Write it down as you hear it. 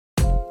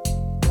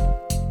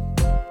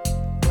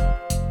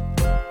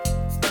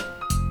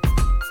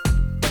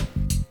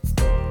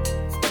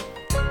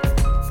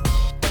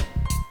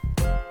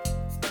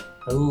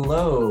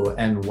Hello,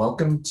 and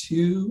welcome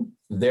to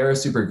They're a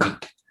Super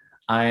Geek.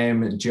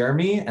 I'm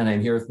Jeremy, and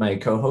I'm here with my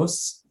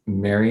co-hosts,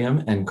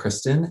 Miriam and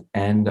Kristen,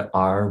 and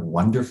our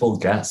wonderful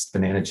guest,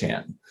 Banana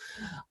Chan.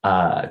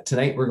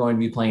 Tonight, we're going to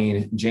be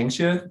playing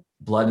Jiangshi,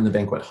 Blood in the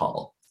Banquet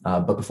Hall.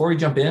 But before we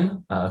jump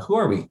in, who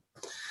are we?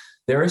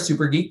 They're a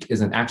Super Geek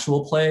is an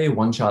actual play,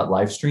 one-shot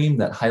live stream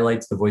that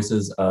highlights the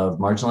voices of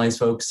marginalized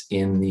folks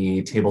in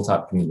the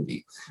tabletop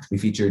community. We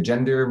feature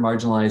gender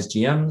marginalized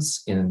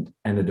GMs and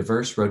a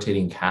diverse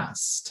rotating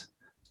cast.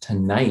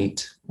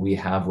 Tonight, we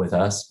have with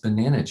us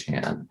Banana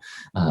Chan,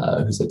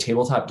 who's a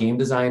tabletop game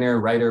designer,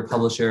 writer,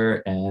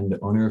 publisher, and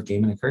owner of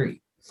Game and a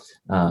Curry.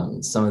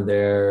 Some of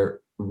their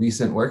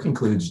recent work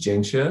includes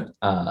Jiangshi,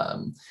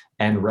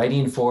 and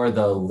writing for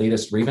the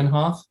latest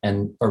Ravenloft,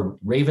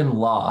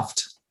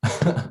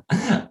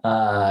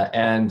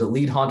 and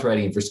lead haunt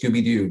writing for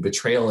Scooby-Doo,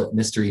 Betrayal at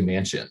Mystery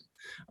Mansion.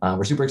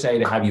 We're super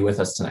excited to have you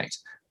with us tonight.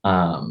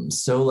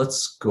 So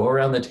let's go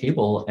around the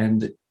table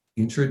and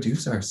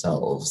introduce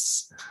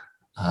ourselves.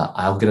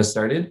 I'll get us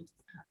started.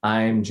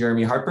 I'm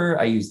Jeremy Harper.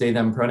 I use they,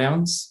 them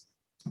pronouns.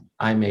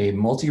 I'm a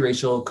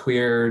multiracial,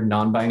 queer,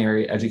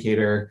 non-binary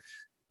educator,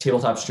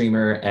 tabletop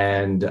streamer,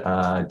 and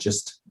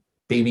just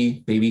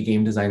baby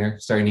game designer,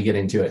 starting to get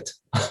into it.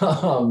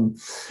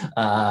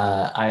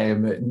 I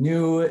am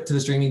new to the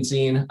streaming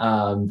scene.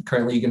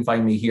 Currently, you can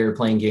find me here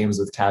playing games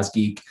with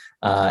TazGeek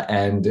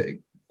and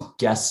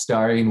guest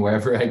starring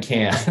wherever I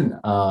can.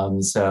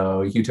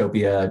 So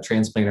Utopia,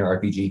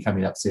 Transplanar RPG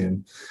coming up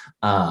soon,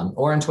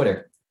 or on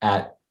Twitter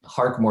at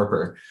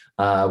HarkMorper,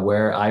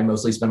 where I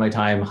mostly spend my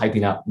time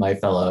hyping up my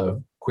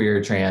fellow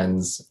queer,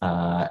 trans,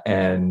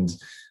 and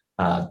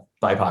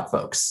BIPOC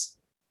folks.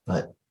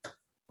 But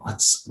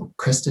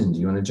Kristen, do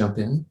you want to jump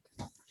in?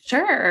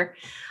 Sure.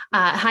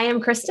 Hi, I'm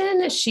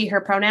Kristen, she,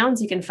 her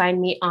pronouns. You can find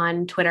me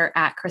on Twitter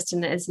at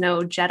Kristen is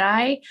no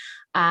Jedi.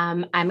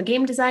 I'm a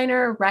game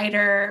designer,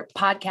 writer,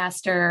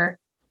 podcaster,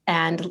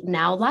 and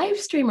now live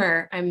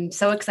streamer. I'm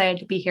so excited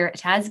to be here at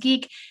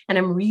TazGeek, and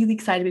I'm really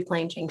excited to be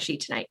playing Jiangshi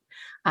tonight.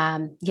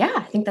 I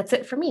think that's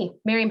it for me.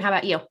 Miriam, how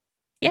about you?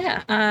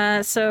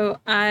 Yeah, so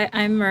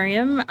I'm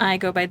Miriam. I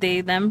go by they,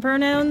 them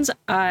pronouns.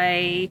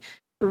 I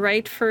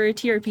write for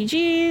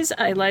TRPGs,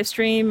 I live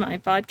stream, I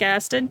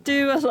podcast, and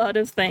do a lot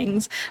of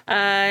things.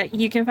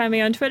 You can find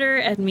me on Twitter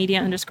at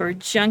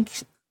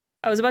media_junk.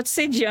 I was about to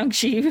say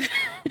Jiangshi.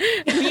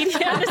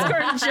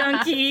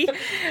 media_junkie.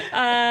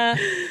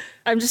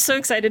 I'm just so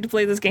excited to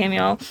play this game,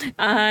 y'all.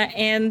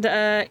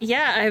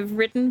 I've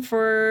written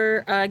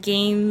for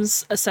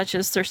games such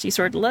as Thirsty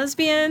Sword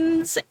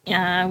Lesbians,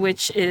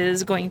 which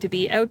is going to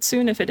be out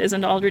soon if it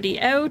isn't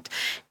already out.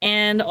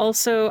 And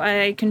also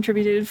I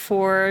contributed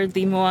for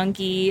the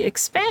Mwangi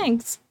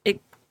Expanse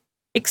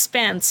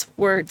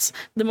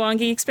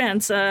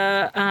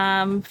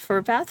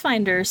for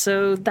Pathfinder.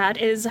 So that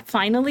is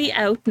finally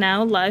out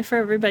now, live for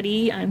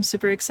everybody. I'm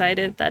super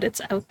excited that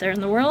it's out there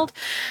in the world.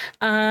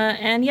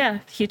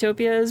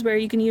 Utopia is where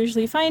you can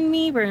usually find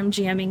me, where I'm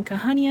GMing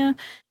Kahania.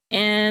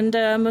 And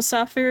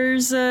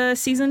Musafir's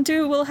season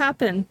 2 will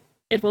happen.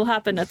 It will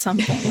happen at some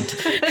point.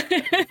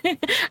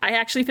 I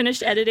actually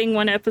finished editing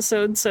one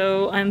episode,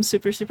 so I'm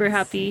super, super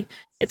happy.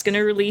 It's going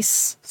to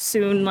release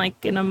soon,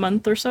 like in a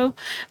month or so.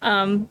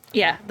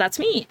 That's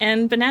me.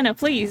 And Banana,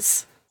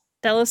 please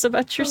tell us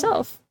about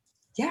yourself.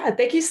 Yeah,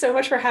 thank you so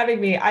much for having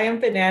me. I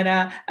am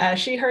Banana,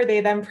 she, her, they,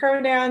 them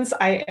pronouns.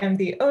 I am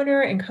the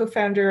owner and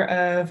co-founder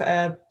of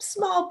a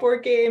small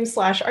board game /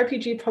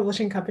 RPG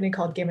publishing company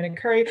called Game and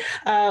a Curry.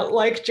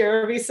 Like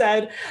Jeremy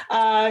said,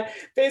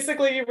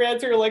 basically you ran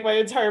through like my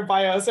entire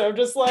bio. So I'm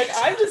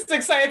just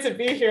excited to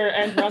be here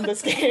and run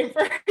this game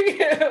for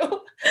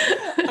you.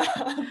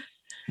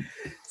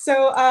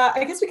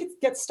 I guess we could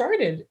get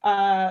started. Do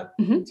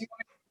you want to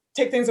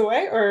take things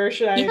away, or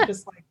should I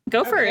just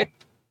go for it?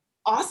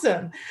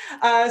 Awesome.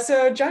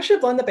 So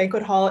Jiangshi, Blood in the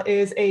Banquet Hall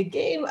is a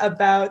game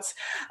about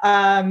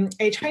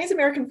a Chinese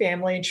American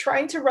family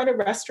trying to run a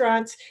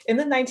restaurant in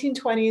the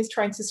 1920s,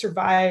 trying to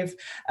survive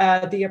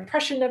the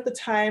oppression of the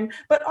time,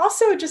 but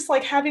also just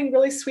like having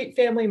really sweet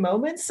family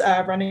moments,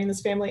 running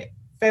this family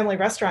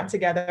restaurant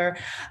together,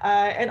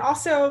 and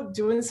also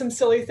doing some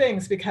silly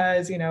things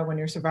because, when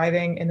you're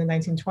surviving in the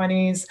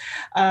 1920s,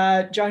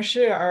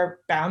 Jiangshi are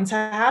bound to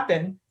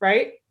happen,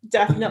 right?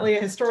 Definitely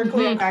a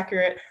historically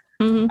accurate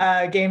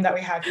game that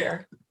we have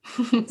here.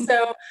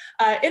 So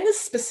in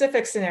this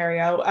specific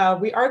scenario,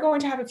 we are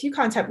going to have a few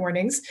content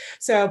warnings.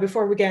 So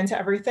before we get into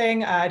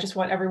everything, I just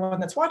want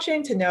everyone that's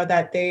watching to know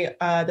that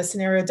the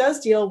scenario does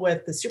deal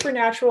with the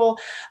supernatural,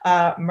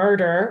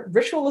 murder,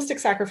 ritualistic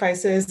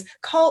sacrifices,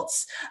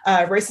 cults,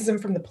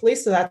 racism from the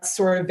police. So that's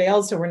sort of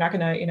veiled. So we're not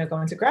going to go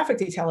into graphic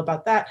detail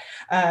about that.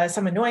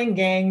 Some annoying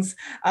gangs,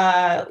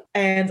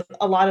 and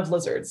a lot of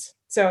lizards.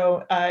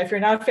 So if you're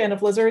not a fan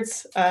of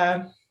lizards,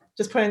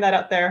 just putting that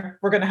out there,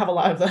 we're going to have a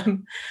lot of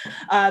them.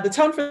 The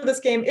tone for this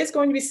game is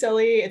going to be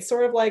silly. It's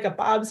sort of like a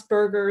Bob's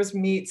Burgers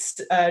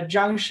meets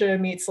Jiangshi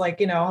meets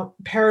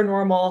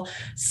paranormal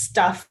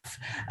stuff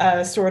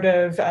sort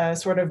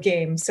of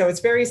game. So it's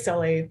very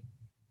silly.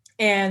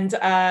 And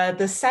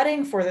the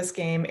setting for this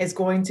game is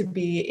going to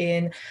be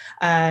in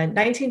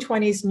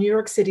 1920s New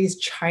York City's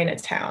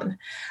Chinatown.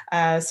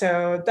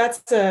 So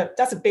that's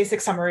a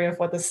basic summary of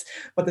what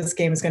this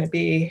game is going to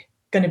be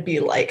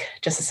like,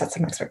 just to set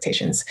some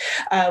expectations.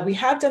 We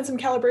have done some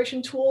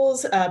calibration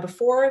tools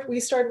before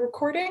we started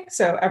recording,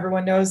 so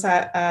everyone knows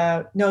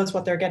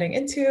what they're getting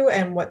into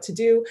and what to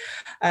do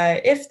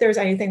if there's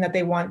anything that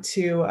they want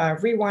to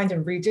rewind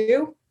and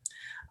redo.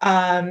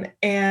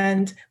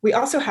 And we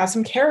also have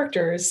some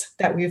characters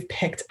that we've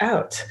picked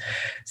out.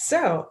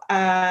 So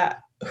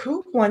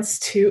who wants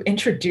to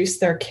introduce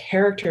their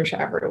character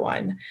to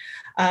everyone?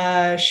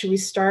 Should we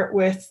start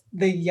with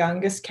the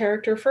youngest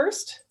character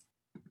first?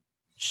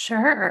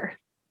 Sure.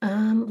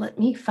 Let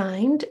me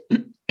find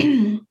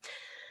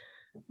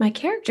my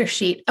character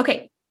sheet.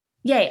 Okay.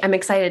 Yay. I'm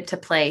excited to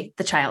play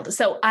the child.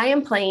 So I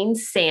am playing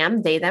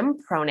Sam, they, them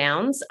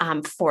pronouns,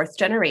 4th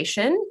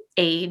generation,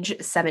 age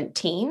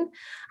 17.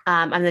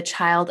 I'm the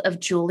child of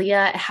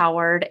Julia,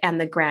 Howard, and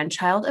the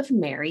grandchild of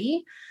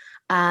Mary.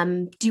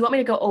 Do you want me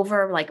to go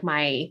over like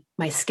my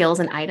skills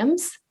and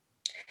items?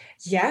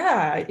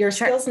 Yeah, your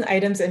skills and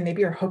items, and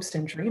maybe your hopes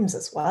and dreams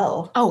as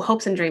well. Oh,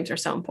 hopes and dreams are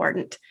so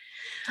important.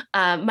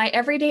 My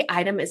everyday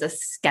item is a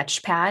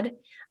sketch pad.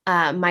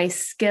 My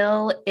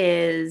skill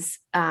is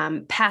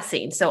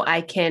passing, so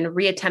I can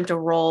reattempt a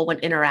role when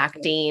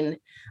interacting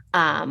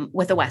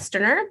with a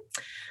Westerner.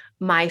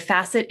 My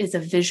facet is a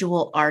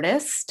visual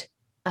artist.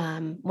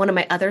 One of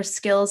my other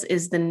skills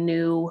is the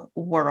new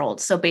world.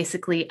 So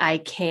basically, I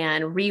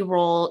can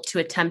re-roll to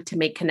attempt to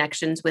make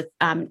connections with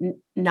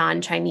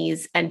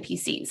non-Chinese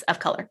NPCs of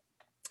color.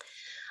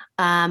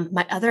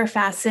 My other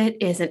facet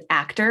is an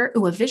actor,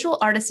 a visual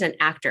artist and an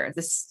actor.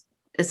 This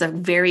is a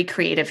very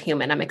creative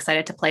human. I'm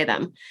excited to play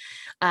them.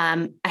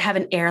 I have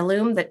an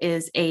heirloom that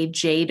is a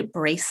jade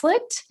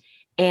bracelet,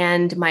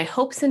 and my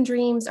hopes and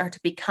dreams are to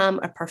become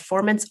a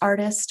performance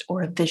artist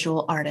or a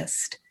visual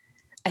artist.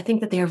 I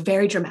think that they are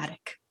very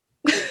dramatic.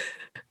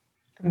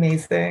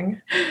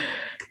 Amazing.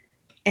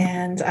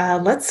 And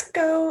let's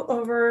go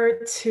over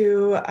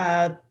to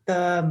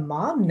the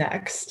mom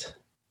next.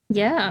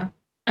 Yeah.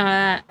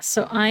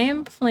 So I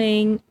am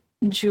playing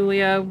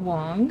Julia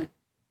Wong,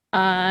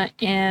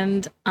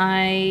 and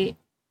I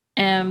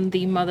am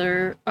the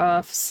mother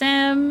of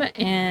Sam,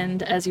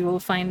 and as you will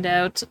find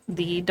out,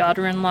 the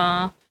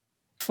daughter-in-law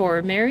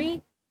for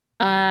Mary.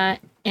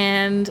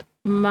 And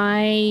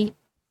my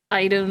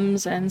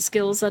items and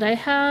skills that I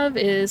have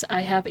is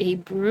I have a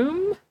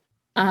broom,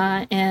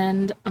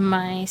 and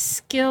my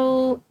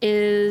skill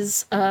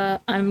is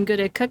I'm good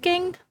at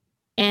cooking,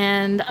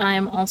 and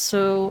I'm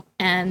also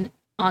an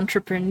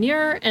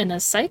entrepreneur and a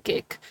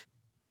psychic.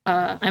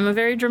 I'm a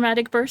very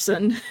dramatic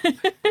person,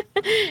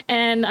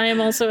 and I am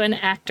also an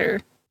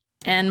actor.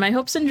 And my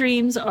hopes and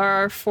dreams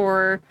are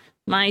for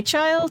my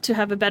child to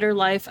have a better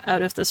life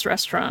out of this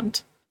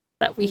restaurant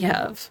that we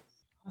have.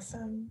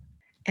 Awesome.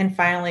 And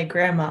finally,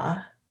 Grandma.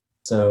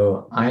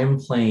 So I'm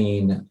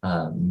playing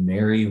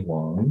Mary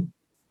Wong.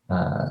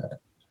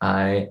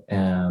 I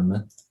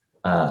am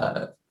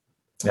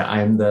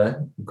I'm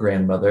the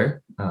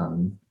grandmother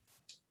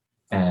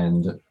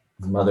and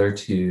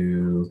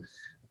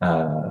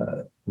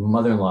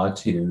mother-in-law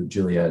to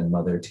Julia and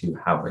mother to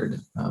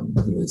Howard,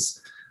 who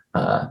is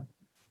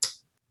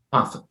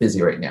off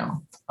busy right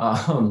now.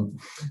 But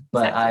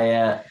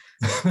my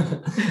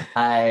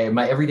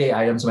everyday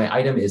items. My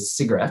item is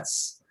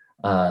cigarettes.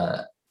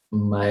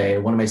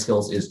 One of my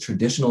skills is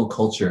traditional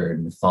culture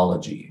and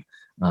mythology.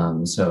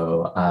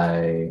 So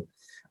I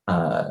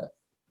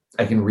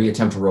can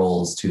reattempt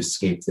roles to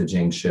escape the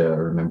Jiangshi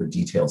or remember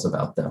details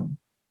about them.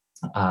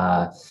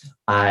 One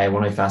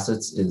of my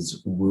facets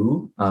is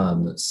woo.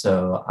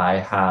 So I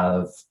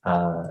have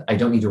I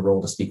don't need to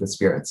roll to speak with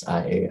spirits.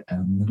 I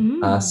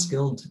am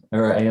skilled,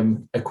 or I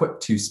am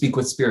equipped to speak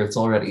with spirits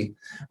already.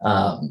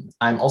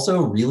 I'm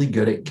also really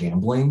good at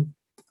gambling.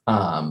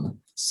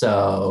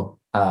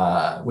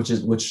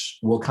 Which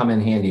will come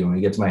in handy when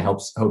we get to my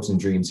hopes and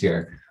dreams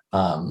here.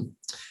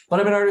 But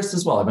I'm an artist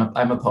as well.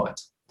 I'm a poet,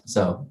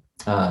 so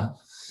it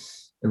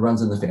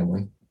runs in the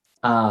family.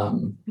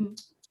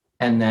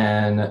 And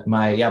then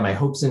my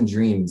hopes and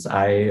dreams.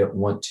 I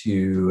want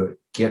to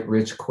get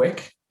rich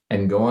quick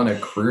and go on a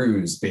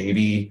cruise,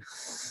 baby.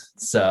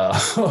 So,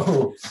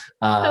 so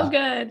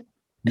good.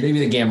 Maybe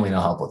the gambling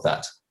will help with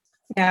that.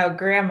 Now,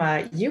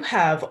 Grandma, you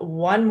have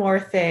one more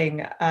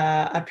thing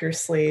up your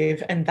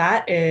sleeve, and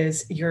that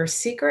is your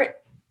secret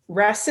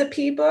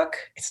recipe book.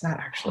 It's not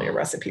actually a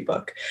recipe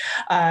book.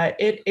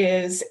 It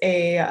is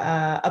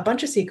a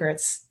bunch of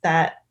secrets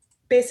that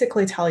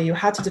basically tell you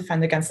how to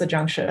defend against the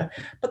Jiangshi,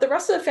 but the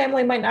rest of the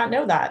family might not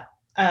know that.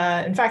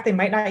 In fact, they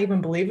might not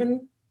even believe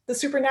in the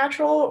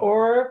supernatural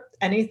or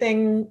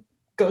anything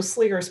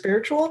ghostly or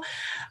spiritual,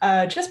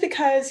 just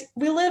because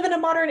we live in a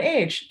modern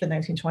age, the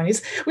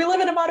 1920s, we live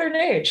in a modern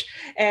age.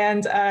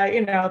 And,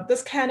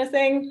 this kind of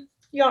thing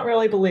you don't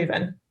really believe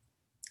in.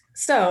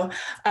 So,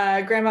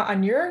 Grandma,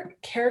 on your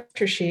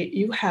character sheet,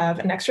 you have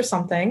an extra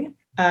something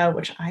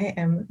which I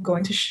am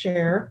going to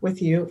share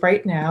with you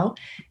right now.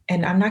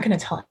 And I'm not going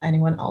to tell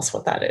anyone else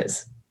what that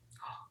is.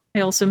 I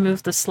also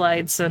moved the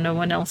slides so no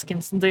one else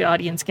the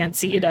audience can't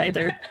see it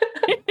either.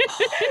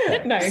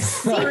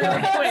 Nice.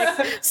 Really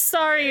quick.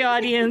 Sorry,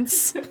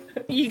 audience.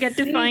 You get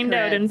to find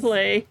out and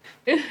play.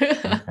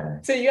 Okay.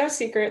 So you have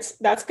secrets.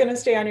 That's going to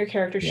stay on your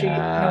character sheet.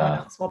 Yeah. No one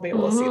else will be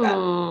able to see that.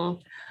 Ooh.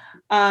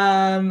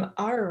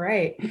 All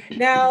right.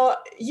 Now,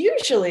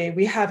 usually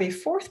we have a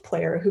fourth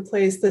player who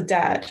plays the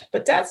dad,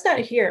 but dad's not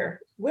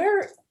here.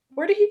 Where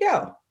did he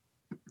go?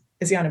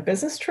 Is he on a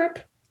business trip?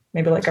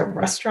 Maybe like a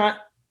restaurant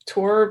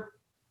tour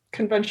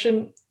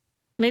convention?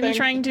 Maybe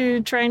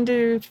thing? trying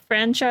to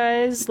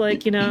franchise,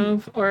 like,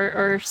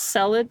 or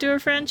sell it to a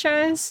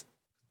franchise.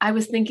 I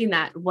was thinking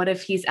that what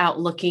if he's out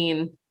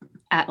looking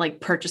at like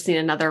purchasing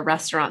another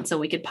restaurant so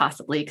we could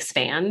possibly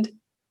expand?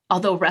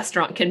 Although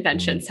restaurant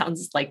convention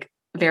sounds like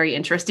very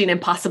interesting and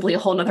possibly a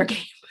whole nother game.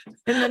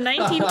 In the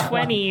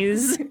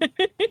 1920s.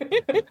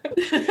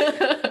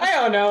 I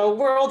don't know.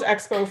 World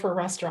Expo for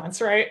restaurants,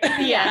 right?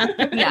 Yeah.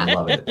 Yeah.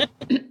 Love it.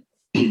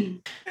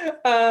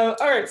 All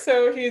right.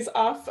 So he's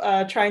off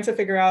trying to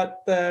figure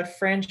out the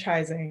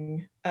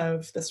franchising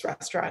of this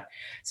restaurant.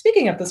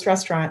 Speaking of this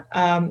restaurant,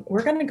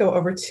 we're going to go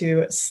over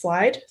to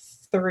slide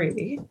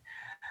 3,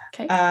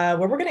 Okay.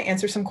 where we're going to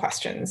answer some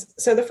questions.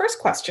 So the first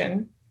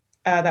question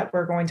that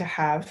we're going to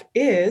have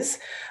is,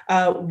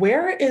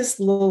 where is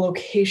the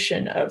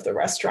location of the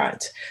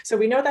restaurant? So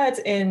we know that it's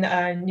in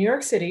New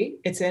York City.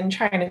 It's in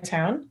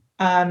Chinatown.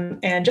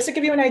 And just to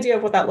give you an idea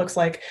of what that looks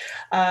like,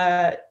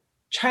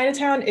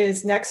 Chinatown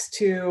is next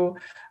to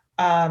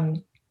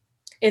Little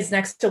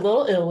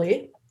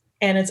Italy,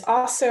 and it's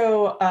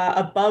also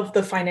above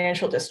the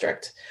financial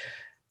district.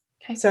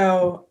 Okay.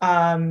 So,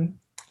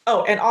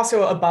 and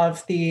also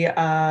above the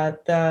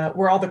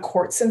where all the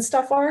courts and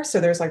stuff are. So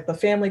there's like the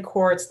family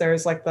courts.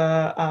 There's like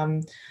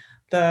the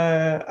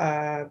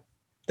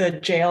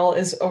jail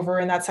is over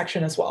in that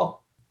section as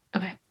well.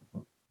 Okay.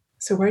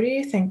 So where do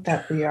you think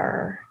that we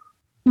are?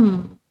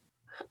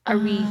 Are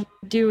we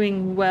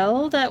doing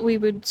well that we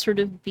would sort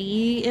of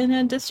be in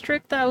a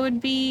district that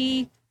would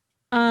be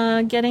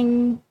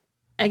getting,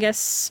 I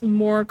guess,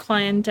 more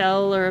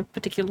clientele or a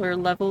particular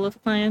level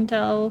of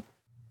clientele?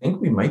 I think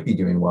we might be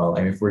doing well.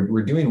 I mean, if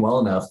we're doing well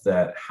enough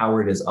that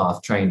Howard is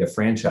off trying to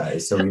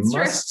franchise, so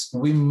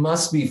we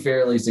must be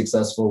fairly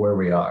successful where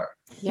we are.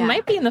 Yeah. It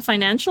might be in the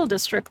financial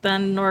district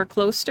then, or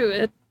close to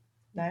it.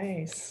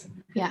 Nice.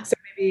 Yeah. So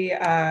maybe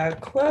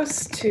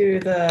close to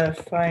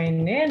the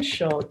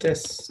financial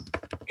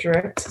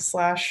district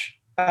slash.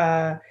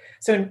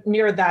 So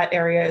near that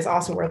area is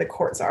also where the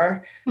courts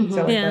are. Mhm.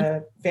 So like Yeah.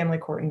 the family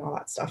court and all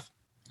that stuff.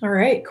 All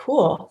right,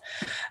 cool.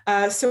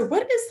 So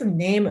what is the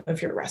name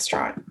of your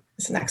restaurant?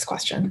 Is the next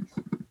question.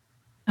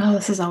 Oh,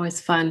 this is always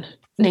fun,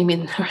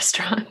 naming the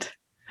restaurant.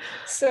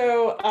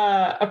 So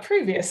a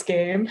previous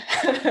game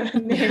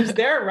named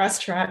their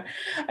restaurant,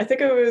 I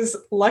think it was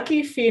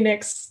Lucky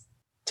Phoenix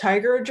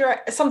Tiger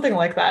something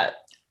like that.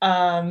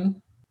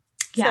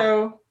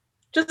 So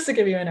just to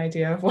give you an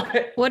idea of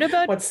What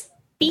about what's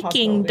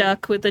Peking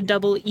duck with a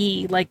double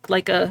E,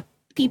 like a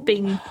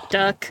peeping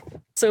duck?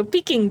 So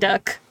Peking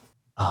duck.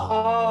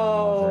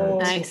 Oh.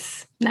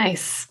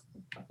 Nice.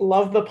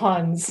 Love the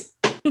puns.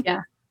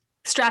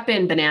 Strap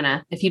in,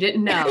 Banana. If you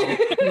didn't know,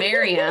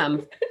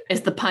 Miriam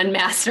is the pun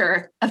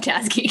master of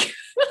TASGeek.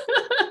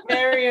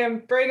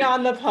 Miriam, bring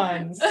on the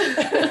puns.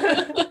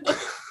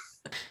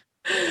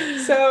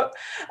 So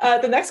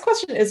the next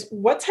question is,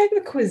 what type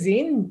of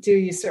cuisine do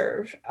you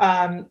serve?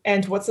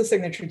 And what's the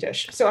signature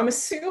dish? So I'm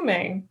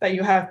assuming that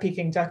you have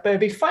Peking duck, but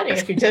it'd be funny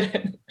if you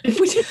didn't.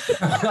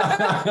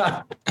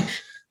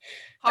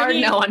 Hard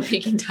no on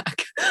Peking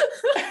duck.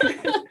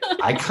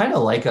 I kind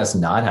of like us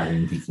not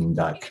having Peking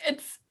duck.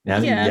 It's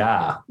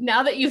Yeah.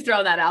 now that you've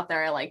thrown that out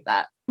there, I like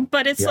that.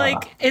 But it's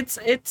like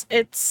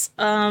it's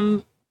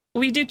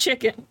we do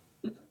chicken.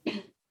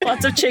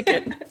 Lots of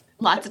chicken.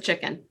 Lots of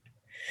chicken.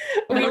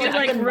 We do Mock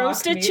like and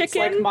roasted mock meats,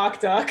 chicken. like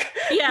mock duck.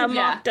 Yeah,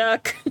 mock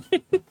duck.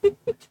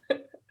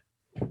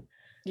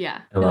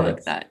 Yeah, I love like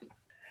it. that.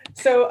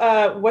 So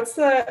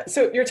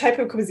so your type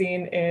of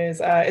cuisine is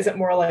it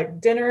more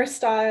like dinner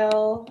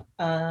style?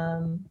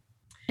 I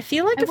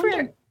feel like I if we're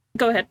wonder-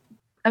 go ahead.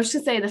 I was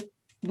just saying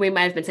we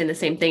might have been saying the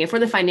same thing. If we're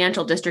the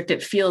financial district,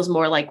 it feels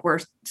more like we're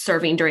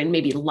serving during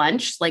maybe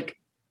lunch, like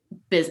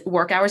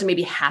work hours,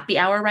 maybe happy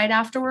hour right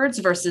afterwards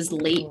versus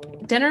late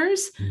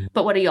dinners.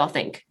 But what do y'all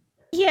think?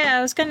 Yeah,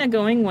 I was kind of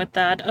going with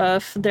that.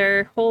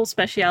 Their whole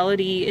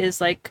speciality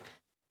is like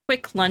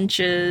quick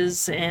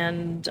lunches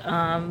and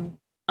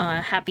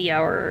happy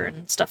hour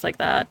and stuff like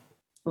that.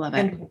 Love it.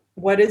 And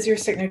what is your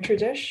signature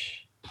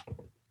dish?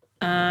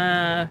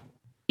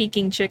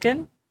 Peking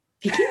chicken.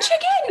 Peking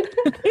chicken.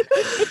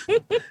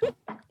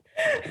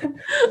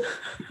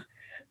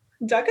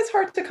 Duck is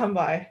hard to come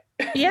by.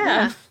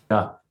 Yeah.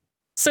 Yeah.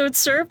 So it's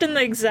served in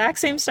the exact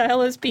same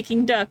style as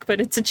Peking duck,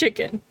 but it's a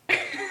chicken.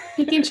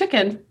 Peking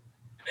chicken.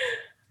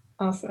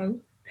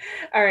 Awesome.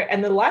 All right.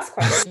 And the last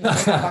question we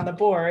have on the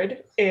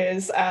board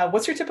is,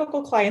 what's your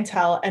typical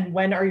clientele and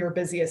when are your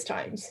busiest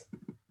times?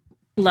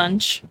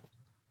 lunch.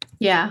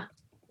 Yeah.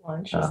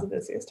 Lunch is the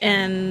busiest time.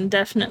 And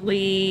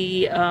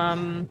definitely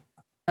I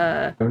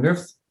wonder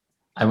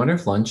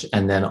if lunch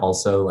and then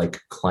also like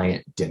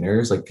client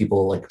dinners, like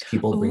people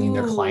bringing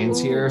their clients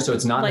here. So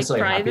it's not Like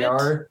necessarily happy private?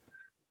 hour.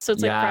 so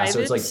it's like Yeah, private so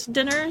it's like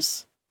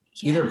dinners.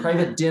 either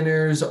private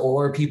dinners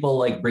or people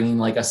like bringing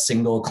like a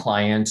single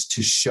client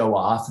to show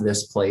off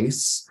this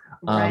place.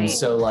 Right.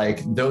 So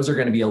like those are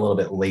going to be a little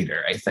bit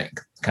later, I think,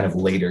 kind of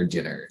later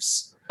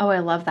dinners. Oh, I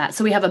love that.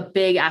 So we have a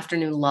big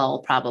afternoon lull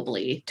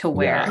probably to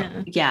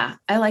where, yeah,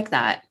 I like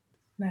that.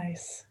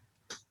 Nice.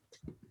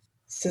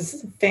 This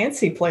is a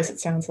fancy place, it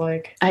sounds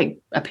like.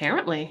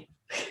 Apparently.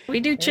 We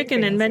do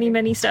chicken in many,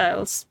 many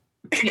styles.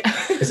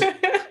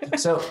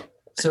 So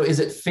is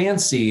it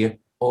fancy,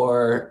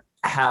 or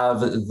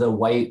have the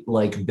white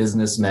like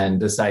businessmen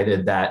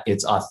decided that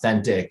it's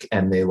authentic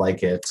and they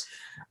like it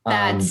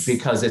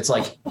because it's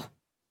like,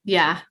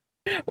 yeah.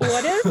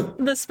 What if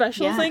the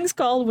special thing's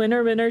called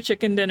Winner Winner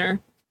Chicken Dinner?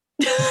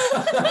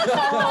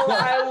 Oh,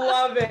 I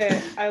love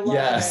it. I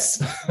love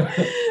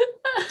it.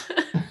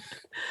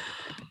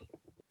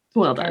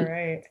 Well done. All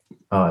right.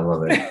 Oh, I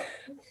love it.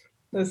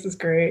 This is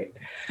great.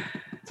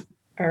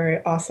 All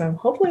right, awesome.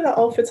 Hopefully that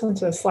all fits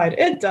onto the slide.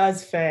 It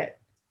does fit.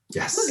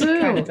 Yes.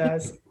 It kind of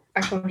does.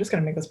 Actually, I'm just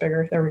going to make this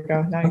bigger. There we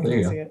go. Now you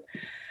can see it.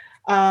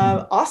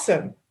 Mm-hmm.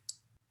 Awesome.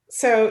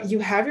 So you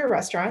have your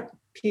restaurant,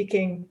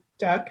 Peking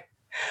Duck.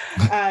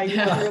 You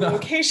have your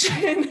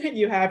location.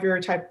 You have your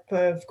type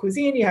of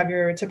cuisine. You have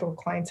your typical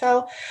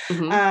clientele.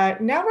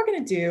 Mm-hmm. Now we're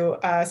going to do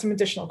some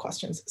additional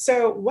questions.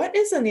 So what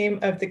is the name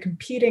of the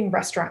competing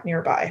restaurant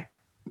nearby?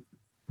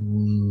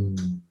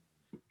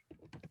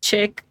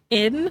 Chick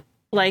in,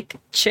 like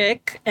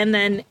chick, and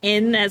then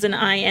in as an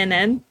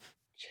INN.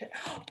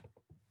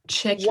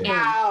 Chick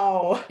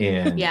Wow.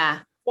 In. Yeah.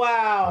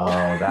 Wow.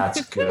 Oh,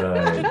 that's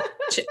good.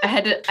 I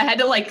had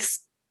to like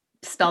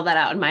spell that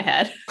out in my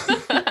head.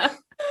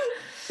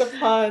 The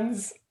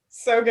puns.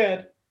 So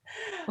good.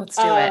 Let's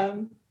do it.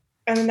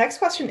 And the next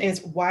question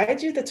is, why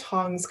do the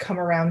Tongs come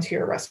around to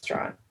your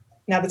restaurant?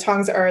 Now, the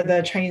Tongs are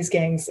the Chinese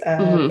gangs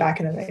back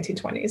in the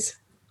 1920s.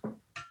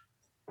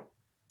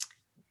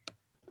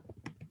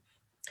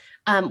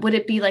 Would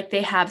it be like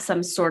they have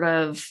some sort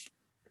of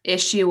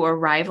issue or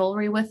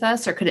rivalry with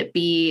us, or could it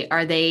be,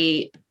 are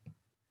they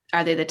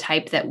the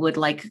type that would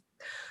like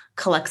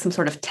collect some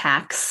sort of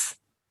tax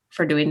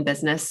for doing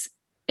business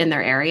in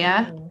their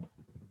area?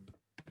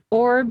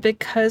 Or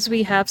because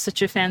we have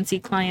such a fancy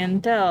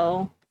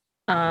clientele,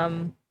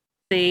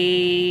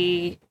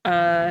 they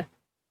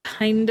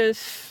kind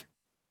of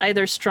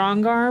either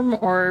strong arm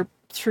or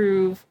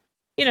through,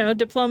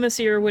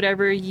 diplomacy or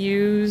whatever,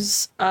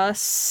 use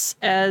us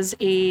as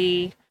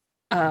a,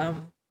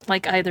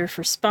 like either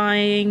for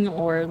spying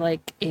or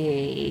like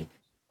a,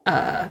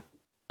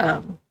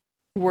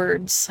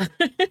 words,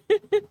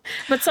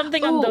 but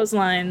something on those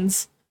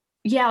lines.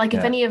 Yeah. Like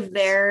if any of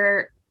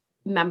their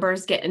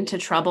members get into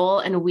trouble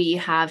and we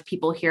have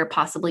people here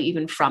possibly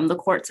even from the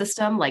court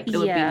system, like it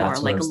would be more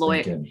like a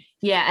lawyer. Thinking.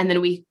 Yeah. And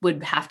then we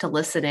would have to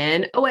listen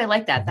in. Oh, I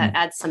like that. That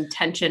adds some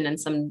tension and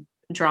some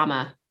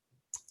drama.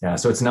 Yeah.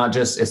 So it's not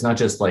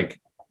just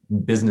like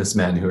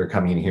businessmen who are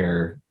coming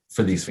here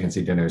for these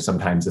fancy dinners.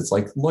 Sometimes it's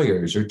like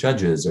lawyers or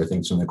judges or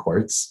things from the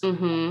courts.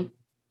 Mm-hmm.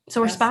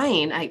 So we're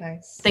spying.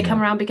 They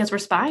come around because we're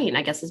spying,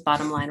 I guess is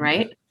bottom line,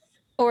 right?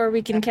 Or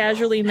we can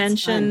casually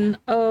mention,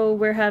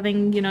 we're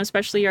having,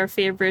 especially our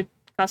favorite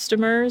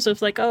customers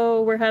of like,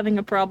 we're having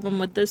a problem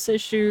with this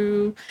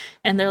issue.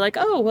 And they're like,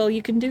 oh, well,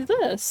 you can do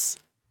this.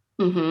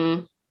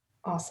 Mm-hmm.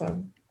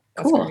 Awesome.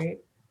 That's great.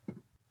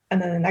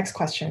 And then the next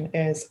question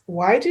is,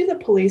 why do the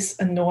police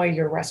annoy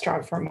your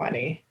restaurant for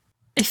money?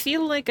 I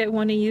feel like I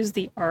want to use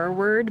the R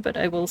word, but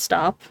I will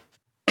stop.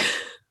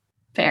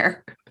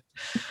 Fair.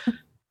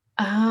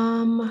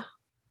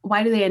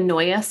 Why do they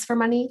annoy us for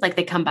money? Like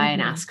they come by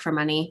and ask for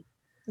money?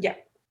 Yeah.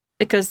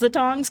 Because the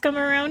Tongs come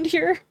around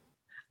here?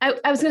 I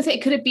was going to say,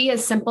 could it be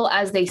as simple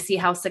as they see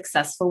how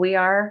successful we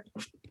are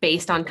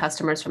based on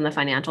customers from the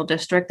financial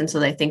district, and so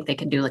they think they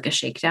can do like a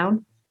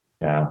shakedown?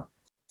 Yeah.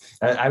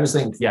 I was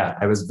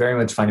very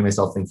much finding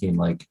myself thinking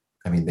like,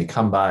 I mean, they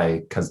come by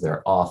because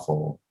they're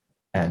awful.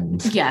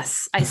 And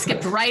yes, I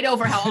skipped right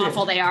over how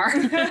awful they are.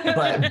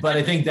 but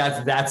I think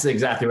that's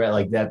exactly right.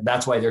 Like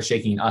that's why they're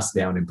shaking us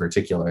down in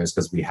particular, is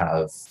because we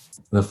have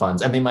the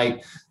funds, and they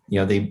might,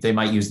 they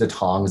might use the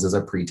Tongs as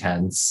a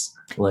pretense.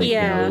 Like,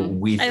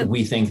 we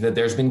think that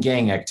there's been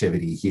gang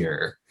activity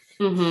here.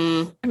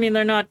 Mm-hmm. I mean,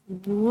 they're not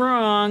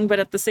wrong, but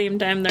at the same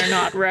time, they're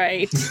not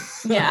right.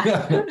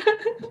 Yeah.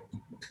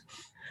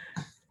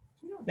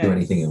 Do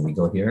anything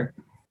illegal here?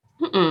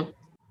 Mm-mm.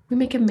 We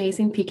make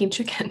amazing Peking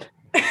chicken.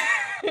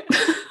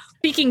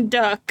 Peking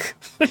duck.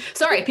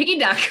 Sorry, Peking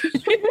duck.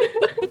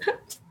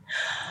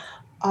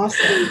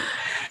 Awesome.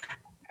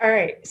 All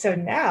right. So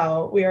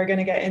now we are going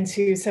to get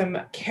into some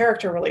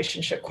character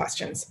relationship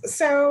questions.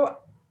 So,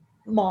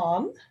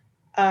 Mom,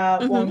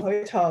 Wong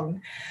Hui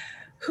Tong,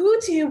 who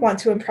do you want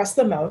to impress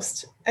the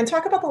most? And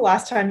talk about the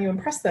last time you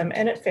impressed them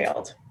and it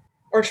failed,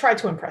 or tried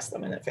to impress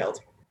them and it failed.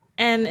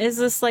 And is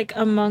this like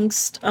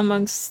amongst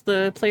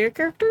the player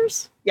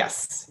characters?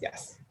 Yes.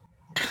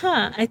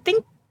 Huh. I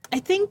think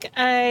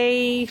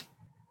I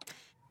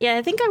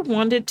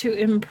wanted to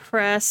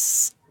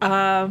impress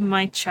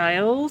my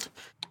child,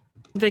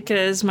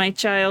 because my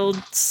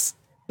child's,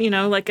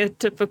 like a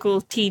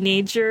typical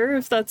teenager,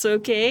 if that's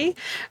okay,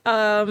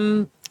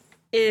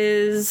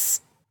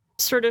 is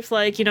sort of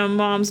like,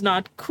 mom's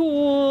not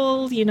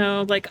cool,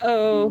 like,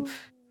 oh,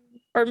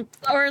 or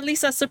at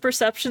least that's the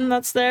perception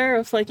that's there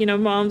of like,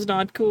 mom's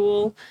not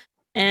cool,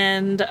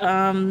 and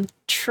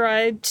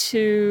tried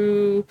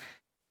to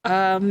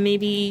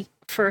maybe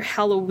for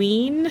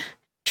Halloween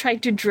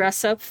tried to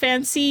dress up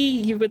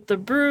fancy with the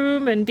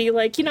broom and be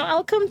like,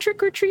 I'll come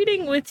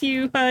trick-or-treating with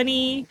you,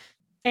 honey.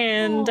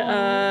 And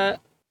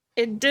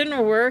it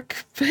didn't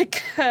work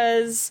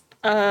because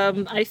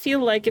I feel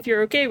like if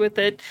you're okay with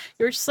it,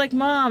 you're just like,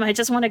 Mom, I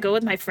just want to go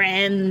with my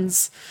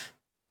friends.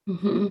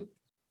 Mm-hmm.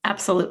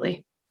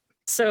 Absolutely.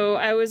 So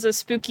I was a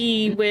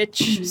spooky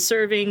witch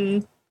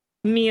serving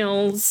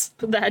meals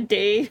that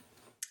day.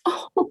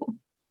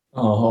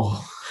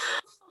 Oh.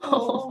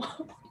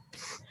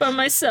 By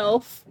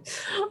myself.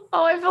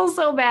 Oh, I feel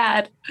so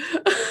bad.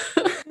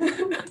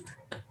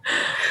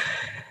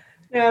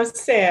 Now,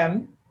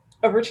 Sam,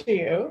 over to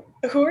you.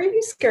 Who are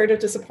you scared of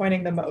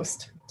disappointing the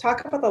most?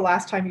 Talk about the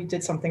last time you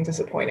did something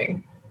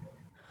disappointing.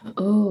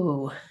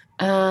 Oh,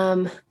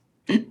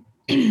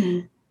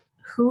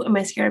 who am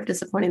I scared of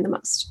disappointing the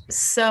most?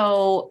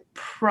 So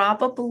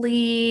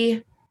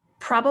probably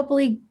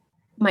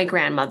my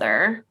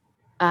grandmother.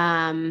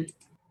 And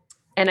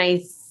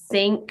I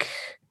think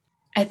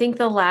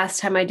the last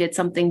time I did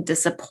something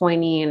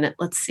disappointing,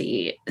 let's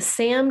see,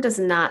 Sam does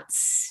not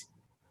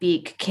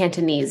speak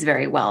Cantonese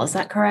very well. Is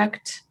that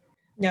correct?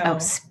 No,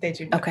 they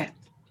do not.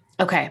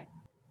 Okay.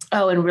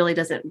 Oh, and really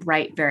doesn't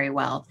write very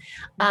well.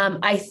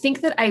 I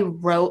think that I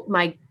wrote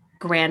my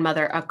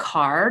grandmother a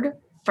card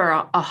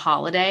for a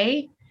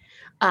holiday.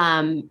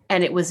 And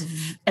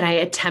I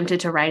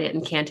attempted to write it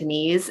in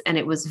Cantonese, and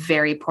it was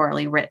very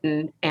poorly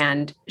written,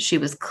 and she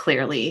was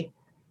clearly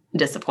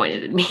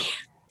disappointed in me.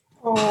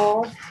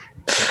 Oh.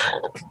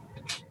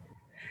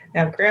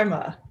 Now,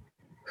 Grandma,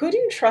 who do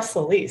you trust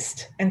the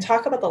least? And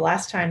talk about the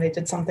last time they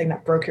did something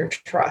that broke your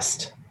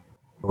trust.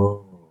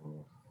 Oh.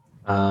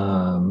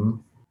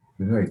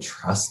 Who do I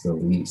trust the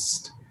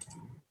least?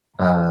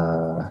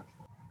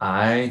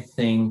 I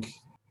think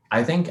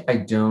I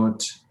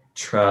don't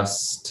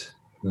trust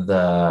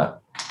I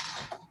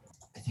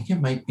think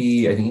it might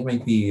be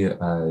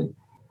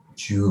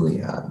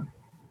Julia.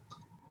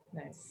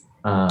 Nice.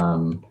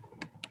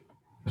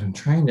 But I'm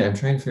trying to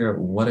figure out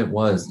what it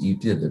was you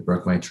did that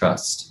broke my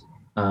trust.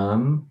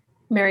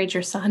 Married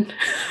your son.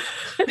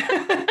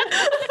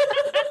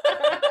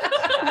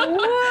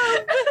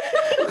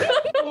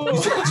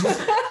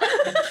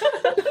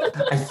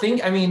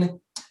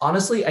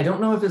 Honestly, I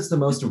don't know if it's the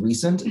most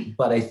recent,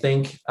 but I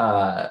think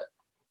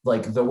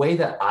like the way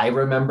that I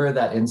remember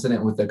that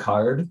incident with the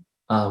card,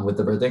 with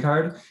the birthday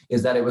card,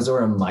 is that it was a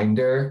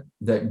reminder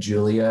that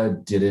Julia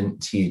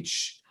didn't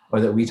teach, or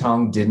that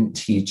Weitong didn't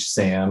teach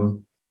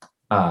Sam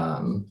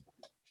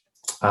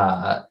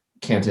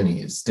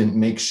Cantonese, didn't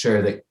make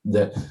sure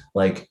that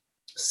like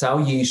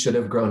Cao Yi should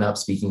have grown up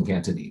speaking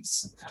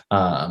Cantonese,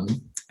 and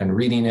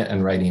reading it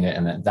and writing it,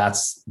 and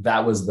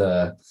that was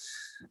the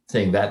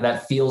thing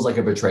that feels like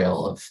a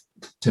betrayal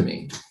to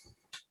me.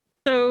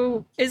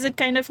 So is it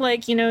kind of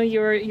like,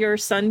 your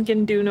son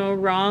can do no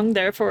wrong,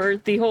 therefore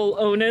the whole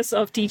onus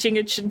of teaching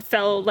it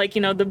fell like,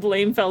 the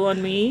blame fell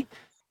on me?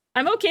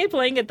 I'm okay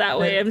playing it that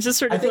way. I'm just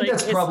sort of I think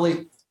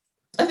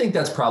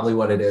that's probably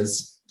what it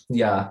is.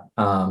 Yeah.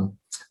 I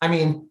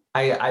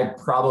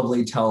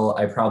probably tell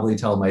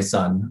my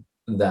son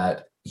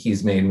that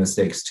he's made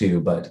mistakes too,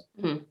 but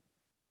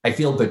I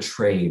feel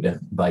betrayed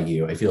by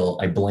you.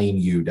 I blame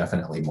you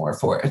definitely more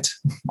for it.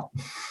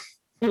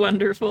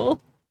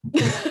 Wonderful.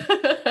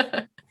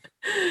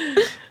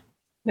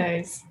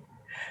 Nice.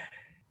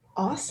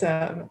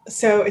 Awesome.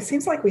 So it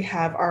seems like we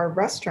have our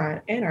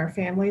restaurant and our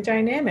family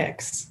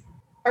dynamics,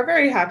 our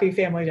very happy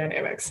family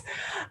dynamics.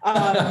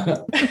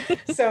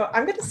 So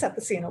I'm going to set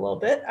the scene a little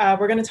bit.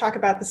 We're going to talk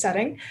about the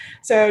setting.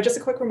 So just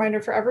a quick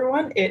reminder for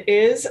everyone, it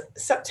is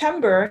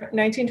September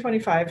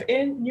 1925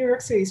 in New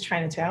York City's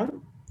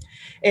Chinatown.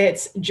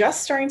 It's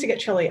just starting to get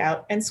chilly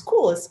out, and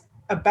school is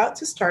about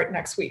to start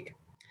next week.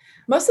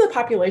 Most of the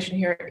population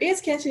here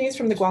is Cantonese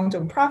from the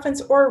Guangdong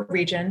province or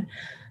region.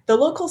 The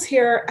locals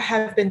here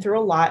have been through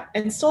a lot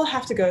and still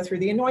have to go through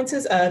the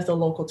annoyances of the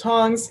local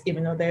tongs,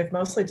 even though they have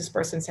mostly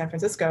dispersed in San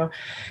Francisco,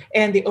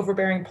 and the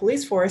overbearing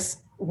police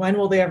force. When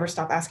will they ever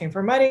stop asking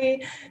for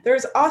money?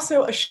 There's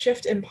also a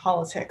shift in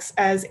politics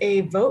as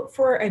a vote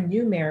for a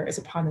new mayor is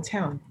upon the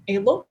town. A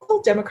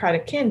local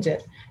Democratic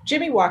candidate,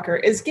 Jimmy Walker,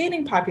 is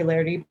gaining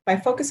popularity by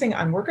focusing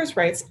on workers'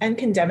 rights and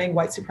condemning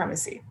white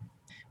supremacy.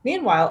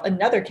 Meanwhile,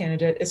 another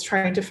candidate is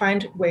trying to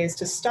find ways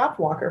to stop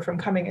Walker from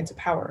coming into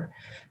power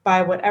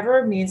by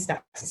whatever means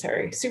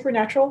necessary,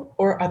 supernatural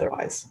or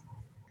otherwise.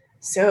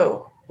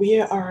 So, we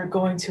are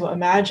going to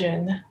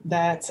imagine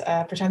that,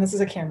 pretend this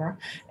is a camera,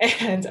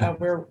 and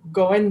we're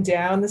going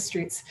down the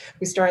streets.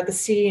 We start the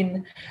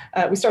scene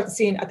at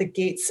the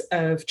gates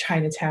of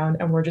Chinatown,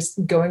 and we're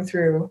just going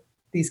through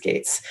these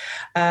gates.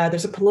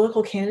 There's a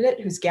political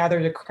candidate who's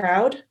gathered a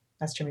crowd.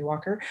 That's Jimmy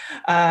Walker,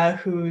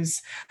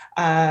 who's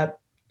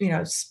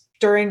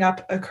stirring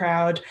up a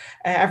crowd.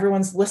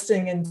 Everyone's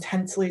listening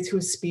intensely to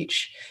his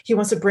speech. He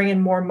wants to bring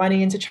in more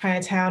money into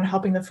Chinatown,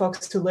 helping the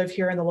folks who live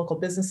here and the local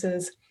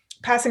businesses.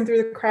 Passing through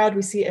the crowd,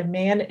 we see a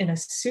man in a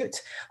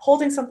suit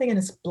holding something in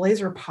his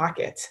blazer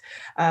pocket,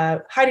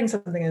 hiding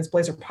something in his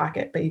blazer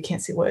pocket, but you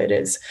can't see what it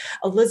is.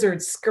 A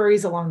lizard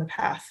scurries along the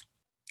path.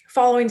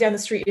 Following down the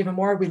street even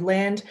more, we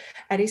land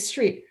at a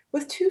street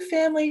with two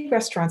family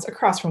restaurants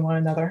across from one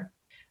another.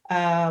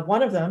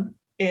 One of them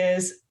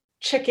is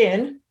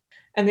Chicken,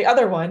 and the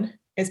other one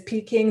is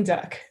Peking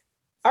Duck.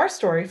 Our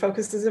story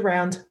focuses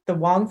around the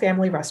Wong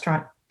family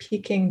restaurant,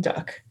 Peking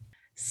Duck.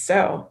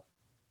 So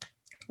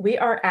we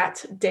are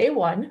at day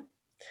one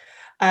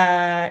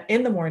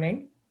in the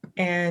morning.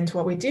 And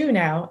what we do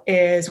now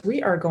is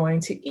we are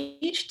going to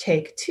each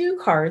take two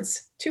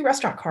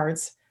restaurant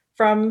cards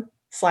from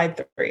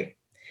slide 3.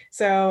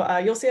 So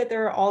you'll see that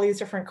there are all these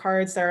different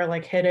cards that are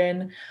like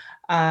hidden.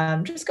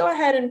 Just go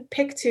ahead and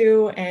pick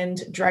 2 and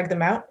drag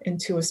them out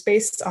into a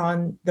space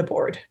on the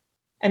board.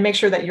 And make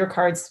sure that your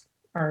cards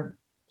are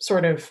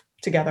sort of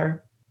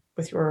together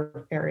with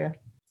your area.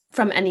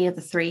 From any of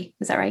the 3,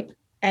 is that right?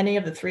 Any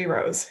of the 3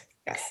 rows,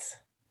 yes.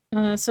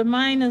 So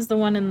mine is the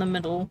one in the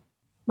middle.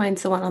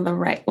 Mine's the one on the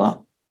right.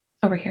 Well,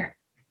 over here.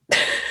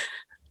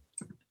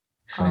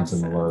 Mine's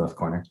in the lower left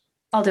corner.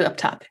 I'll do up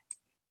top.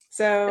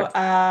 So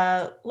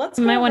let's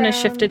go You might want to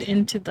around. shift it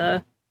into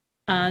the,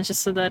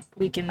 just so that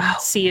we can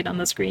see it on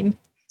the screen.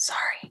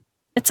 Sorry.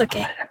 It's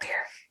okay. I'll put it up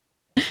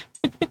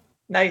here.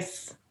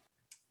 Nice.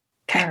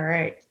 Okay. All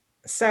right.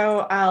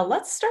 So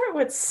let's start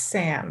with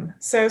Sam.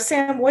 So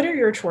Sam, what are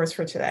your chores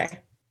for today?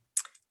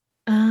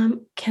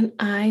 Can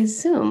I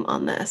zoom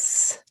on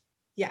this?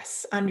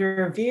 Yes,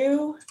 under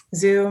View,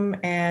 Zoom,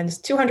 and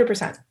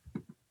 200%.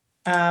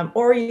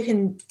 Or you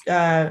can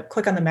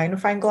click on the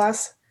magnifying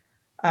glass.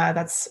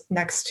 That's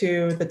next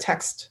to the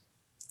text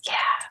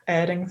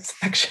editing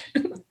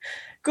section.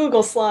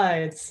 Google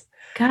Slides.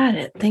 Got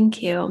it.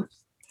 Thank you.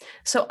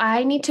 So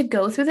I need to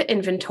go through the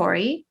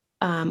inventory,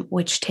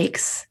 which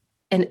takes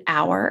an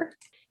hour.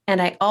 And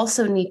I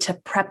also need to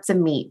prep the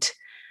meat,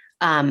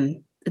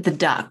 the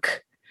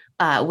duck,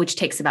 which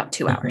takes about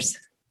 2 hours.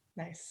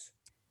 Nice.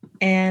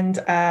 And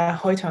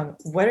Hoitong,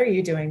 what are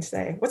you doing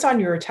today? What's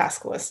on your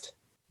task list?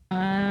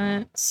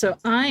 So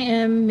I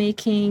am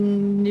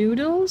making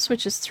noodles,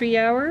 which is 3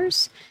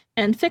 hours,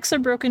 and fix a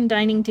broken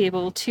dining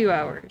table, 2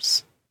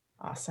 hours.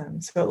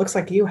 Awesome. So it looks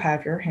like you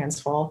have your hands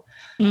full.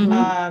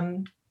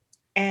 Mm-hmm.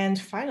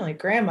 And finally,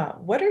 Grandma,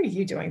 what are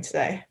you doing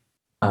today?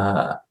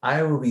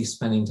 I will be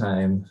spending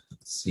time,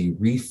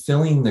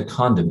 refilling the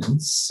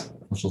condiments,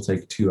 which will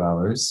take 2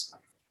 hours,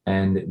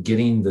 and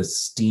getting the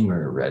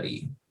steamer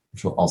ready,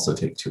 which will also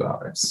take 2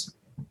 hours.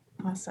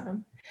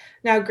 Awesome.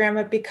 Now,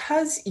 Grandma,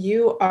 because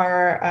you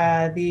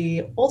are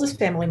the oldest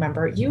family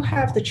member, you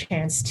have the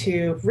chance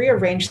to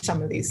rearrange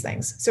some of these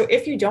things. So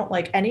if you don't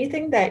like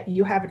anything that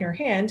you have in your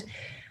hand,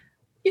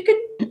 you could,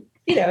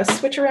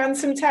 switch around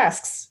some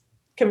tasks,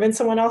 convince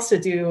someone else to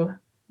do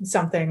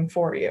something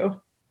for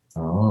you.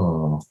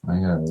 Oh, I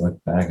gotta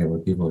look back at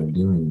what people are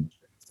doing.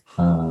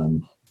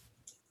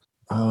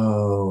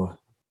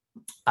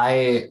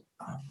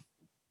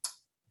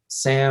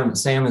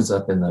 Sam is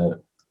up in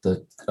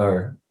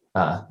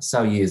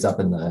Sao Yi is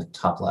up in the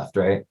top left,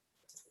 right?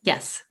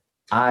 Yes.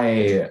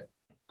 I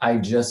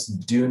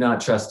just do not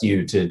trust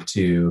you to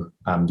do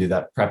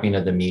that prepping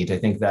of the meat. I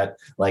think that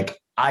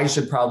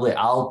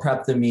I'll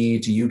prep the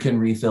meat. You can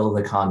refill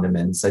the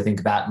condiments. I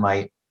think that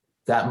might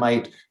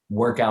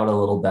work out a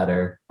little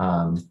better.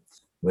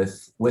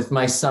 With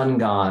my son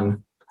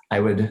gone, I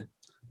would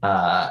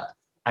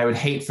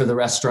hate for the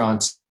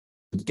restaurant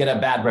to get a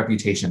bad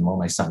reputation while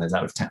my son is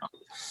out of town.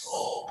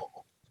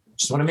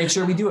 Just want to make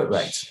sure we do it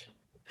right.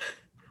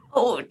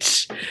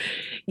 Ouch.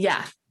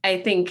 Yeah,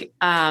 I think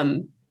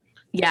I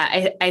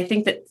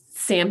think that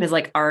Sam has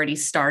already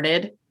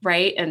started,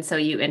 right? And so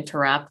you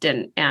interrupt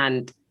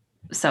and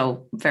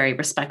so very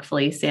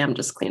respectfully, Sam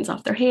just cleans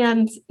off their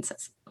hands and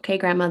says, "Okay,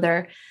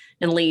 grandmother,"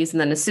 and leaves.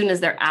 And then as soon as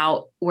they're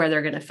out where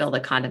they're going to fill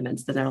the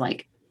condiments, then they're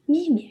like,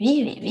 "Me, me,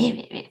 me, me, me,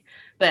 me, me."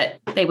 But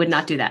they would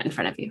not do that in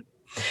front of you.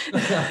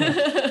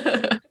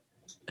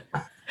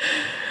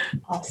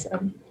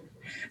 Awesome.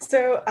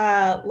 So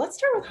let's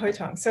start with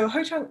Hoitong. So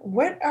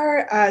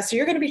Hoitong, so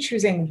you're going to be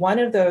choosing one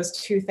of those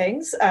two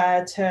things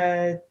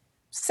to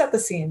set the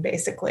scene,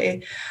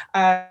 basically.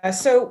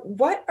 So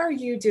what are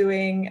you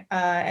doing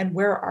and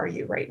where are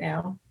you right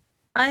now?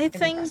 I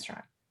think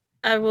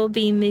I will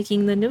be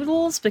making the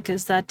noodles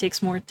because that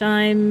takes more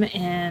time,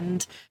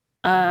 and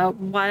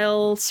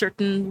while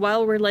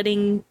we're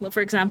letting,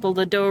 for example,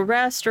 the dough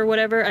rest or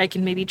whatever, I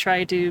can maybe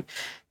try to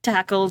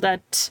tackle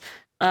that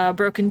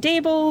broken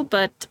table,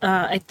 but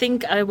I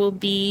think I will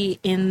be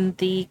in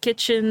the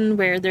kitchen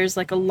where there's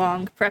like a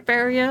long prep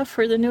area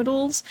for the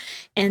noodles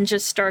and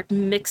just start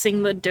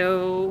mixing the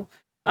dough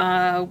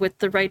with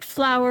the right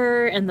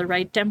flour and the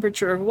right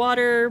temperature of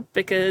water,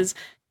 because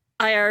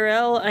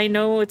IRL, I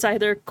know it's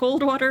either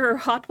cold water or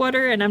hot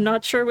water, and I'm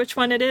not sure which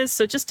one it is.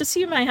 So just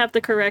assume I have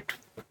the correct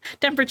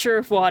temperature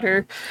of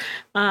water.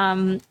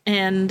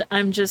 And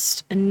I'm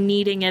just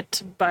kneading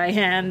it by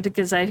hand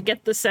because I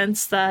get the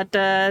sense that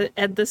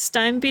at this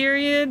time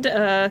period,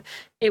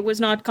 it was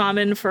not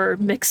common for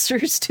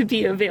mixers to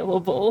be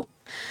available.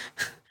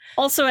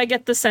 Also, I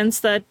get the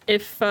sense that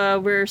if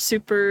we're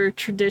super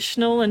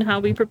traditional in how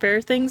we prepare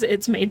things,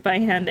 it's made by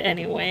hand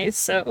anyway.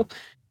 So,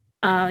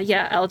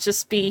 yeah, I'll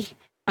just be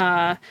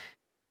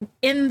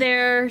in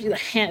there,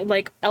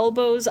 like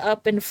elbows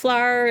up in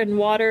flour and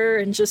water,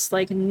 and just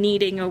like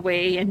kneading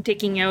away and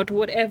taking out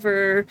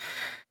whatever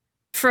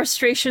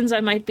frustrations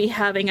I might be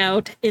having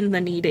out in the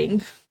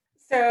kneading.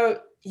 So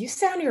you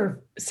sound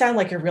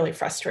like you're really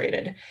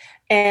frustrated,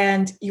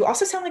 and you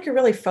also sound like you're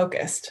really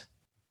focused.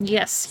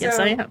 Yes,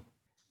 I am.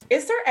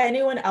 Is there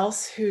anyone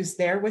else who's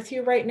there with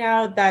you right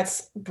now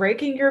that's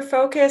breaking your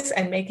focus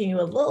and making you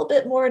a little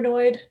bit more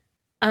annoyed?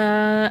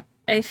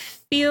 I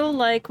feel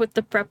like with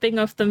the prepping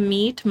of the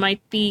meat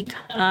might be,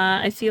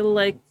 I feel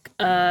like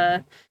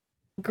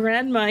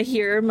grandma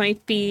here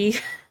might be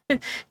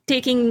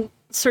taking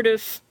sort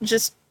of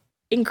just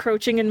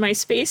encroaching in my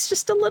space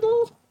just a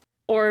little,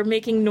 or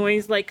making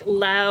noise, like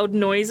loud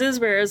noises,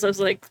 whereas I was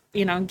like,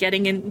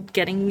 getting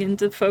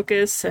into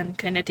focus and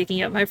kind of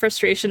taking out my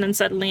frustration, and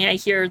suddenly I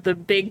hear the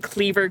big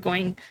cleaver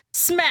going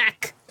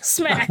smack,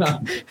 smack,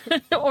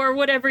 or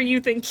whatever you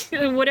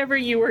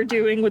were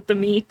doing with the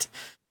meat,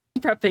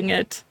 prepping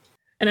it.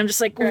 And I'm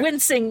just like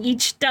wincing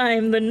each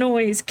time the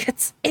noise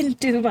gets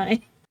into my...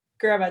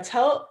 Grandma,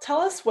 tell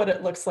us what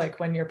it looks like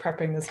when you're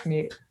prepping this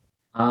meat.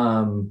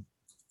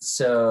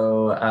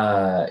 So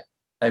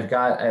I've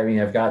got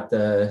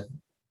the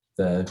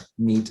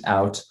meat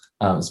out.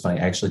 It's funny,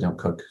 I actually don't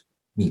cook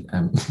meat,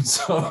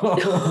 so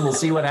we'll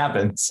see what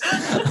happens.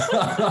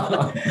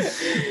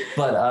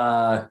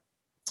 But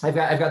I've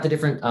got the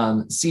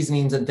different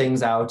seasonings and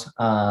things out,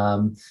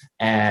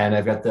 and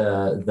I've got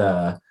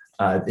the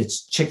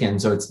it's chicken,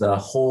 so it's the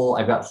whole.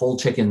 I've got whole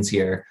chickens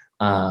here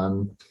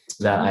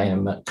that I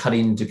am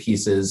cutting into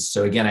pieces.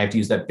 So again, I have to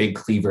use that big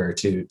cleaver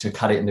to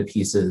cut it into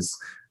pieces.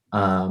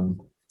 And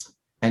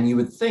you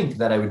would think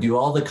that I would do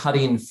all the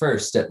cutting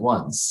first at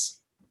once,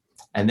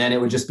 and then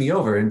it would just be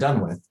over and done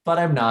with. But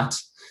I'm not.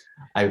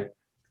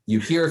 You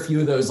hear a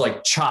few of those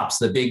like chops,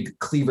 the big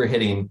cleaver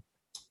hitting,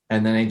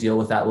 and then I deal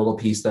with that little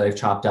piece that I've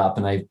chopped up,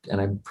 and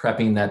I'm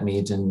prepping that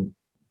meat and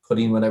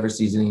putting whatever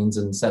seasonings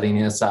and setting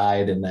it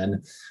aside. And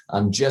then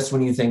just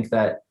when you think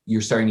that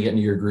you're starting to get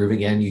into your groove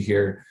again, you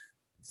hear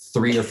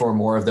 3 or 4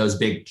 more of those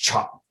big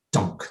chop,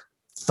 dunk,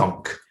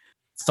 thunk,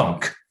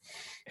 thunk.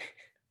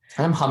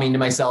 I'm humming to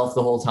myself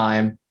the whole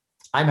time.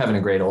 I'm having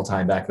a great old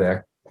time back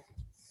there.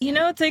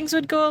 Things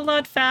would go a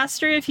lot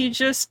faster if you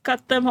just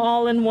cut them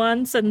all in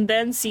once and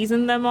then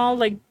season them all,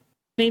 like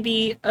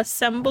maybe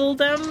assemble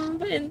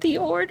them in the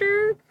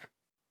order.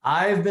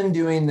 I've been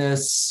doing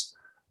this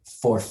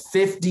for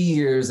 50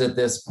 years at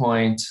this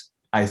point.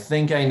 I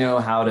think I know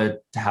how to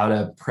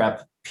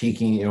prep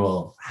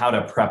how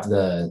to prep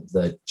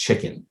the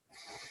chicken.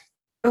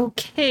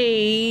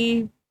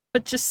 Okay,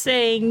 but just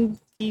saying,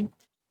 it'd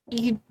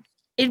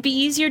be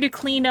easier to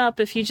clean up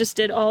if you just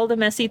did all the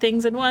messy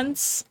things at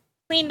once,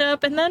 cleaned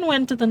up, and then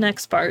went to the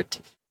next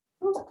part.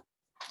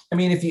 I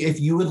mean, if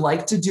you would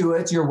like to do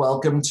it, you're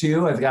welcome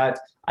to.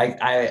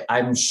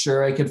 I'm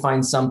sure I could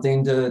find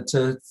something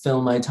to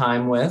fill my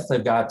time with.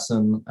 I've got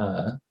some.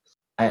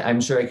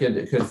 I'm sure I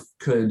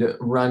could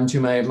run to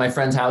my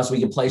friend's house. We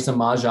could play some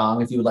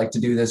mahjong if you would like to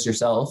do this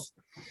yourself.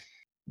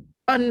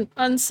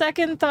 On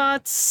second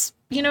thoughts,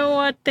 you know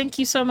what? Thank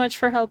you so much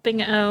for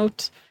helping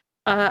out.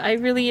 I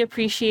really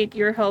appreciate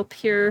your help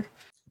here.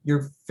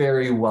 You're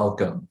very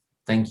welcome.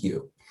 Thank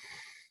you.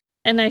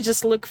 And I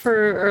just look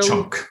for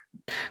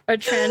a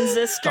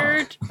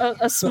transistor, Chunk.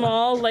 a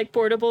small, like,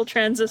 portable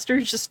transistor,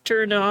 just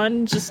turn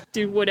on, just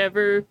do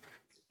whatever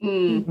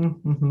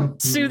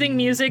soothing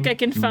music I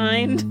can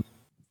find.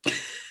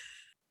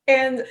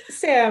 And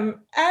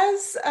Sam,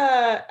 as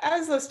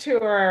those two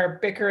are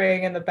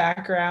bickering in the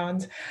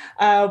background,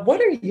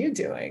 what are you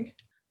doing?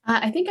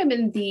 I think I'm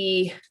in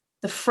the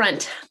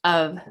front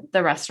of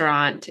the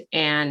restaurant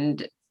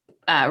and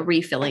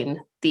refilling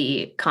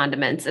the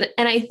condiments.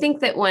 And I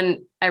think that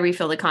when I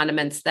refill the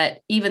condiments,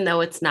 that even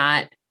though it's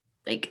not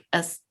like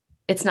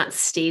it's not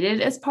stated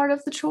as part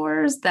of the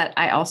chores, that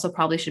I also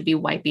probably should be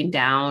wiping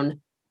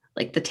down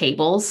like the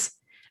tables.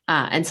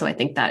 And so I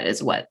think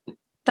that's what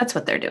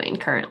they're doing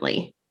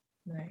currently.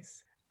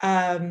 Nice.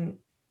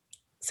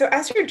 So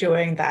as you're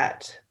doing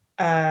that,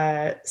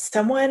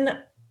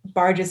 someone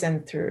barges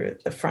in through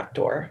the front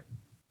door,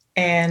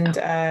 and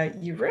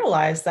you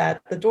realize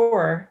that the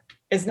door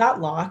is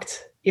not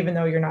locked, even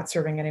though you're not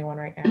serving anyone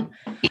right now.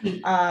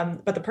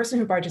 But the person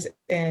who barges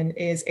in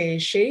is a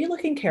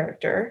shady-looking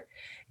character,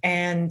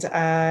 and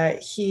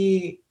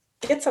he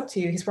gets up to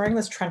you. He's wearing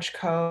this trench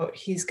coat.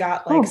 He's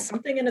got like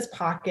something in his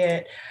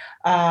pocket,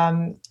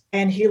 and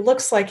he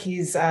looks like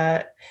he's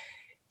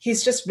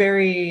just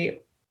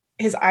very.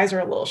 His eyes are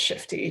a little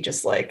shifty,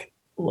 just like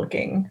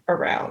looking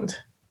around.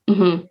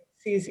 Mm-hmm.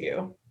 He sees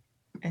you,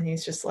 and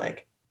he's just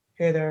like,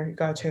 "Hey there, you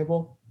got a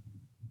table?"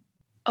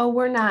 Oh,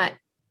 we're not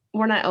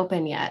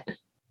open yet.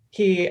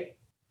 He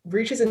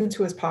reaches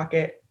into his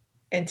pocket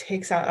and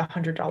takes out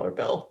 $100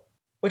 bill,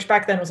 which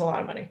back then was a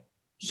lot of money.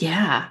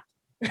 Yeah.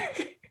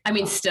 I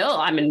mean, still,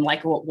 I'm in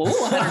like, whoa,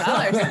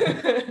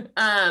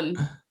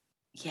 $100.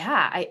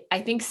 Yeah,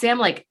 I think Sam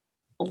like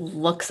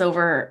looks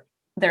over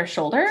their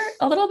shoulder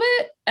a little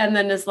bit and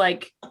then is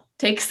like,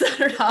 takes the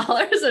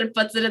 $100 and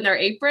puts it in their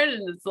apron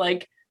and it's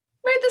like,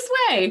 right this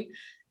way.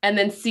 And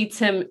then seats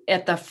him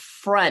at the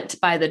front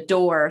by the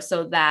door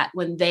so that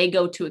when they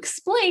go to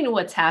explain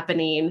what's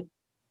happening,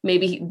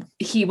 maybe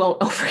he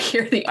won't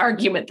overhear the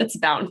argument that's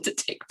bound to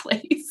take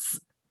place.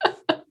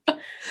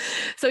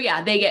 So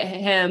yeah, they get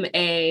him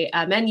a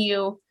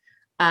menu.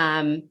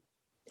 And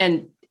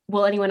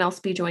will anyone else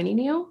be joining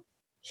you?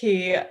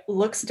 He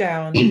looks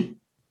down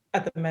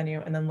at the menu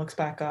and then looks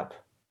back up.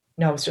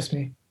 No, it's just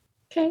me.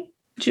 Okay.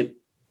 Would you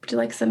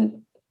like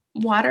some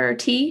water or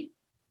tea?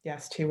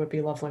 Yes, tea would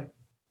be lovely.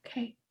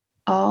 Okay.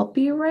 I'll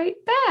be right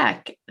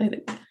back.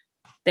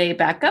 They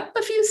back up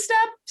a few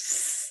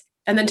steps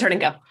and then turn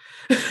and go.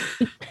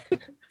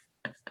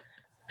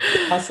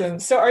 Awesome.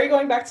 So are you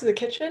going back to the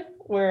kitchen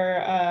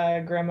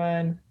where Grandma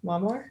and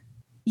Mom are?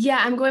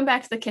 Yeah, I'm going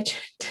back to the kitchen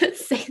to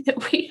say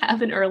that we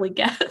have an early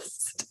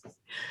guest.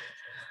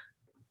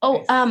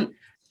 Oh, Nice.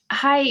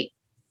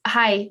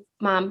 hi,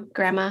 Mom,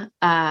 Grandma.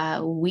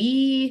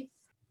 We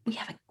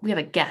have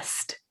a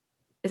guest.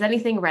 Is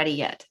anything ready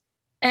yet?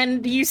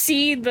 And you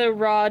see the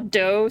raw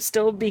dough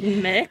still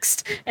being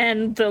mixed,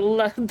 and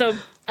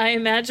the I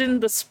imagine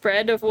the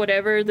spread of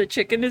whatever the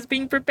chicken is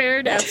being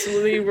prepared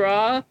absolutely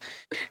raw,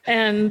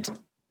 and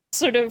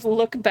sort of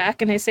look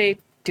back and I say,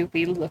 "Do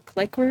we look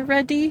like we're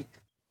ready?"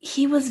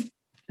 He was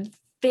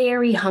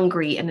very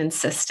hungry and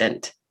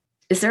insistent.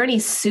 Is there any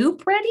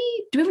soup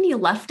ready? Do we have any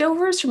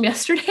leftovers from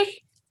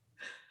yesterday?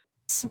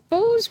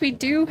 Suppose we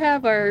do.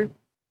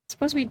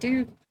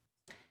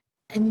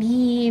 I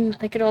mean,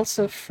 I could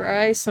also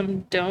fry some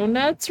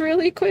donuts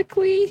really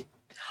quickly.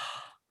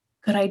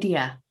 Good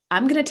idea.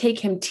 I'm going to take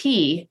him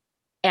tea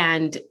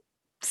and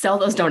sell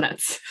those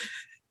donuts.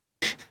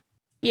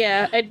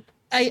 Yeah,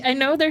 I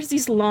know there's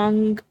these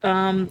long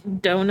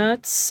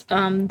donuts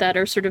that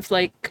are sort of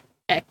like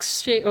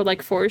X-shaped or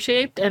like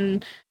four-shaped,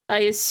 and I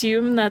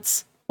assume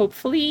that's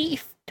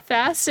hopefully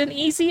fast and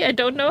easy. I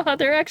don't know how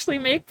they're actually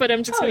made, but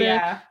I'm just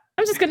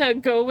gonna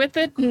go with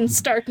it and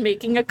start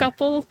making a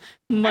couple,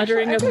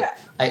 muttering Actually,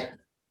 I'm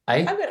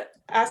I'm gonna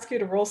ask you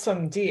to roll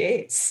some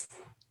d8s.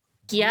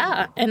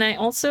 Yeah, and I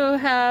also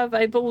have,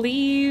 I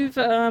believe,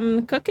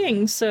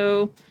 cooking.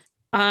 So,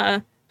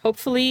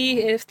 hopefully,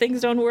 if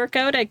things don't work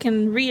out, I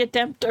can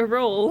reattempt a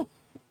roll.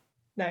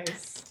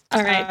 Nice.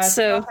 All right,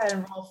 so go ahead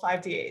and roll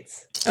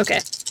 5d8s.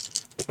 okay.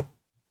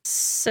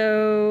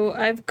 So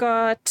I've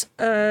got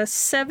a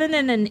 7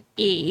 and an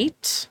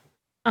 8,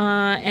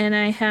 and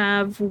I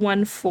have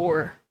 1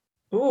 4.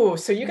 Ooh,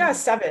 so you got a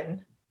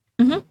 7.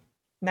 Mhm.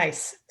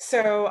 Nice.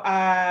 So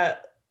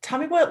tell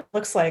me what it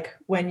looks like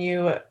when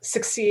you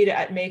succeed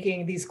at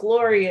making these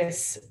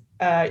glorious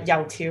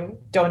yaotiu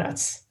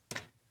donuts.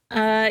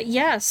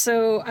 Yeah,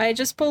 so I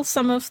just pulled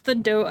some of the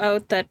dough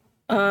out that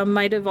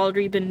might have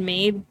already been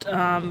made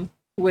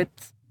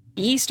with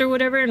yeast or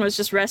whatever and was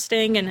just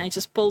resting, and I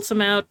just pulled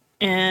some out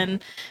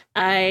and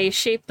I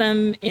shaped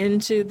them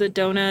into the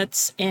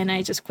donuts and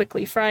I just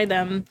quickly fry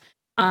them.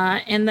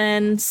 And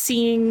then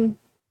seeing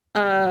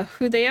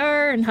who they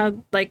are and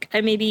how, like,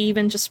 I maybe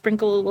even just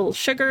sprinkle a little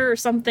sugar or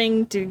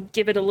something to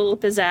give it a little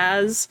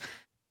pizzazz.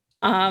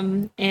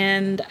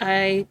 And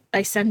I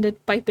send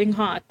it piping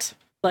hot,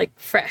 like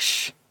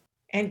fresh.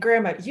 And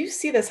Grandma, you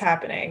see this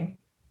happening.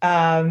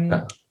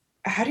 How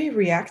do you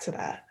react to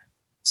that?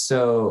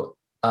 So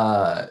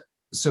as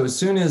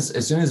soon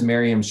as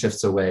Miriam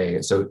shifts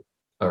away, sorry,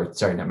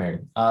 not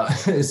Miriam.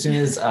 As soon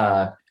as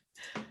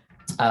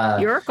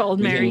you're called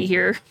Mary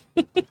here.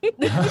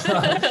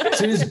 As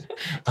soon as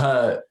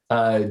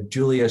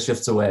Julia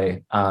shifts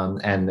away,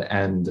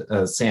 and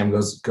Sam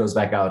goes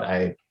back out,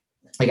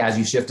 as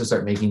you shift to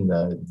start making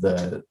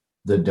the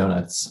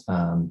donuts,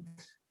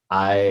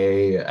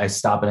 I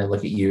stop and I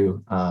look at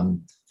you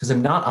because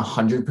I'm not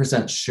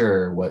 100%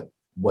 sure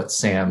what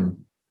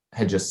Sam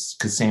had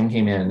because Sam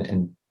came in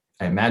and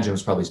I imagine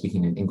was probably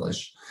speaking in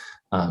English.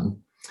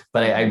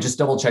 But I just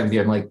double checked with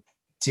you. I'm like,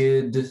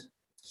 did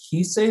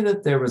he say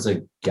that there was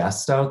a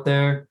guest out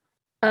there?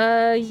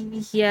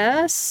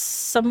 Yes,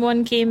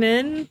 someone came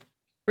in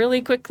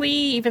really quickly,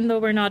 even though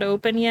we're not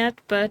open yet,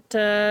 but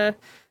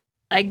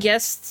I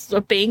guess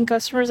a paying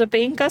customer is a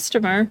paying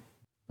customer.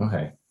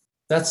 Okay.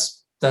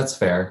 That's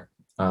fair.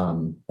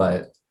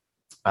 But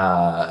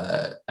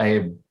I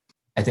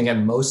think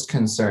I'm most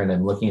concerned.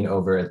 I'm looking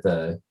over at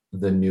the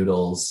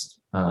noodles,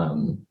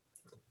 and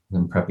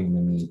prepping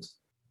the meat.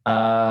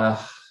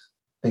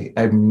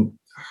 I'm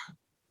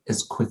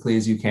as quickly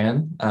as you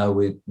can.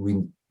 We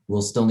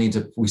still need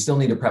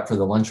to prep for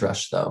the lunch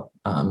rush though.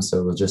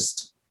 So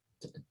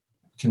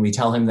can we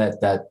tell him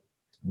that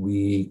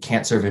we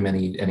can't serve him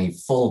any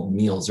full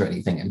meals or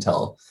anything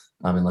until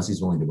unless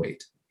he's willing to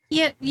wait.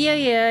 Yeah.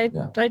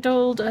 I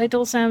told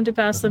Sam to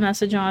pass the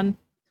message on.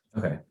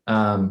 Okay.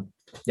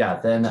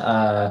 Then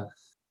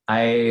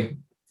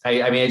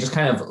I mean, I just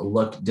kind of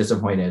look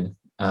disappointed,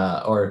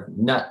 or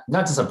not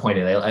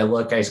disappointed. I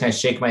just kind of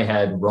shake my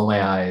head, roll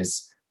my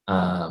eyes,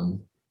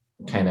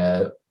 kind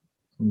of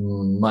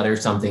mutter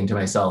something to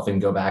myself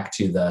and go back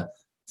to the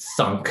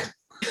thunk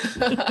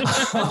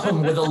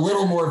with a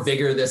little more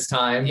vigor this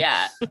time.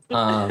 Yeah.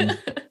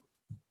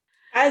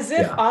 As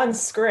if on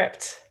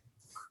script,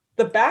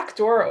 the back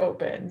door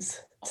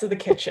opens to the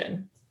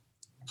kitchen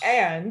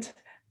and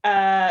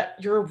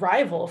your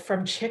rival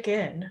from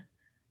Chick-In,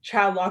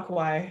 Chow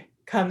Lok-Wai,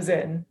 comes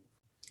in,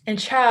 and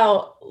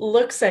Chow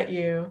looks at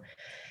you,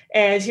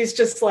 and he's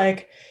just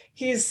like,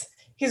 he's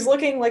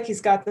looking like he's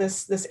got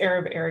this air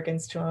of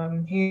arrogance to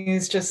him.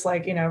 He's just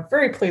like,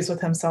 very pleased with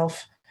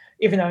himself,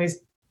 even though he's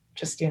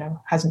just,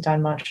 hasn't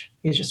done much.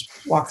 He's just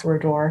walked through a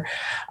door.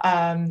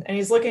 And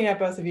he's looking at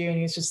both of you, and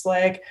he's just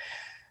like,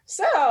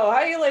 so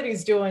how you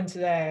ladies doing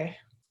today?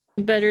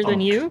 Better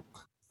than you?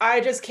 I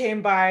just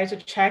came by to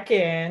check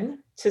in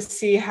to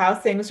see how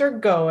things are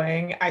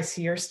going. I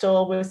see you're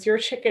still with your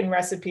chicken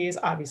recipes.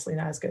 Obviously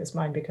not as good as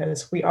mine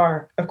because we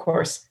are, of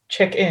course,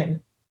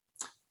 Chick-In.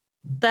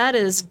 That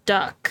is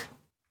duck.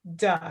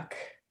 Duck.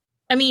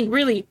 I mean,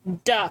 really,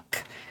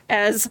 duck,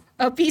 as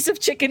a piece of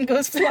chicken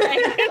goes flying. Are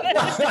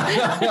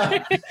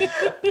you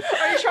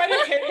trying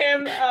to hit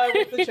him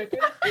with the chicken?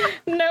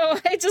 No,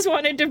 I just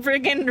wanted to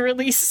bring in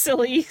really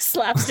silly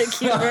slapstick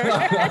humor.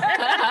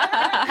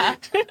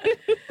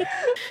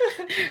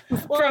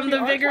 From the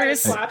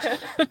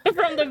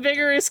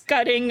vigorous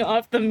cutting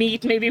off the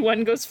meat, maybe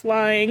one goes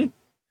flying.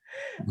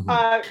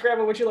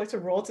 Grandma, would you like to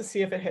roll to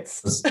see if it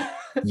hits?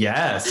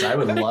 Yes, I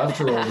would love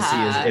to roll to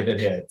see if it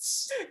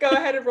hits. Go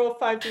ahead and roll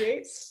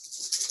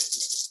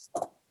 5d8s.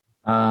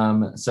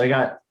 So I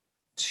got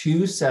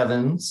 2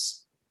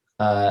 7s,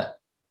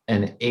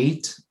 an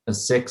 8, a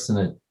 6,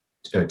 and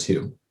a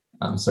 2.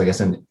 So I guess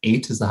an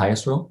 8 is the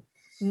highest roll.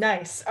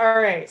 Nice. All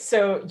right.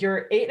 So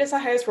your 8 is the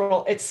highest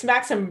roll. It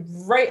smacks him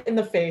right in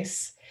the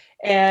face.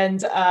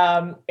 And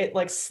it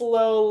like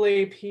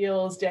slowly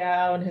peels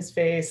down his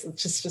face.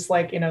 It's just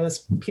like,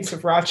 this piece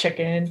of raw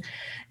chicken.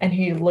 And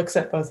he looks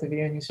at both of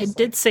you and he's just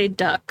did say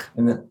duck.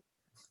 Oh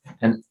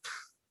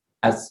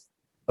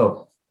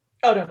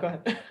no, go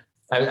ahead.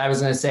 I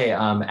was going to say,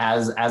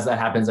 as that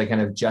happens, I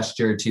kind of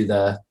gesture to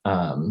the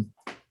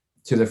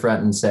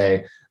front and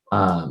say,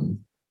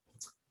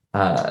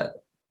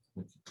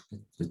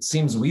 it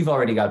seems we've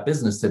already got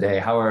business today.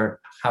 How are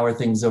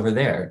things over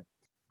there?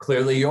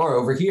 Clearly you're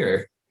over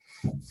here.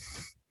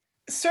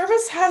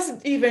 Service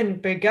hasn't even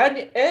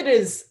begun.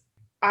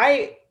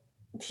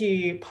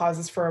 He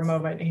pauses for a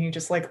moment and he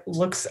just like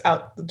looks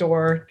out the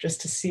door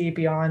just to see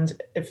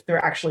beyond if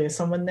there actually is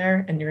someone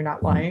there and you're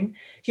not lying.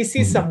 He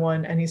sees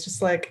someone and he's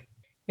just like,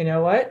 you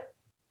know what?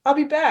 I'll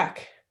be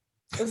back.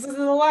 This is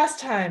the last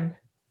time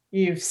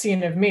you've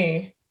seen of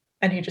me.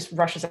 And he just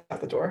rushes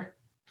out the door.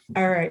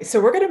 All right. So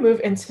we're going to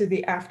move into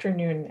the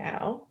afternoon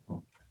now.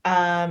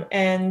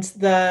 And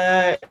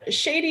the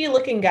shady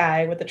looking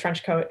guy with the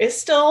trench coat is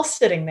still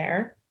sitting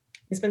there.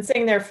 He's been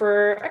sitting there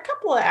for a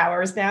couple of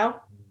hours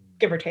now,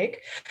 give or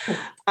take.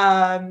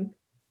 And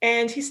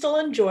he's still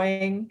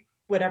enjoying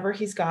whatever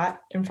he's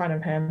got in front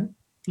of him.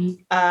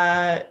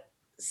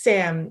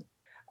 Sam,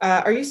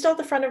 are you still at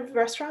the front of the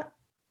restaurant?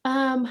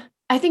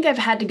 I think I've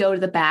had to go to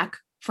the back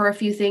for a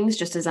few things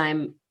just as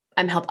I'm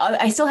help.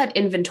 I still had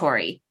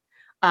inventory.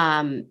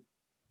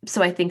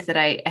 So I think that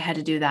I had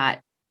to do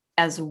that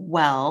as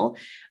well.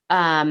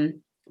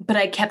 But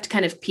I kept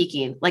kind of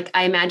peeking. Like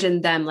I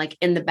imagined them like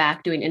in the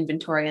back doing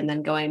inventory and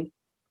then going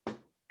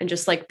and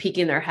just like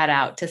peeking their head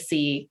out to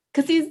see,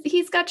 because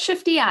he's got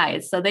shifty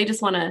eyes. So they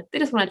just want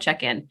to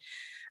check in.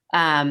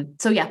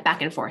 So yeah,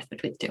 back and forth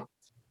between the two.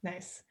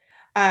 Nice.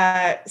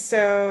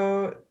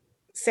 So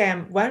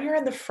Sam, when you're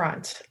in the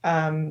front,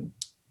 the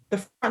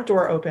front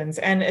door opens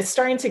and it's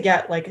starting to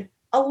get like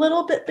a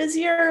little bit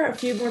busier. A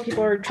few more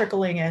people are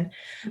trickling in,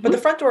 but the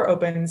front door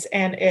opens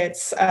and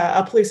it's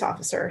a police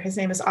officer. His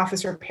name is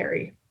Officer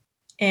Perry.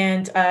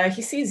 And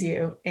he sees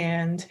you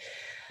and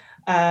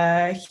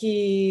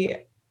he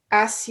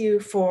asks you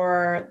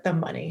for the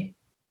money.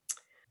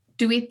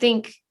 Do we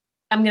think,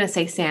 I'm going to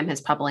say Sam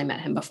has probably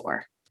met him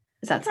before.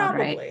 Does that sound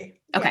right?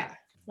 Okay. Yeah,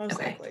 most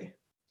likely.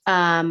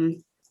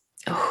 Sam's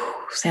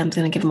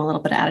going to give him a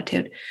little bit of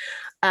attitude.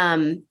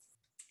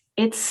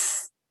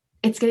 It's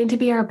getting to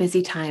be our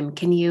busy time.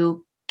 Can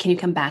you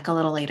come back a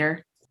little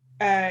later?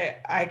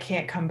 I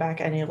can't come back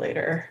any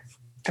later.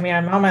 I mean,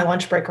 I'm on my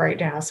lunch break right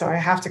now, so I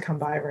have to come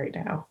by right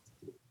now.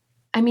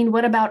 I mean,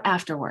 what about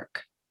after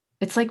work?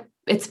 It's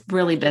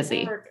really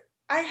busy.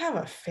 I have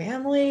a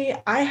family.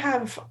 I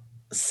have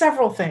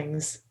several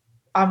things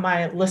on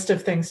my list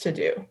of things to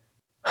do.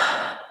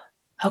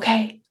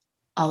 Okay.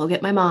 I'll go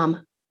get my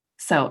mom.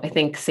 So I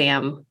think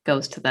Sam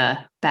goes to the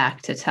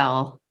back to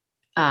tell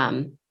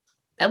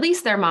at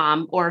least their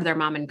mom or their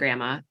mom and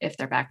grandma, if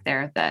they're back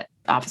there, that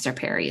Officer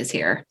Perry is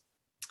here.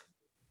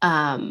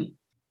 Mom,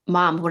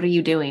 what are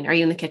you doing? Are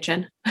you in the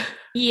kitchen?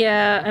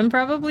 Yeah, I'm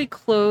probably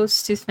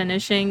close to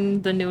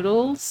finishing the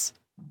noodles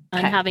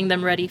and having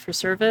them ready for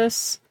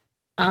service.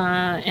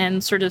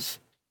 And sort of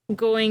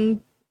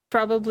going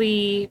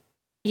probably,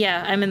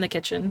 yeah, I'm in the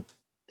kitchen.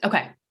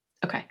 Okay.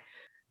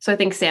 So I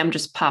think Sam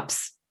just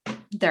pops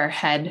their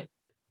head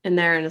in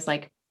there and is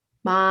like,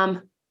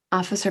 Mom,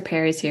 Officer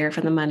Perry's here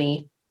for the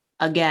money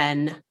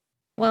again.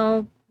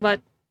 Well,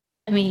 but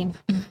I mean,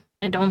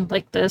 I don't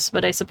like this,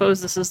 but I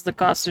suppose this is the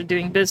cost of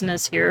doing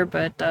business here.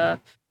 But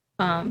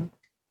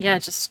yeah,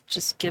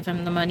 just give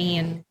him the money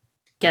and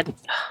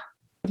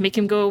make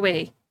him go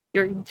away.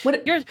 You're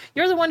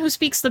the one who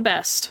speaks the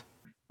best.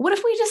 What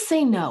if we just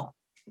say no?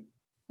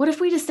 What if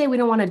we just say we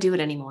don't want to do it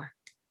anymore?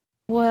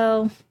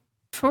 Well,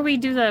 before we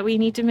do that, we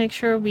need to make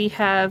sure we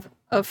have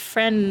a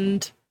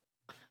friend,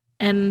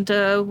 and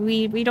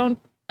we don't.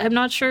 I'm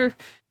not sure.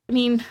 I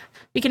mean,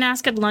 we can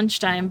ask at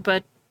lunchtime,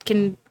 but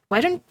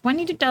why don't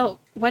you tell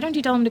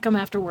him to come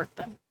after work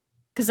then?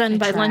 Because then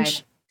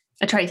lunch.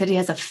 I tried. He said he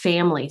has a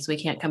family, so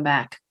he can't come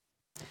back.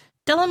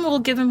 Tell him we'll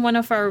give him one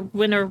of our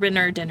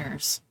winner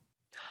dinners.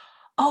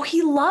 Oh,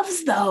 he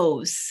loves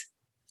those.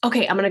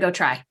 Okay, I'm gonna go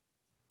try.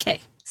 Okay.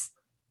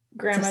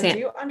 Grandma, do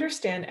you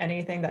understand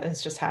anything that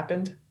has just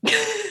happened?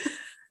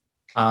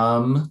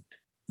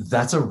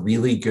 That's a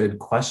really good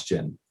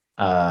question.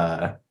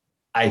 I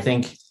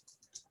think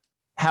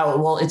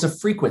it's a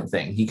frequent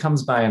thing. He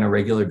comes by on a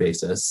regular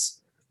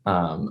basis.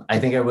 I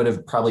think I would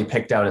have probably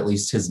picked out at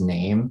least his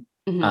name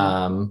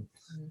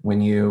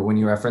when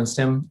you referenced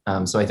him.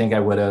 So I think I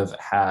would have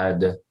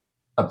had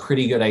a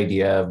pretty good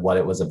idea of what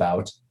it was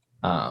about,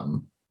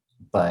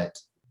 but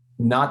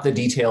not the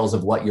details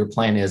of what your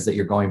plan is that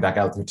you're going back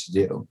out there to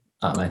do.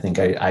 I think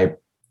I'm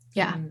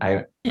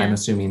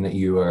assuming that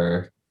you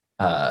are.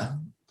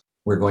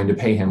 We're going to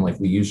pay him like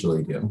we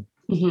usually do.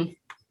 Mm-hmm.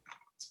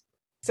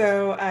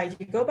 So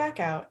you go back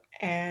out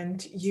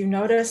and you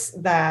notice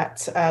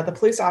that the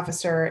police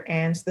officer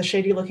and the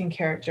shady-looking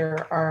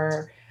character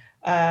are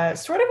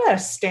sort of at a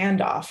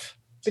standoff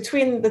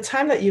between the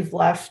time that you've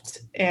left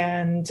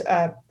and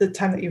the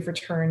time that you've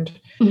returned.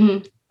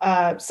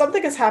 Mm-hmm.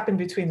 Something has happened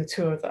between the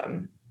two of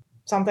them.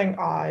 Something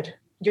odd.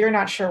 You're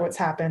not sure what's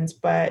happened,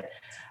 but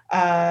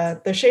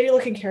the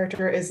shady-looking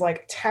character is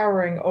like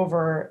towering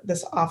over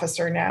this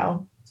officer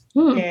now,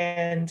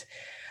 and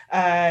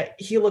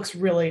he looks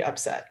really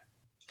upset.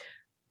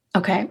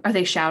 Okay. Are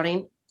they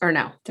shouting or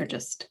no?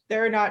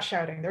 They're not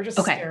shouting. They're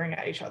just staring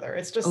at each other.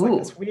 It's just like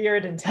this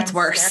weird, intense. That's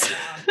worse.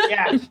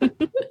 Yeah.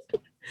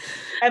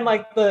 And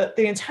like the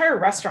entire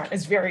restaurant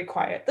is very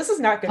quiet. This is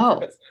not good for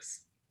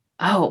business.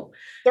 Oh.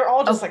 They're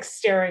all just like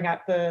staring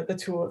at the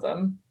two of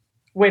them,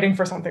 waiting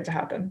for something to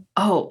happen.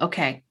 Oh,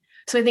 okay.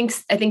 So I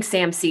think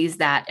Sam sees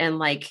that and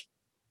like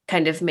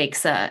kind of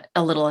makes a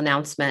little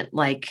announcement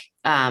like,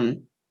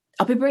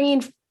 I'll be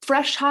bringing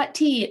fresh hot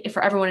tea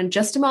for everyone in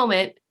just a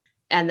moment,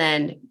 and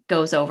then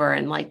goes over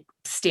and like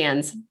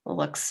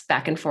looks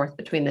back and forth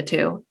between the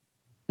two.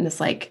 And it's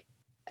like,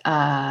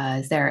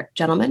 is there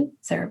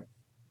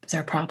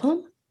a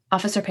problem?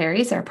 Officer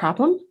Perry, is there a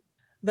problem?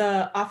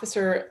 The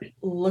officer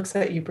looks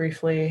at you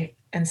briefly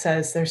and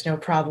says, "There's no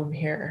problem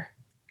here.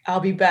 I'll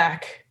be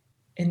back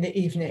in the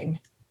evening."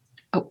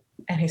 Oh.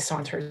 And he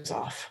saunters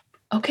off.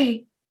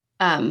 Okay.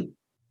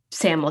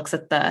 Sam looks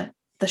at the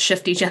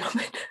shifty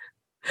gentleman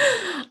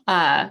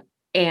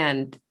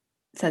and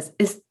says,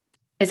 Is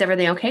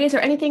everything okay? Is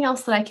there anything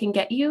else that I can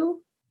get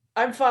you?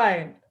 I'm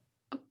fine.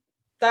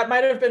 That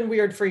might have been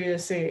weird for you to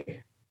see.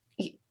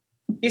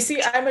 You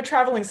see, I'm a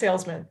traveling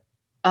salesman.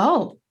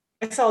 Oh.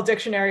 I sell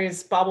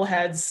dictionaries,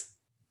 bobbleheads,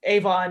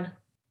 Avon.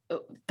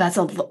 That's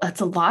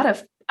a lot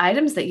of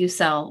items that you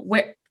sell.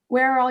 Where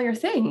are all your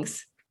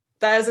things?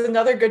 That is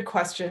another good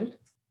question.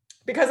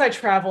 Because I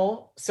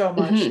travel so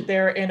much,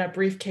 they're in a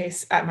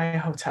briefcase at my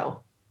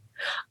hotel.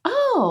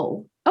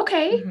 Oh,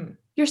 okay. Mm-hmm.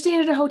 You're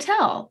staying at a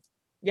hotel.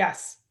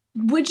 Yes.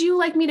 Would you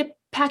like me to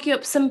pack you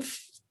up some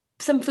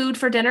food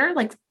for dinner,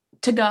 like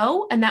to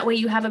go, and that way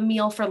you have a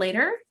meal for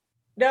later?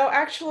 No,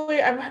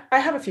 actually, I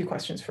have a few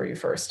questions for you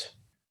first.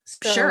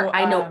 So, sure,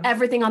 I know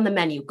everything on the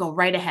menu. Go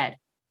right ahead.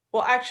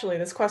 Well, actually,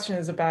 this question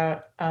is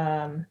about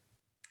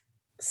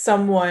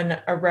someone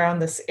around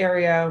this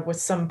area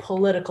with some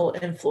political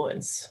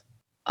influence.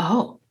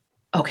 Oh,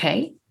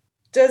 okay.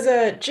 Does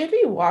a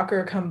Jimmy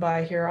Walker come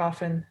by here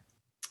often?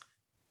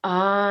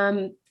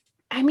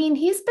 I mean,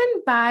 he's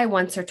been by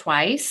once or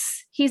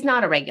twice. He's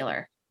not a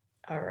regular.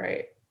 All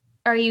right.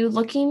 Are you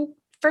looking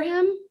for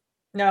him?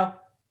 No.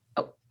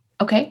 Oh,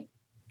 okay.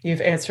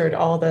 You've answered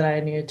all that I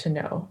needed to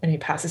know. And he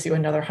passes you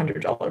another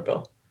 $100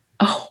 bill.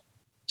 Oh,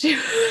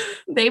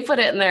 they put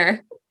it in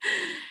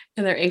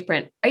their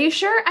apron. Are you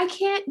sure I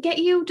can't get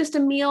you just a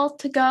meal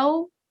to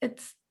go?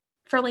 It's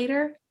for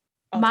later.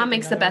 Mom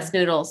makes the best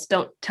noodles.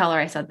 Don't tell her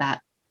I said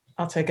that.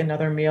 I'll take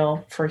another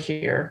meal for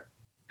here.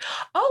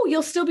 Oh,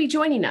 you'll still be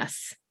joining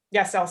us.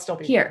 Yes, I'll still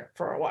be Here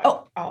for a while.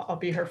 Oh. I'll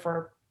be here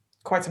for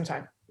quite some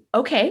time.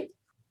 Okay.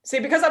 See,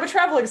 because I'm a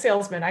traveling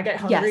salesman, I get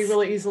hungry Yes.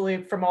 really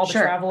easily from all the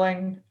Sure.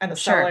 traveling and the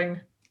Sure.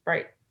 selling.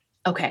 Right.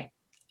 Okay.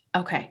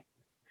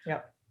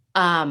 Yep.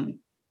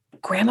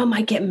 Grandma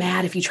might get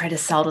mad if you try to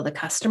sell to the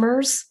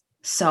customers.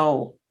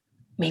 So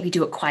maybe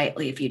do it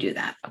quietly if you do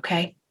that.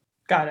 Okay.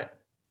 Got it.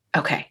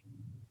 Okay.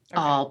 Okay.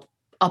 I'll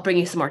bring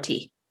you some more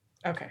tea.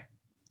 Okay.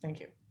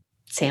 Thank you.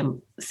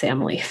 Sam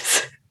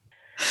leaves.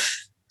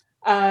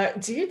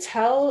 Do you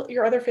tell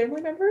your other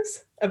family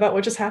members about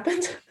what just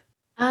happened?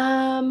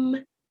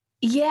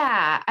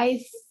 Yeah,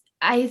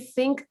 I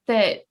think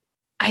that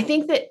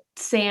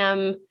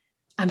Sam,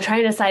 I'm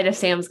trying to decide if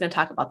Sam's going to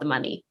talk about the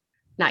money.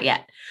 Not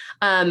yet.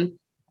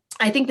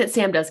 I think that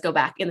Sam does go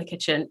back in the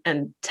kitchen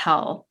and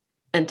tell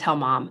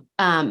Mom.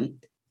 Mom,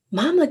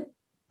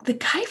 the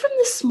guy from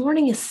this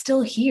morning is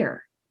still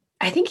here.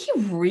 I think he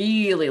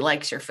really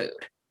likes your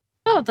food.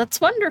 Oh, that's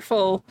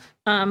wonderful.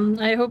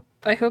 I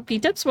hope he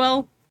tips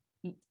well.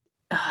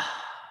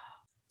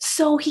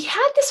 So he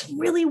had this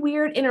really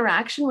weird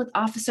interaction with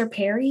Officer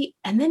Perry,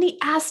 and then he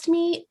asked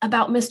me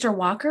about Mr.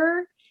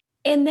 Walker,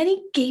 and then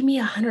he gave me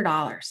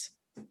 $100.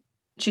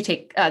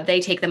 They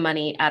take the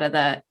money out of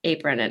the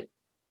apron and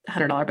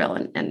 $100 bill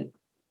and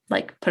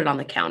like put it on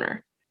the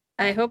counter.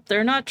 I hope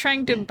they're not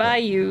trying to buy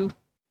you.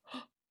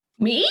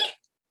 Me?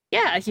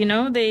 Yeah,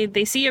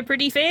 they see a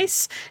pretty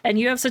face and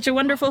you have such a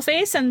wonderful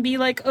face and be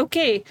like,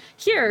 okay,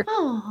 here,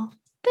 Oh,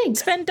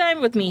 thanks. spend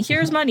time with me.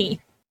 Here's money.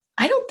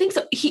 I don't think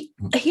so. He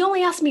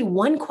only asked me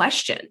one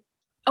question.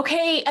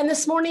 Okay, and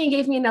this morning he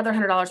gave me another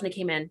 $100 when he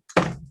came in.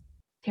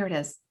 Here it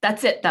is.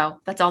 That's it, though.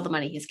 That's all the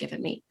money he's given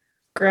me.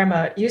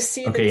 Grandma, you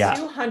see the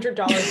 $200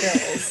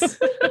 bills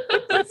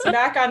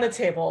smack on the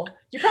table.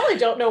 You probably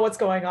don't know what's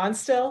going on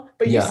still,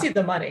 but you see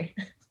the money.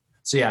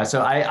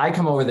 So I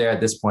come over there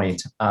at this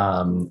point.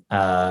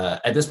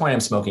 At this point, I'm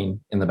smoking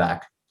in the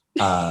back,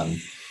 and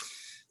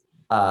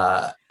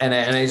I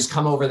just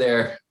come over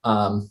there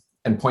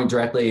and point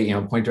directly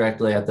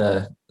at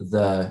the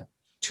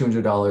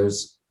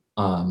 $200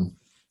 on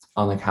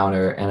the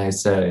counter, and I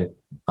say,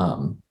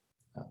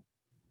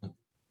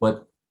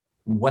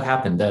 "What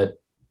happened?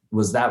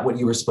 Was that what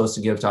you were supposed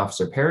to give to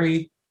Officer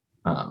Perry?"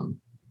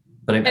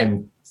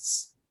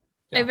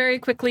 I very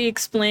quickly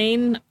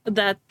explain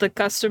that the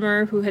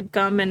customer who had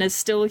come and is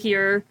still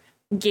here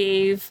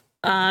gave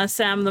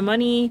Sam the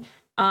money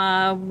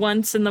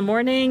once in the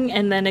morning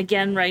and then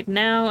again right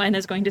now and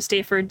is going to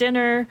stay for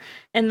dinner.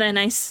 And then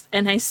I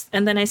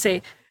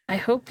say, I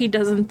hope he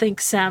doesn't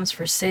think Sam's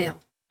for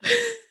sale.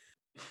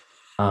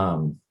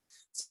 I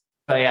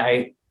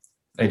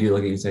do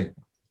look at you and say,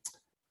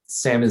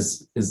 Sam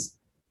is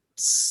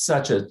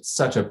such a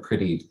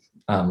pretty.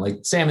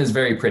 Sam is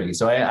very pretty,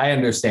 so I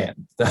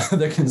understand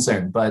the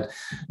concern, but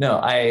no,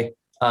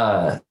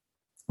 I'm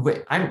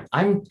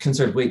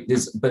concerned.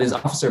 Is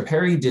Officer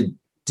Perry? Did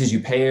we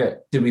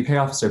pay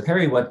Officer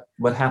Perry? What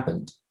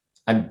happened?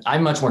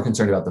 I'm much more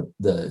concerned about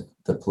the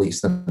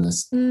police than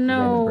this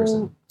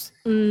random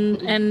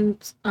person.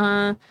 And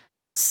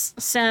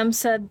Sam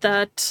said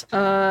that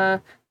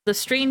the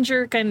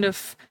stranger kind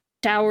of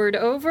towered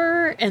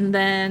over, and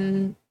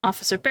then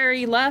Officer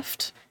Perry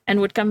left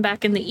and would come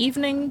back in the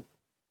evening.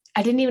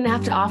 I didn't even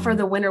have to offer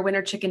the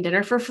winner chicken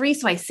dinner for free,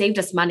 so I saved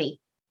us money.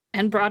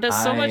 And brought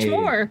us so much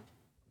more.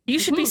 You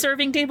should be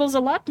serving tables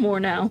a lot more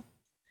now.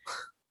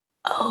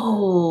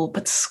 Oh,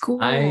 but school.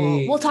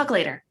 We'll talk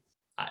later.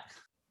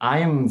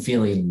 Officer,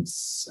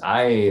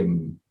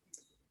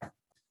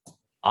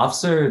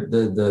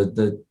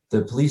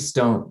 the police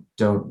don't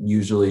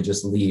usually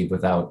just leave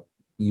without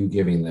you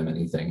giving them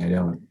anything.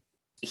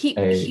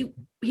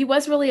 He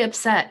was really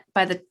upset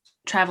by the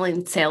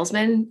traveling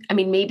salesman. I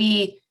mean,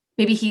 maybe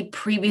he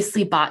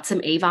previously bought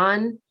some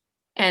Avon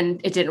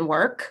and it didn't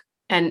work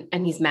and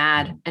he's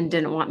mad and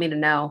didn't want me to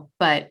know,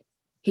 but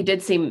he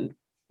didn't seem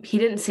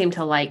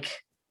to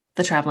like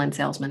the traveling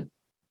salesman.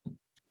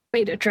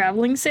 Wait, a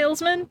traveling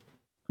salesman?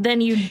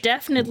 Then you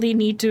definitely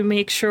need to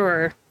make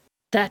sure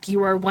that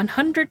you are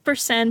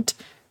 100%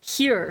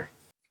 here.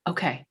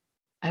 Okay,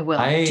 I will.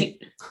 I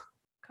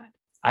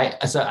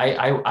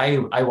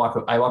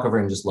walk over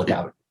and just look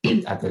out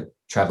at the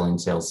traveling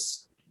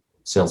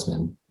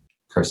salesman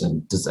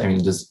person. Does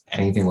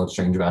anything look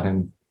strange about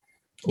him?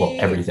 Well,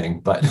 everything,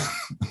 but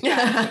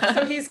yeah.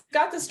 So he's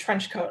got this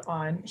trench coat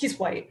on. He's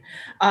white.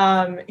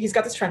 He's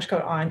got this trench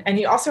coat on, and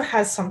he also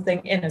has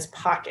something in his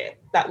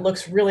pocket that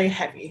looks really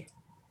heavy.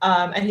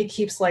 And he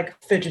keeps like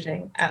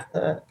fidgeting at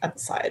the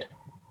side.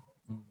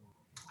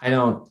 I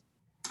don't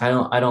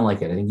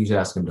like it. I think you should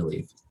ask him to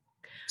leave.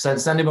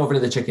 Send him over to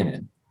the Chicken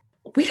Inn.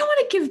 We don't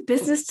want to give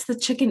business to the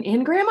Chicken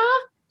Inn, Grandma.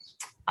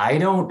 I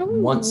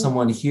don't want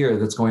someone here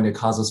that's going to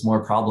cause us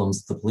more problems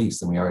with the police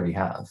than we already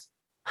have.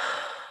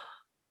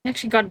 I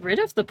actually got rid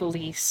of the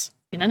police.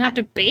 You didn't have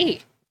to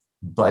pay.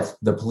 But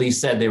the police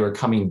said they were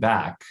coming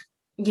back.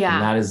 Yeah.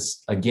 And that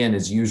is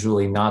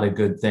usually not a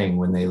good thing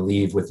when they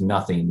leave with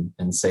nothing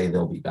and say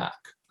they'll be back.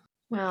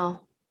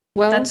 Well,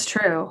 that's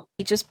true.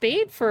 He just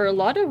paid for a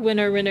lot of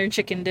winner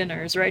chicken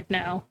dinners right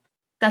now.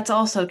 That's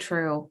also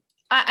true.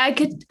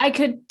 I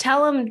could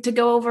tell him to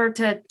go over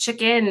to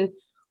check in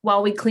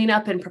while we clean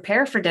up and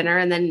prepare for dinner,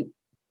 and then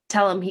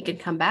tell him he could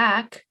come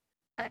back.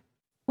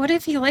 What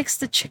if he likes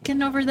the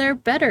chicken over there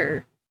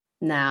better?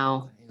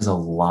 No. It's a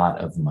lot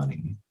of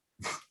money.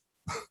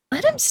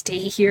 Let him stay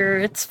here.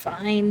 It's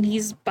fine.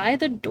 He's by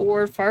the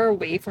door, far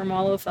away from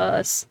all of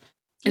us.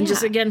 And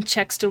just Yeah. again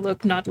checks to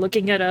look, not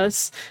looking at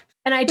us.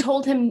 And I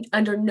told him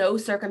under no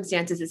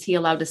circumstances is he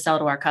allowed to sell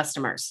to our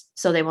customers,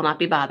 so they will not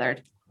be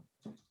bothered.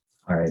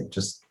 All right,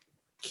 just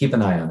keep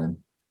an eye on him,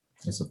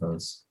 I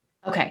suppose.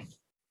 Okay.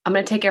 I'm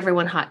going to take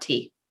everyone hot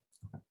tea.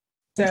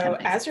 So That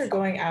makes as you're sense.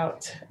 going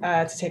out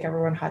to take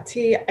everyone hot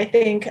tea, I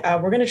think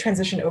we're going to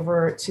transition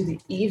over to the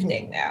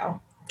evening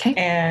now. Okay.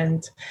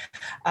 And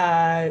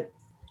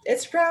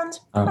it's around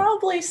Oh.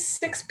 probably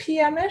 6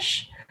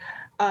 p.m.-ish.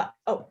 Yeah.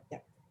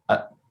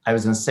 I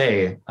was going to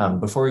say,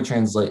 before we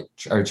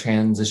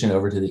transition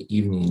over to the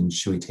evening,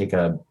 should we take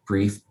a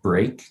brief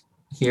break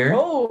here?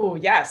 Oh,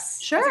 yes.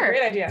 That's a Sure. great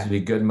This idea. would be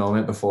a good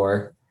moment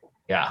before.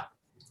 Yeah.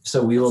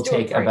 So we will Let's do a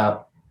take break.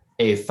 about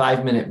a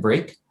 5-minute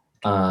break,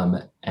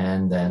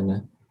 and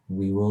then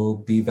we will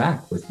be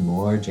back with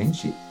more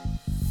Jiangxi.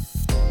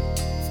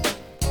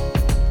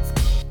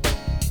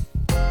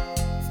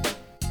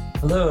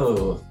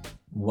 Hello.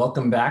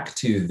 Welcome back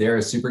to They're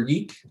a Super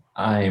Geek.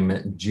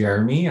 I'm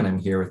Jeremy, and I'm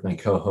here with my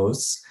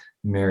co-hosts,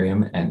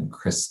 Miriam and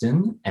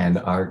Kristen, and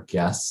our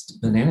guest,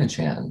 Banana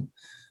Chan.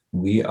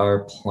 We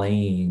are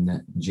playing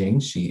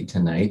Jiangxi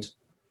tonight,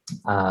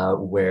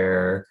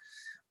 where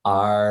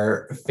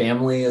our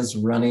family is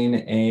running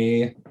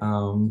a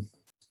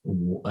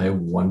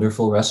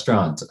wonderful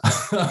restaurant,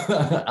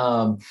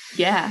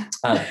 Yeah.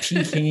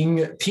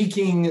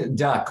 Peking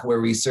Duck,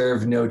 where we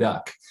serve no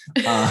duck.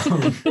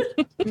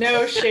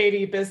 No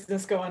shady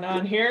business going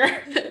on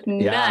here.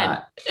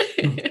 Yeah.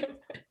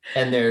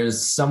 And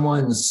there's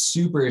someone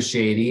super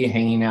shady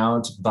hanging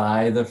out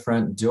by the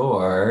front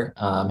door,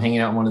 hanging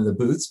out in one of the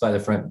booths by the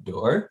front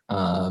door,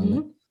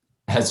 Mhm.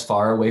 as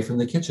far away from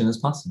the kitchen as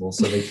possible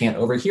so they can't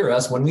overhear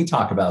us when we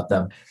talk about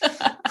them.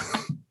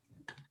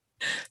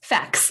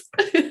 Facts.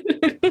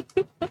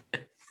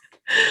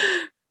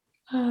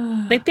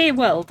 They pay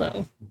well,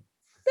 though.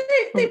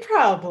 They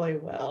probably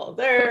will.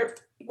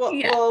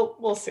 Yeah.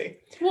 We'll see.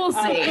 We'll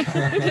see.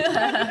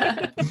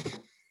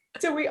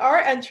 So we are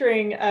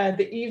entering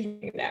the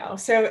evening now.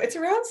 So it's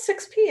around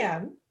 6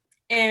 p.m.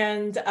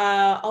 and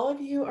all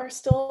of you are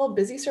still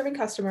busy serving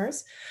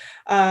customers.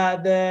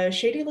 The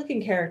shady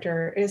looking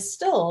character is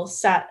still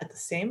sat at the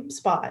same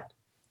spot,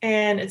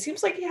 and it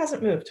seems like he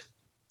hasn't moved,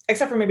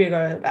 except for maybe to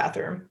go to the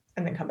bathroom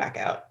and then come back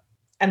out,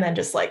 and then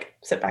just like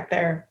sit back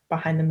there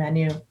behind the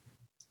menu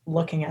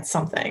looking at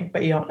something,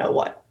 but you don't know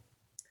what.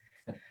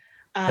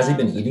 Has he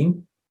been Um,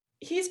 eating?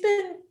 He's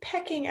been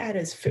pecking at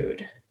his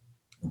food.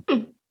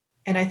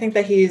 And I think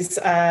that he's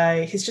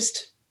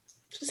just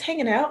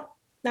hanging out,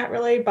 not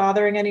really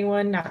bothering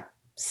anyone, not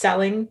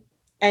selling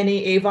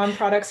any Avon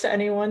products to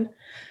anyone.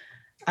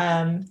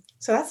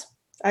 So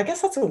I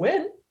guess that's a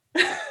win.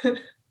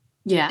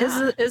 Yeah.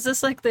 Is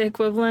this like the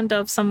equivalent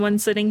of someone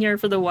sitting here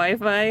for the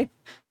Wi-Fi?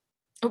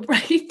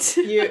 Right.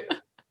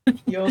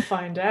 You'll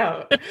find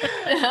out.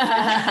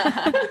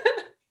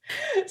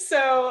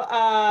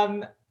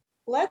 So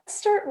let's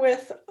start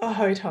with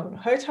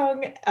Hoitong.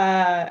 Hoitong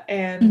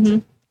and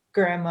Mhm.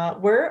 Grandma,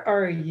 where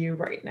are you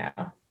right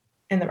now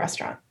in the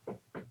restaurant?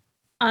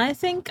 I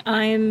think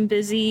I'm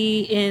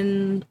busy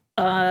in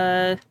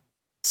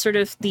sort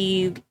of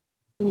the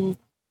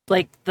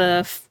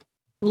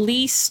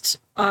least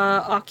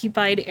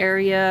occupied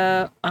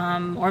area,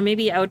 or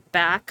maybe out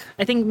back.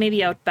 I think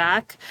maybe out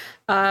back,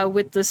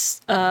 with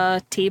this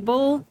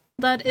table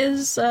that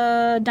is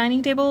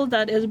dining table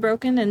that is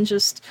broken, and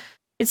just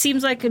it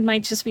seems like it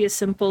might just be a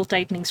simple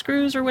tightening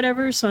screws or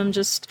whatever. So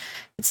it's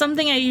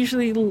something I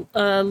usually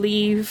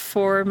leave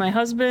for my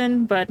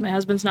husband, but my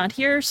husband's not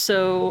here,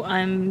 so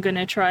I'm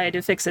gonna try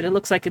to fix it. It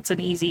looks like it's an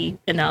easy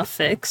enough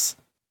fix.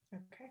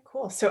 Okay,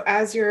 cool. So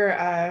as you're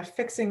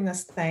fixing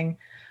this thing,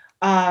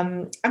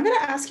 I'm going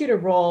to ask you to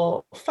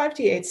roll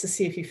 5d8s to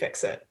see if you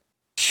fix it.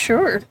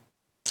 Sure.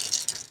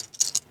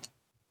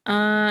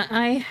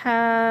 I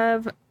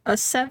have a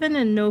 7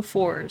 and no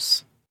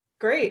 4s.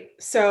 Great.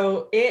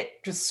 So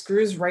it just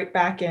screws right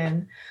back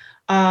in.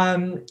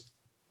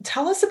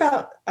 Tell us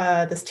about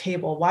this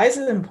table. Why is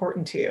it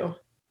important to you?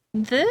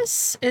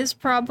 This is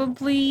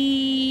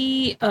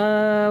probably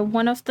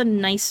one of the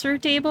nicer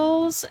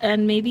tables,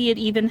 and maybe it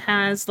even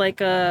has like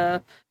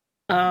a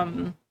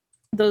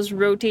those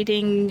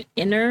rotating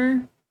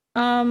inner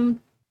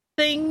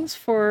things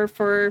for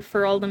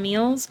all the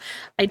meals.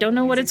 I don't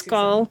know what Lazy it's Susan.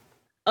 called.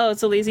 Oh,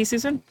 it's a Lazy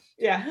Susan.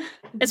 Yeah.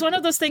 It's one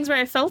of those things where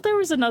I felt there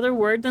was another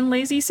word than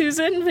Lazy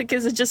Susan,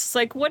 because it's just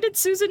like, what did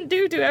Susan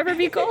do to ever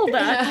be called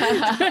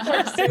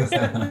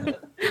that?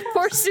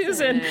 Poor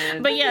Susan.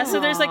 But yeah, so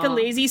there's like a Aw.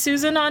 Lazy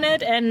Susan on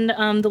it, and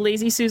the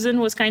Lazy Susan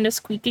was kind of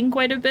squeaking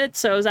quite a bit,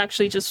 so I was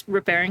actually just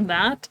repairing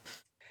that.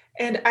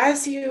 And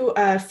as you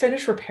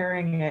finish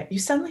repairing it, you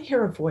suddenly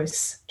hear a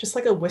voice, just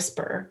like a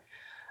whisper,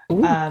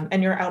 Ooh.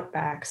 and you're out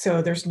back.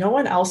 So there's no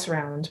one else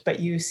around, but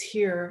you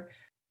hear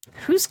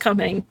Who's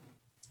coming?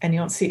 And you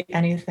don't see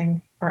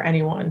anything or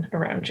anyone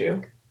around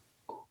you.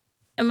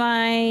 Am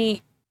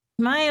I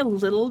a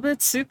little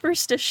bit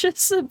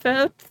superstitious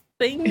about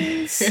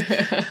things?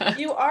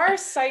 You are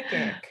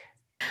psychic.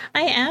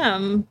 I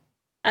am.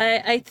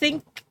 I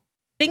think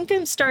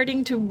I'm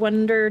starting to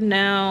wonder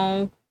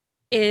now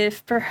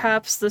if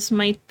perhaps this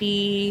might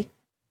be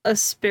a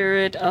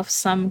spirit of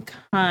some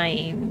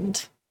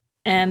kind,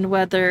 and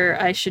whether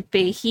I should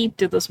pay heed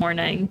to this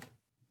morning.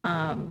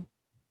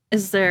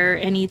 Is there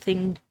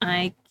anything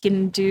I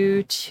can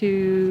do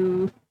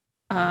to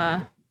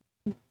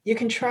You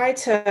can try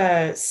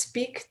to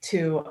speak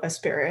to a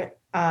spirit.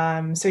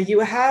 So you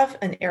have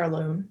an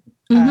heirloom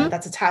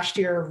that's attached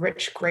to your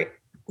rich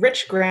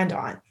grand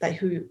aunt that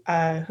who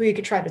you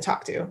could try to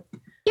talk to.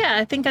 Yeah,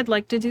 I think I'd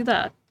like to do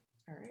that.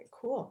 All right,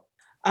 cool.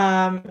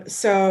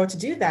 So to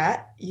do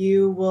that,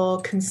 you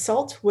will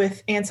consult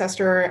with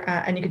Ancestor,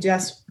 and you could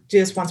just do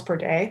this once per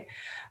day.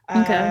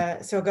 Okay.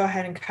 So go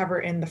ahead and cover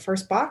in the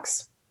first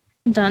box.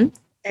 Done.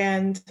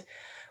 And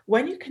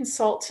when you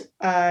consult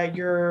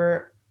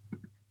your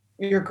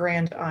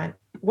grand aunt,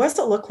 what does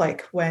it look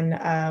like when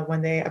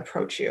they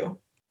approach you?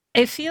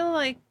 I feel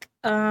like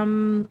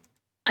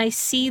I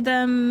see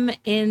them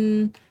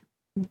in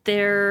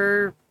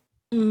their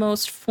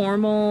most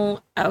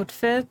formal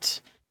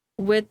outfit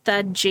with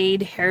that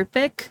jade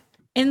hairpick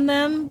in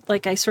them.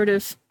 Like, I sort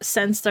of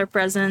sense their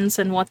presence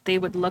and what they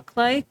would look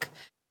like.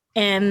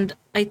 And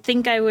I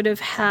think I would have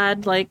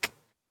had like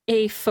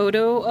a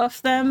photo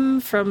of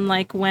them from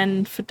like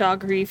when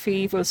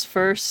photography was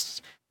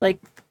first, like,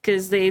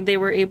 because they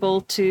were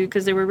able to,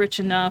 because they were rich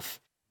enough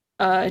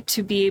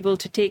to be able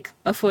to take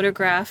a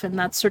photograph, and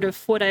that's sort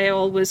of what I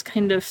always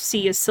kind of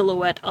see a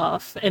silhouette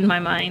of in my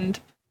mind.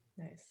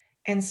 Nice.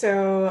 And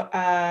so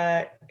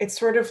it's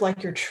sort of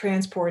like you're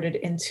transported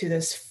into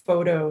this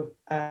photo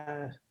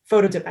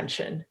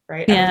dimension,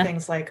 right? Yeah.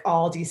 Everything's like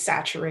all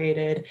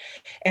desaturated,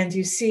 and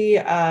you see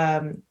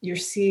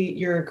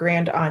your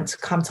grand aunt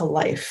come to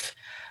life,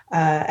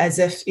 as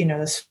if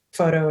this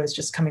photo is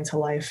just coming to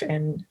life,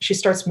 and she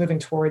starts moving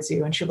towards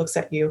you, and she looks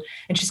at you,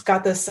 and she's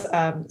got this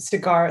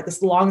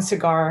this long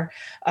cigar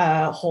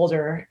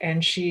holder,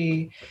 and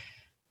she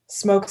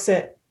smokes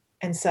it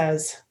and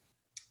says,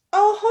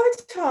 "Oh,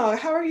 hi, Tom.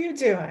 How are you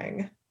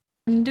doing?"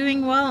 I'm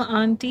doing well,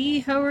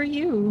 Auntie. How are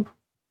you?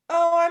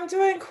 "Oh, I'm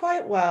doing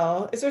quite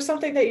well. Is there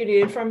something that you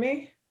needed from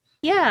me?"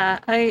 Yeah,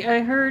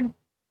 I heard.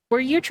 Were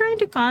you trying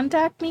to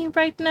contact me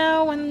right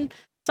now when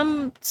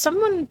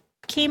someone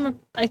came?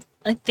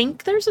 I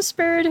think there's a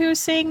spirit who's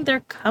saying they're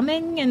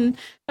coming, and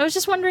I was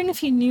just wondering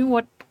if you knew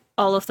what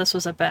all of this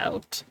was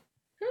about.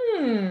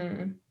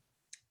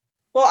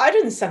 Well, I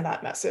didn't send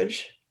that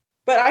message,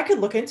 but I could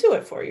look into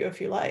it for you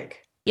if you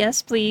like.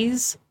 Yes,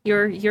 please.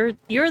 You're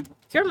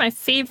my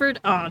favorite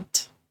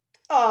aunt.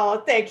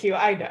 Oh, thank you.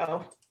 I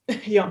know.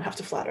 You don't have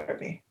to flatter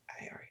me.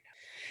 I already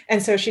know.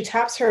 And so she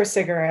taps her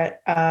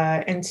cigarette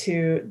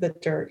into the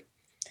dirt,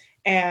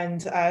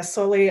 and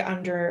slowly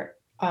under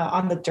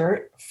on the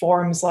dirt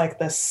forms like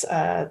this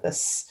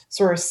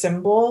sort of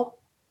symbol.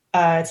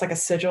 It's like a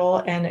sigil,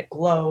 and it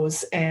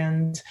glows.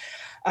 And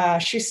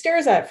she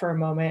stares at it for a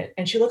moment,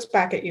 and she looks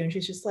back at you, and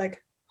she's just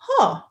like,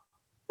 "Huh,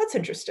 that's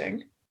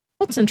interesting."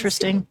 What's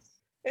interesting?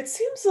 It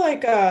seems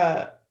like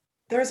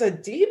there's a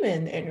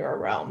demon in your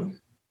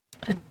realm.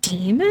 A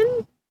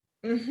demon?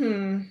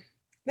 Mm-hmm.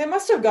 They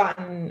must have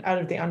gotten out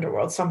of the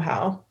underworld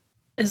somehow.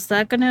 Is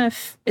that gonna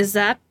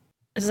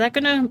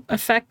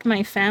affect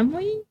my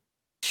family?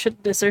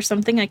 Is there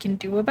something I can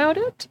do about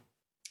it?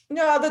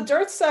 No, the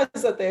dirt says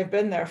that they've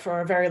been there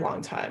for a very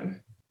long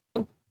time.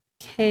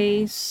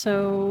 Okay,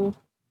 so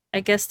I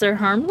guess they're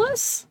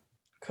harmless?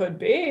 Could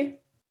be.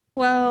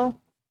 Well,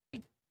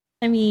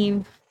 I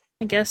mean,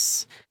 I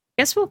guess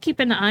we'll keep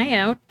an eye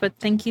out, but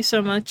thank you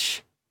so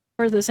much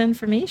for this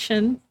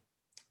information.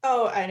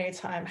 Oh,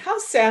 anytime.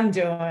 How's Sam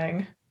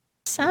doing?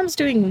 Sam's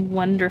doing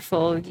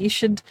wonderful. You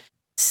should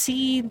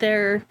see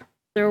their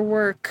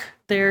work.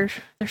 They're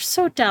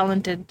so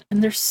talented,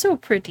 and they're so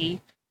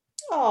pretty.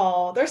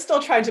 Oh, they're still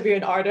trying to be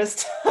an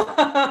artist. Well,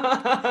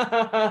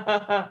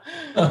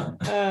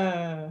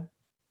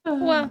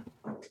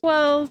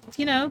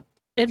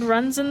 it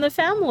runs in the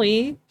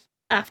family.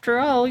 After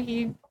all,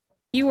 you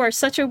are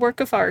such a work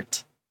of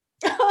art.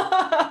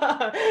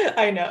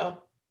 I know.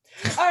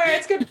 All right,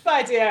 it's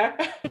goodbye, dear.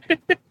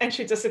 And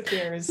she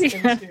disappears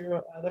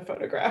into the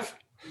photograph.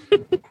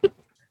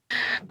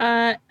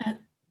 At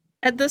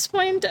this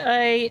point,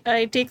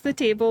 I take the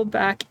table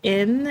back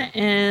in,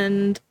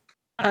 and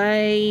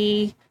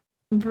I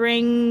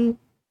bring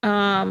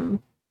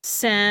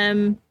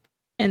Sam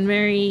and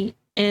Mary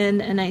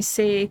in, and I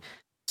say,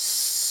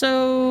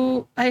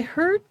 "So I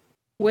heard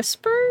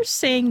whispers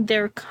saying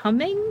they're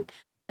coming.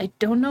 I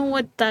don't know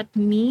what that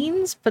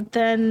means, but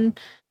then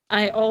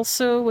I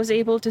also was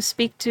able to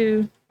speak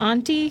to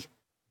Auntie,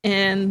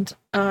 and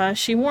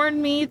she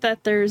warned me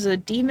that there's a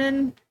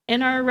demon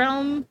in our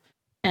realm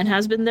and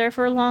has been there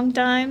for a long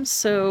time,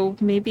 so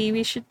maybe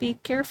we should be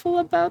careful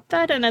about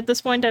that." And at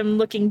this point, I'm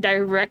looking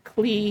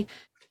directly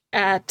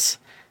at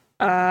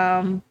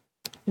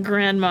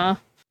grandma.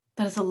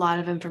 That is a lot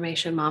of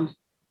information, Mom.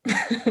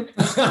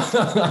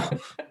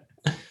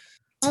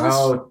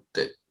 Oh,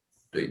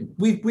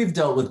 we've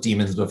dealt with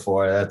demons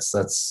before.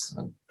 That's.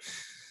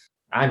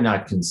 I'm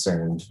not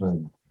concerned.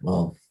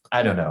 Well,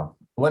 I don't know.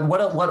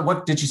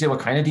 What did she say? What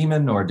kind of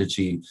demon, or did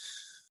she?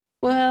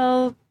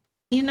 Well,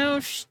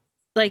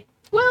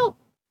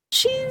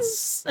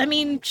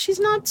 she's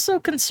not so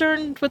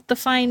concerned with the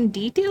fine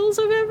details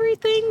of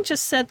everything,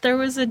 just said there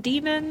was a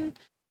demon,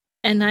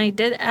 and I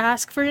did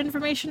ask for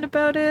information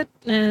about it,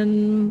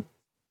 and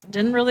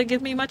didn't really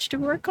give me much to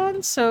work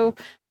on, so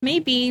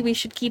maybe we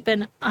should keep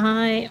an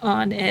eye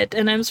on it.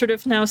 And I'm sort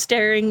of now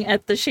staring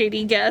at the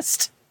shady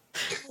guest.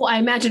 Well, I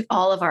imagine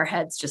all of our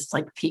heads just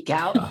like peek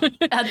out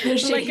at the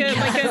shady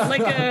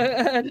like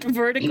a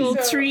vertical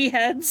So- tree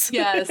heads.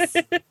 Yes.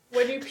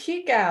 When you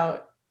peek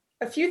out,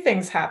 a few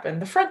things happen.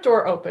 The front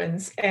door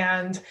opens,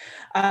 and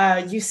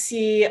you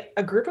see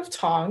a group of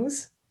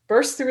tongs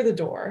burst through the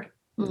door,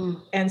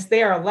 Mm. and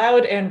they are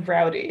loud and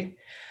rowdy.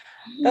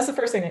 That's the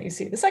first thing that you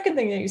see. The second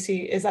thing that you see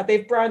is that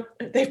they've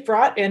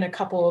brought in a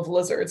couple of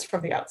lizards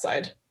from the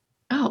outside.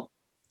 Oh,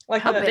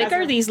 Like How big as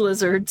are a- these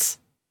lizards?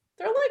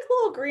 They're like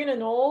little green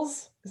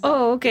anoles. Is that-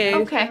 Oh, okay.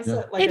 Okay. is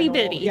it like Itty an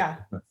bitty.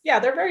 anole? Yeah,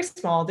 they're very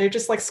small. They're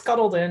just like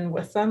scuttled in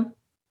with them.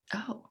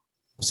 oh.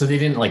 So they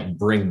didn't like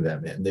bring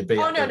them in. They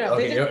Oh no,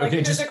 they didn't like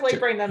physically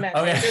bring them in.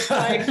 Okay. They just,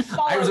 like, I was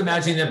followed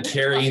imagining them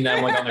carrying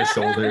them like on their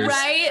shoulders.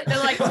 Right? They're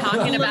like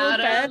talking Little about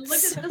it. Look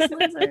pets. at this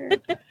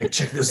lizard. Hey,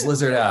 check this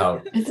lizard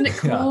out. Isn't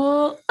it Yeah.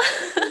 cool?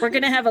 We're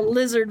gonna have a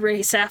lizard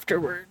race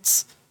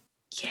afterwards.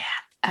 Yeah,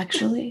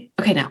 actually.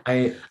 Okay, now.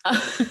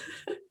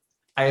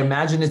 I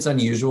imagine it's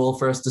unusual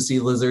for us to see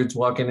lizards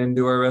walking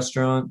into our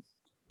restaurant.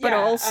 But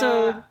Yeah,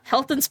 also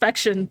health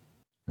inspection.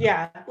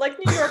 yeah, like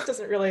New York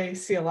doesn't really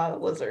see a lot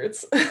of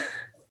lizards.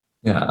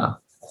 Yeah.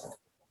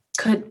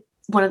 Could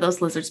one of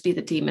those lizards be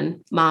the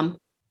demon, Mom?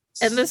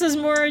 And this is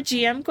more a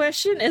GM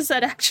question. Is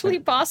that actually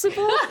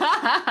possible?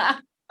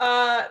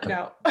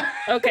 No.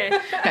 Okay.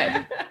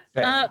 Okay.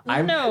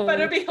 I'm- No. But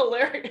it'd be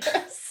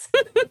hilarious.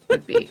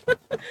 Could be.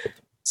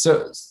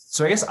 So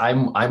I guess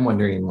I'm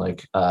wondering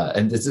like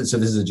and this is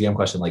a GM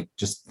question, like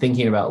just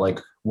thinking about like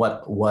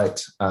what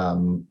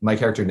my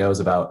character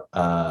knows about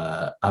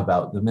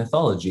the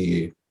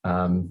mythology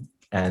and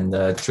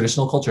the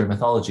traditional culture and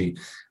mythology.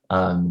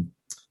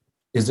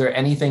 Is there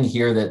anything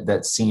here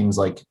that seems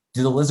like,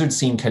 do the lizards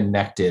seem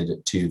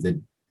connected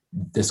to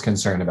this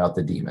concern about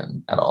the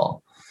demon at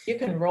all? You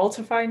can roll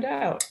to find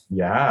out.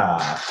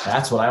 Yeah,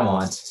 that's what I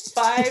want.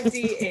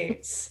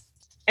 5d8s.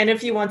 And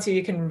if you want to,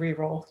 you can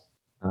re-roll.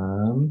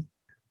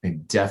 I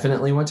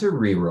definitely want to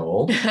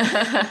re-roll.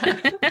 Can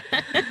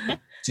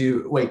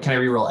I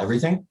re-roll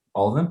everything?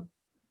 All of them?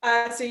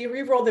 So you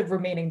re-roll the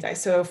remaining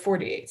dice, so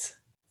 4d8s.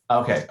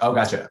 Okay. Oh,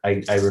 gotcha.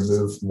 I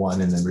remove one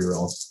and then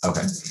re-roll.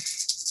 Okay.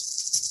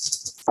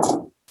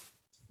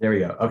 There we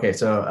go. Okay,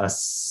 so a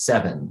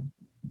 7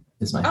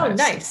 is my Oh, highest.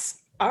 nice.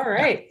 All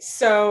right.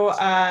 So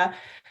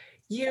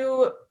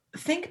you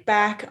think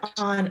back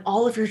on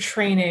all of your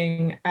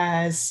training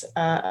as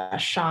a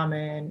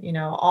shaman,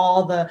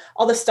 all the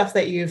stuff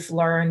that you've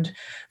learned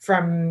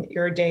from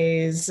your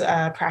days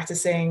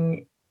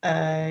practicing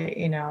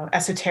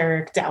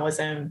esoteric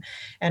Taoism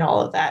and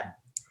all of that.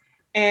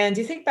 And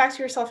you think back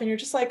to yourself and you're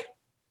just like,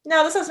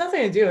 no, this has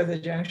nothing to do with the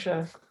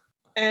Jiangshi.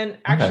 And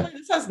actually,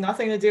 this has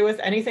nothing to do with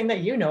anything that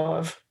you know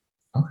of.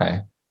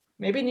 Okay.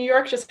 Maybe New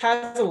York just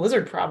has a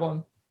lizard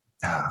problem.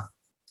 Ah,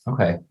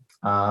 okay.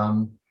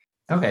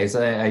 Okay.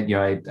 So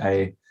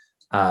I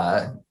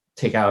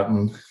take out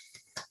and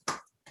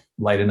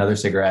light another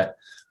cigarette,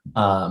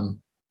 and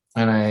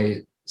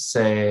I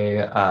say,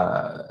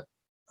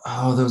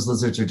 "Oh, those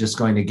lizards are just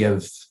going to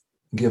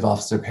give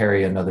Officer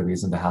Perry another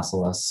reason to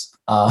hassle us."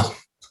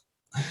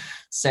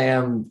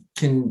 Sam,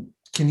 can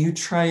you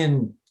try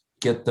and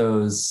deal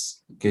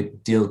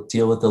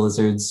with the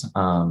lizards,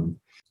 and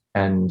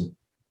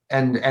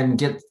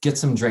get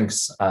some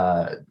drinks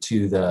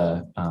to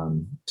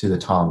the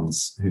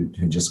Toms who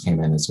just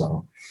came in as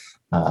well.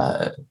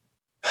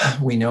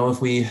 We know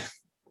if we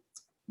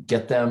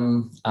get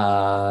them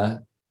a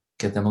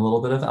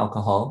little bit of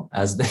alcohol,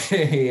 as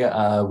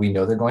we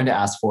know they're going to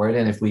ask for it,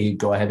 and if we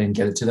go ahead and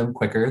get it to them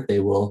quicker, they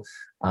will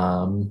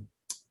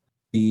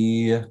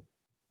be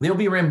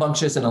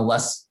rambunctious in a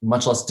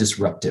much less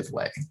disruptive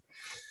way.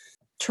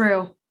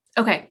 True.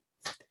 Okay.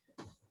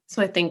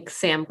 So I think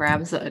Sam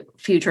grabs a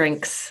few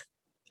drinks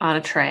on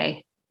a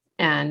tray.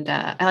 And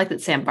I like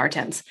that Sam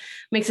bartends.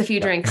 Makes a few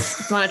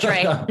drinks on a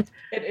tray.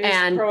 It is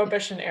And-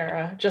 Prohibition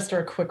era, just for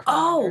a quick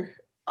Oh. reminder.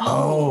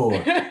 Oh,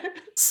 then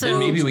So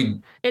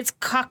maybe it's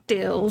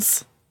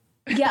cocktails.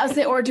 Yeah, I was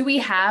saying, or do we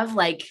have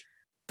like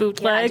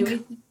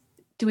Bootleg.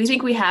 do we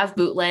think we have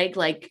bootleg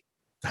like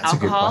that's a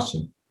good Alcohol?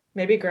 question.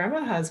 Maybe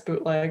grandma has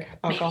bootleg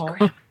alcohol.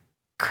 Maybe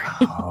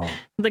Oh.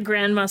 The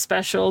grandma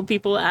special.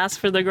 People ask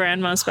for the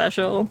grandma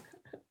special.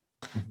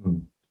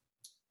 Mhm.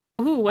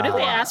 Ooh, what if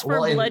they ask for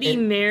well, Bloody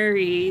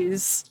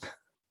Marys?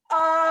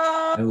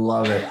 I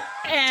love it.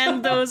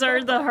 And those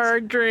are the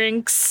hard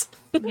drinks.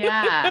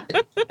 Yeah.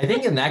 I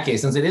think in that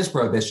case, since it is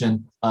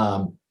prohibition,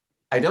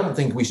 I don't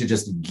think we should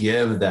just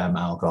give them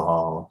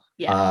alcohol.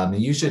 Yeah.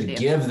 You should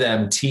give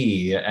them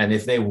tea, and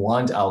if they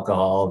want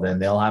alcohol, then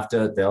they'll have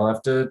to.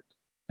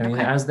 I mean,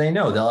 Okay. as they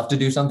know, they'll have to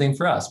do something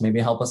for us. Maybe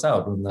help us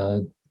out when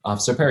the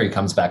Officer Perry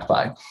comes back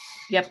by.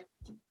 Yep.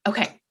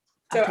 Okay.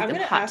 So I'll take I'm them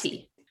going to hot ask.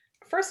 tea.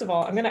 First of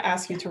all, I'm going to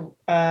ask you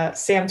to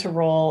Sam to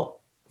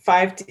roll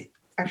 5D.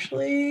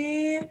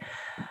 Actually,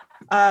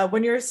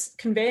 when you're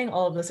conveying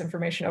all of this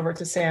information over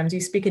to Sam, do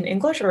you speak in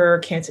English or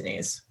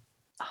Cantonese?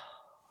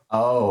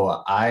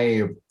 Oh,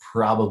 I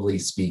probably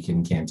speak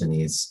in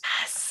Cantonese.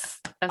 Yes.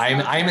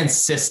 I'm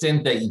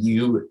insistent that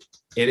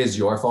it is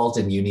your fault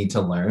and you need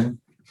to learn.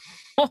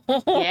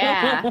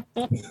 Yeah.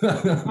 All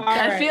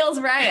That right. feels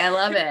right. I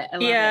love it. I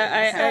love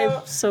Yeah, it.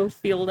 I so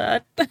feel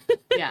that.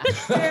 Yeah.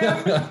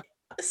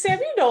 Sam,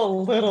 you know a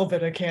little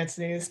bit of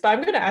Cantonese, but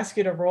I'm going to ask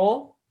you to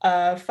roll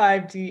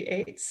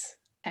 5d8s.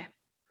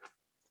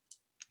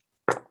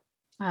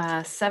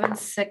 7,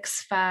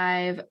 6,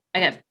 5. I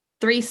got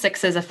 3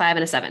 6s, a 5,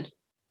 and a 7.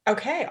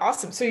 Okay,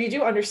 awesome. So you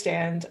do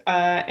understand,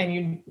 and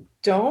you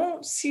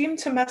don't seem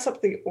to mess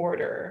up the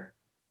order.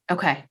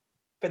 Okay.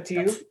 But do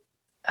you?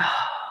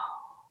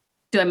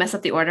 Do I mess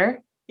up the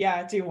order?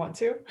 Yeah, do you want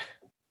to?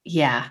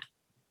 Yeah.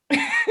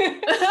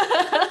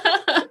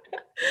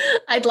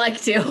 I'd like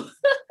to.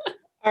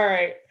 All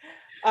right.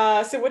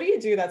 So what do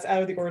you do that's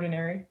out of the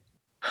ordinary?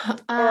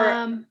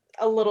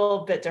 A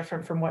little bit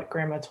different from what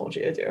Grandma told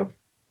you to do?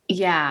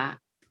 Yeah.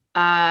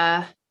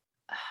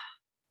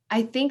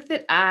 I think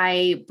that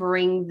I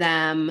bring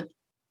them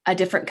a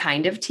different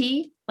kind of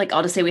tea. Like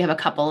I'll just say we have a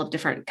couple of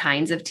different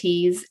kinds of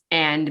teas,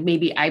 and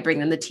maybe I bring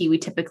them the tea we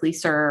typically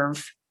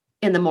serve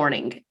in the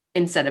morning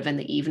instead of in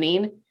the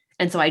evening.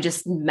 And so I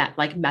just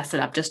mess it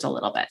up just a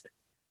little bit.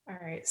 All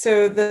right.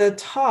 So the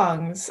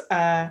Tongs,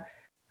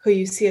 who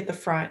you see at the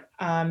front,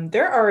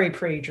 they're already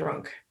pretty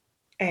drunk,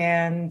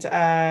 and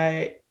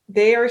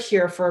they are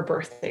here for a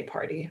birthday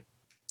party.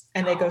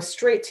 And they go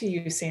straight to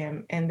you,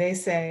 Sam, and they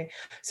say,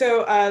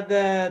 so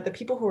the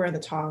people who are in the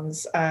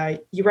Tongs,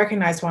 you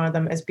recognize one of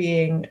them as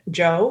being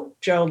Jo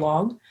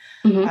Long.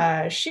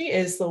 Mm-hmm. She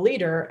is the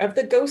leader of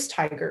the Ghost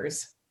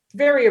Tigers.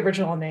 Very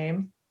original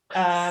name.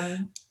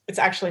 It's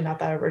actually not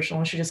that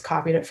original. She just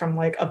copied it from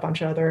like a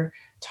bunch of other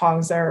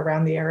Tongs that are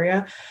around the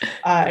area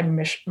and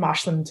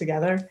moshed them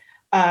together.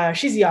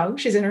 She's young.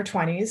 She's in her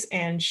 20s,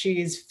 and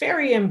she's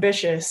very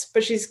ambitious,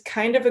 but she's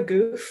kind of a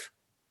goof.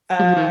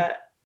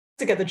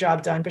 To get the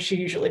job done, but she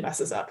usually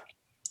messes up.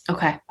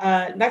 Okay.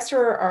 Next to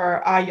her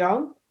are Ah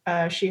Young,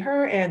 she,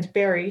 her, and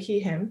Barry, he,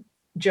 him,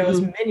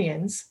 Joe's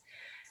minions.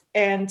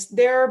 And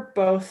they're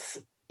both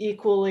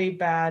equally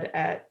bad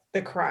at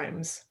the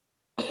crimes.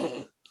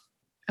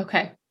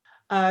 Okay.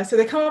 So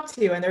they come up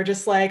to you and they're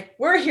just like,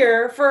 we're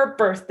here for a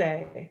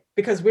birthday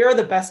because we're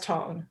the best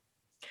Tong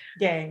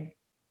gang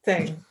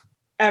thing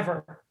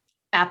ever.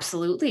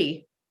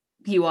 Absolutely.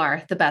 You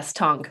are the best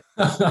Tong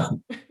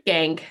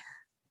gang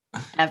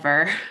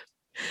ever.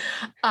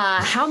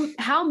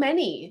 How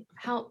many?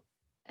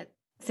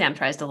 Sam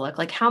tries to look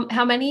like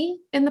how many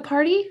in the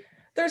party?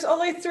 There's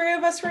only 3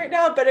 of us right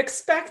now, but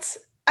expect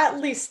at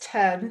least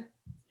 10.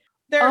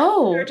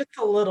 They're just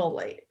a little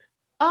late.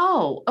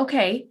 Oh,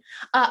 okay.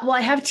 Well,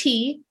 I have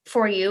tea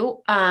for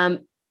you.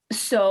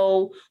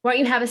 So why don't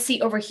you have a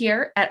seat over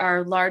here at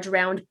our large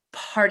round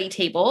party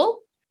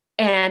table,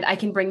 and I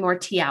can bring more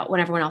tea out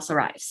when everyone else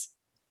arrives.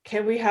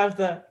 Can we have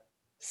the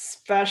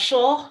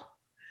special?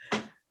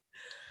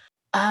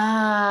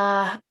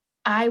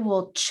 I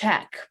will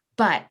check,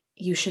 but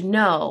you should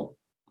know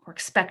we're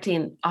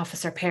expecting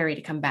Officer Perry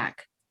to come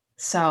back.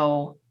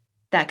 So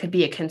that could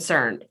be a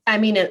concern. I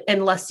mean,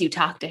 unless you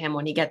talk to him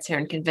when he gets here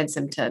and convince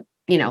him to,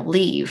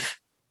 leave.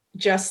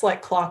 Just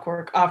like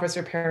clockwork,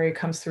 Officer Perry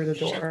comes through the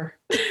door.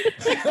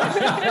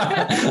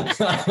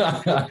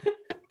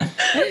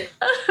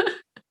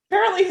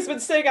 Apparently he's been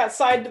sitting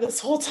outside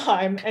this whole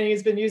time, and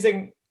he's been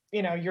using,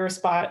 your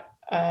spot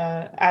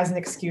as an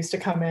excuse to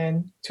come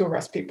in to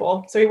arrest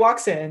people. So he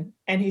walks in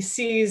and he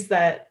sees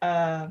that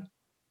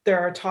there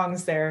are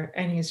Tongs there,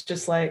 and he's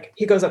just like,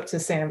 he goes up to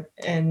Sam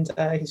and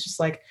he's just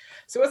like,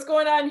 so what's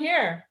going on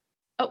here?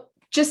 Oh,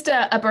 just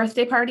a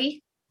birthday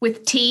party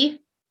with tea.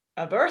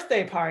 A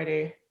birthday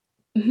party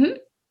Mm-hmm.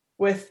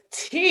 with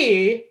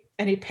tea.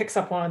 And he picks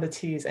up one of the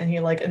teas and he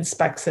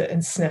inspects it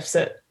and sniffs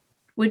it.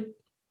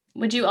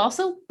 Would you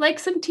also like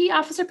some tea,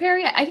 Officer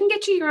Perry? I can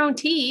get you your own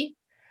tea.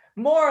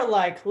 More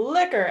like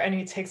liquor. And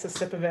he takes a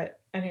sip of it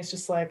and he's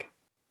just like,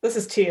 this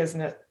is tea, isn't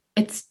it?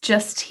 It's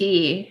just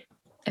tea.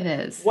 It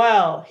is.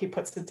 Well, he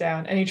puts it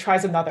down and he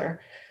tries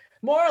another.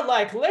 More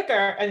like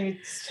liquor. And he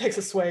takes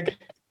a swig.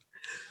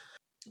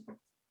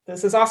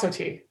 This is also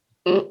tea.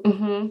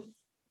 Mm-hmm.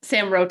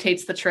 Sam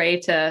rotates the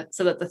tray so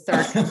that the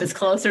third cup is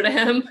closer to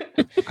him.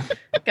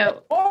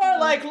 Go. More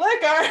like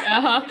liquor.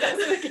 Uh-huh. He does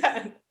it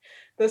again.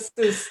 This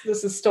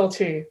is still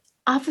tea.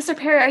 Officer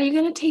Perry, are you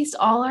going to taste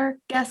all our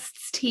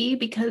guests' tea?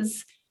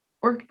 Because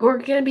we're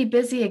going to be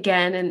busy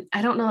again, and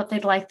I don't know if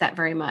they'd like that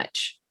very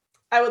much.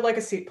 I would like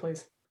a seat,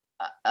 please.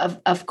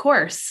 Of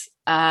course.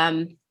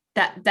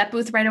 That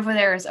booth right over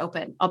there is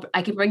open.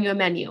 I can bring you a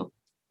menu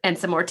and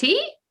some more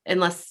tea.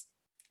 unless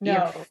No,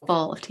 you're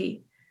full of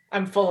tea.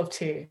 I'm full of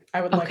tea.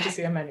 I would like to Okay.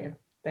 see a menu.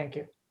 Thank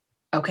you.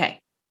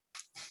 Okay.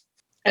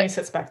 And he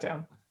sits back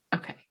down.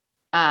 Okay.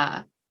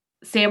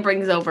 Sam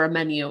brings over a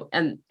menu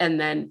and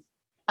then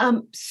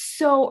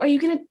so are you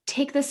going to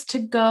take this to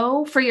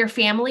go for your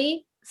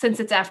family since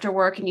it's after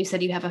work and you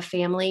said you have a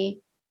family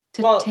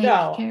to take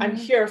No, care I'm of?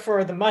 here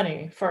for the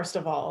money, first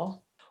of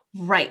all.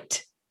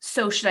 Right.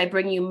 So should I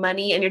bring you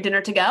money and your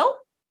dinner to go?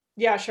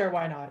 Yeah, sure,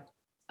 why not?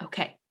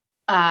 Okay.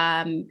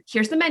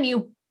 Here's the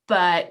menu,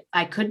 but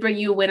I could bring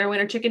you a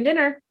winner chicken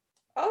dinner.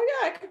 Oh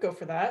yeah, I could go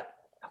for that.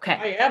 Okay.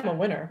 I am a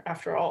winner,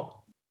 after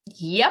all.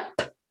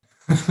 Yep.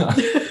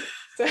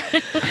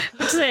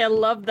 I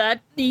love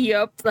that.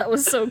 Yup, that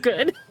was so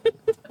good.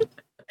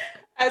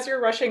 As you're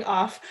rushing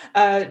off,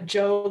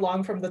 Joe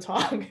Long from the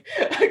Tong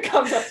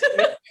comes up to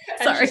you.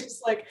 And Sorry. she's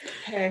just like,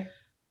 hey,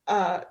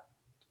 what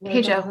Hey,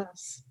 about Joe.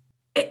 us?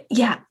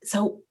 Yeah.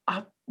 So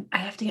I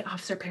have to get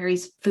Officer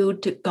Perry's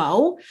food to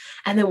go.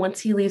 And then once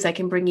he leaves, I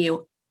can bring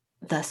you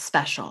the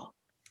special.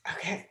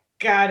 Okay,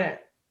 got it.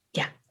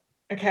 Yeah.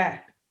 Okay,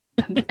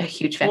 I'm a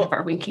huge fan of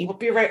our winking. we'll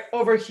be right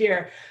over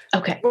here.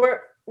 Okay.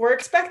 We're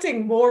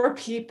expecting more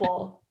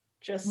people.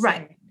 Just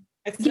Right. saying.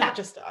 It's Yeah. not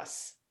just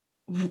us.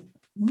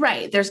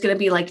 Right. There's going to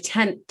be like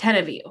 10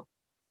 of you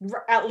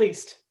At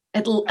least.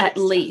 at least.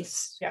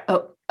 least. Yeah.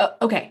 Oh,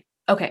 okay.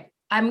 Okay.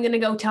 I'm going to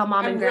go tell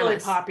mom I'm and really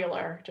grandma.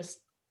 popular. Just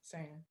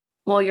saying.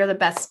 Well, you're the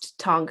best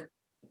Tong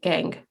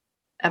gang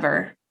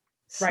ever.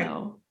 Right.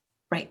 So,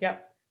 right.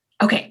 Yep.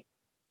 Okay.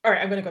 All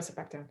right, I'm gonna go sit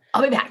back down.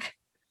 I'll be back.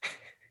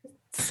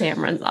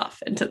 Sam runs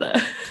off into the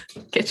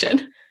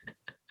kitchen.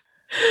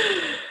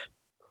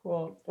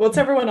 Cool. What's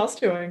everyone else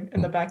doing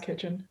in the back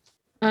kitchen?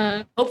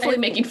 Hopefully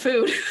making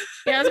food.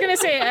 Yeah, I was gonna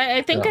say,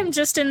 I think Yeah. I'm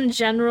just in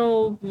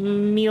general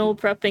meal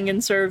prepping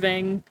and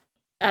serving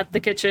at the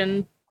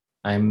kitchen.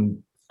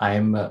 I'm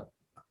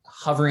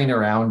hovering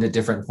around at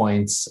different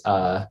points,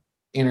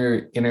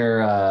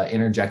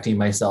 interjecting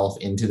myself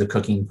into the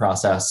cooking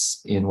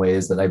process in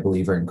ways that I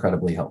believe are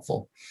incredibly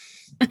helpful.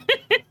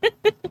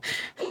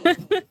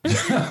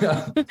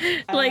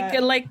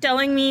 Like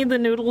telling me the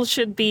noodles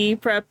should be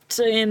prepped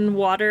in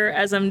water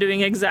as I'm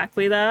doing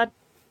exactly that.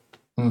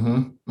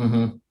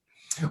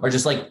 Or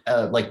just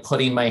like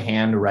putting my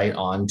hand right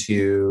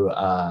onto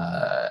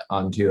a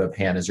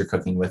pan as you're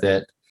cooking with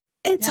it.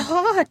 It's Yeah.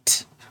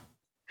 hot.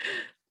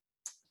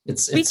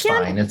 It's We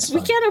fine. It's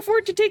fine. We can't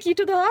afford to take you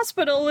to the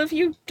hospital if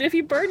you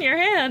burn your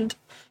hand.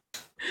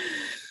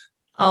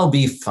 I'll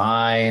be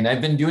fine.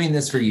 I've been doing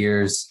this for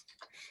years.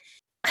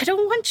 I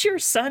don't want your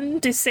son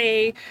to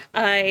say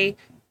I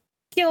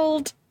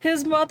killed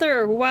his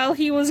mother while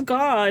he was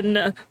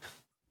gone.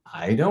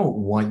 I don't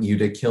want you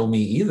to kill me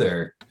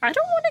either. I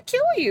don't want to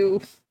kill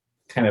you.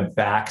 Kind of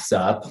backs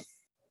up.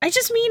 I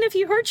just mean if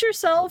you hurt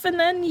yourself and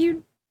then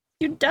you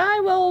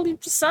die, well, your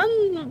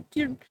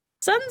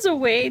son's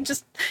away.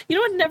 Just, you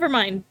know what? Never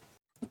mind.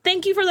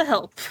 Thank you for the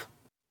help.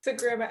 So,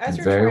 Grandma, as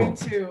you're Very trying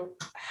to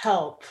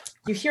help,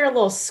 you hear a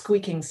little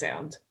squeaking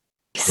sound.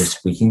 The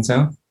squeaking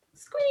sound.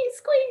 Squeak,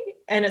 squeak.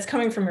 And it's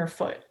coming from your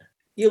foot.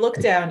 You look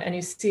down and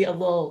you see a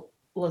little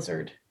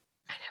lizard.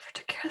 I never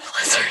took care of the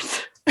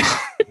lizards.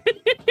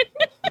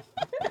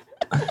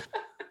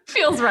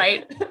 Feels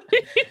right.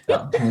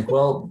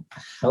 Well,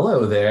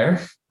 hello there.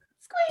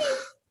 Squeak.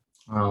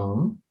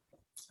 I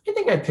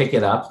think I pick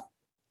it up.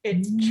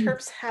 It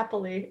chirps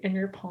happily in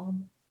your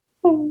palm.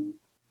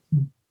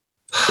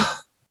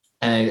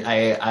 And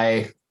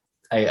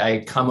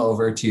I come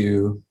over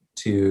to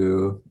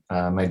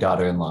my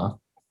daughter-in-law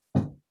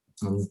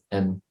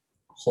and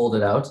hold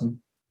it out. And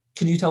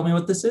can you tell me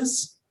what this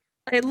is?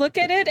 I look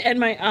at it and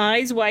my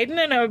eyes widen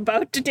and I'm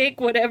about to take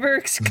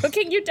whatever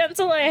cooking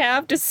utensil I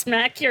have to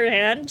smack your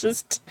hand,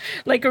 just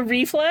like a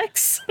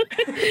reflex.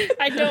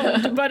 I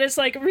don't, but it's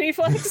like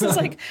reflex. It's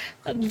like,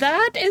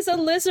 that is a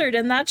lizard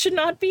and that should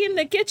not be in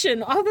the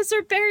kitchen.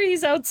 Officer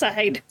Perry's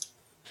outside.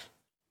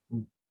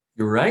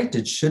 You're right.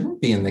 It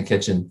shouldn't be in the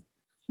kitchen.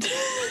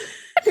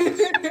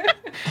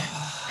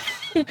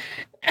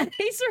 And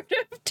he sort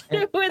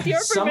of, with your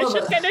Some of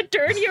permission, it- kind of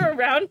turn you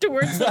around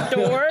towards the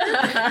door,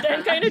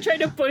 then kind of try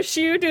to push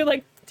you to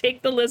like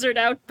take the lizard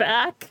out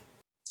back.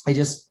 I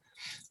just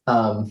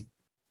kind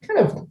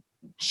of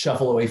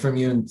shuffle away from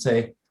you and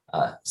say,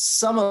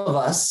 some of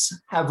us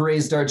have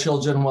raised our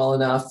children well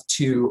enough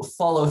to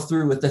follow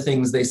through with the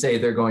things they say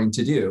they're going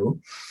to do.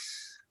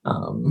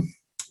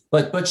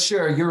 But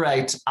sure, you're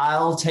right.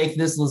 I'll take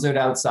this lizard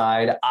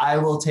outside. I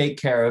will take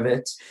care of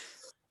it.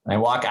 I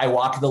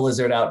walk the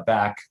lizard out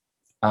back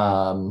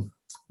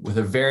with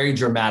a very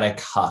dramatic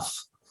huff.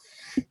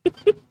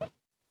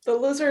 The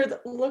lizard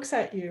looks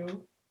at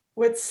you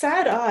with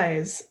sad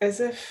eyes as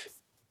if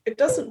it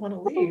doesn't want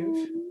to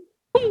leave.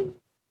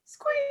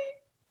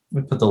 Squeak.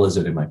 I put the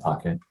lizard in my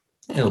pocket.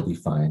 It'll be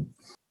fine.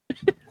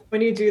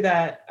 When you do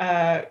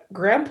that,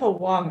 Grandpa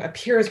Wong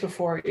appears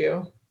before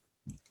you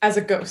as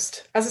a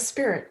ghost, as a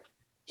spirit.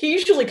 He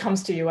usually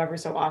comes to you every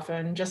so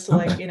often just to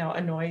like,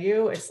 annoy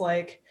you. It's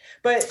like,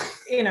 but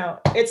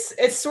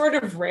it's sort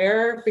of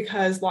rare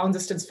because long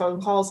distance phone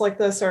calls like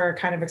this are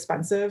kind of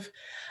expensive.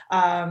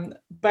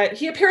 But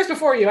he appears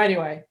before you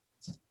anyway.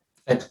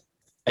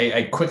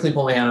 I quickly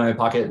pull my hand out of my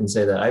pocket and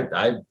say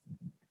that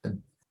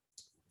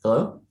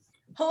hello?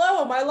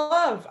 Hello, my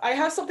love. I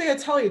have something to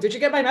tell you. Did you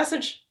get my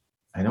message?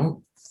 I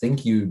don't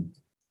think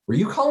were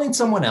you calling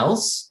someone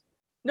else?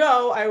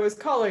 No, I was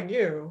calling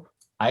you.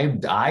 I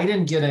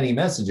didn't get any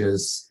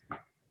messages.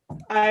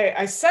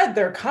 I said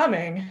they're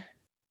coming.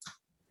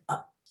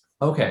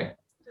 Okay.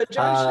 The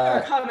judge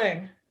are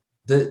coming.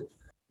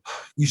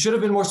 You should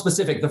have been more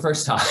specific the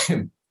first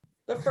time.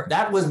 The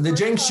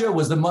Zheng Shi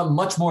was the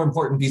much more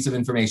important piece of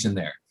information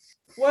there.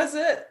 Was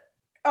it?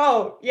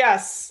 Oh,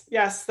 yes.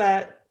 Yes,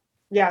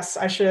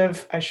 I should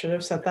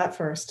have said that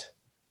first,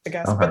 I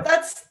guess. Okay. But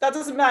that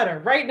doesn't matter.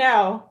 Right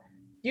now,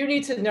 you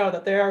need to know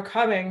that they are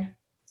coming.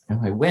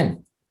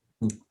 When?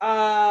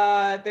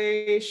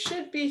 They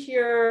should be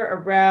here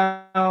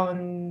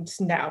around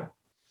now.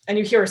 And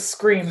you hear a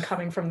scream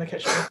coming from the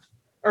kitchen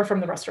or from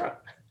the restaurant.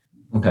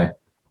 Okay.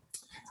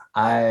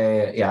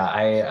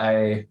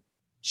 I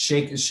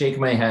shake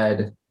my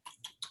head.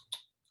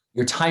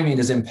 Your timing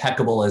is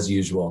impeccable as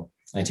usual.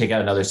 I take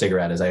out another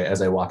cigarette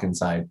as I walk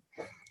inside.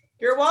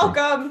 You're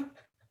welcome.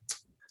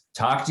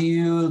 Talk to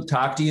you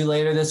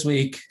later this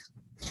week.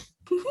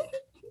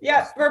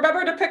 Yeah,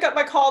 remember to pick up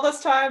my call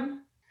this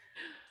time.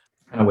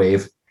 And a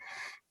wave.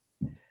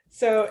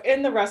 So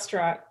in the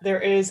restaurant, there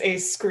is a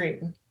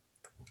screen.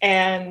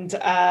 And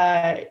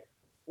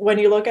when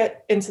you look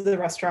into the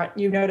restaurant,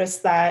 you notice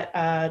that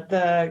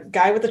the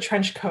guy with the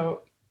trench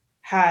coat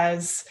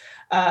has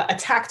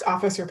attacked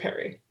Officer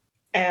Perry.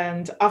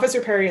 And Officer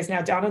Perry is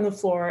now down on the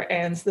floor,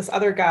 and this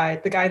other guy,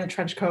 the guy in the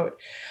trench coat,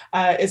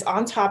 is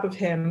on top of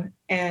him.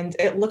 And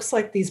it looks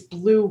like these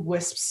blue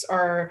wisps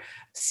are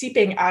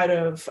seeping out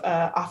of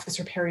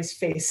Officer Perry's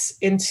face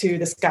into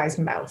this guy's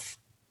mouth.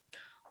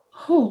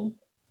 Oh.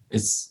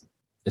 Is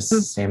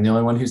Sam the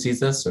only one who sees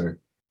this, or?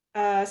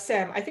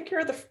 Sam, I think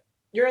you're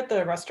at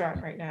the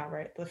restaurant right now,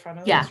 right? The front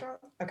of the restaurant?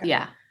 Okay.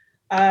 Yeah.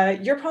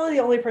 You're probably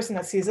the only person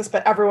that sees this,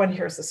 but everyone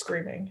hears the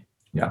screaming.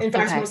 Yeah. In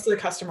fact, most of the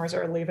customers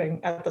are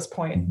leaving at this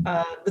point.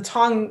 The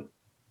Tong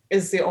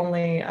is they're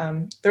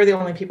the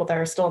only people that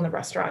are still in the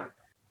restaurant.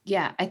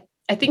 Yeah,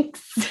 I think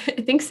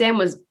Sam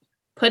was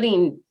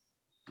putting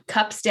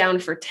cups down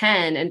for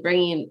 10 and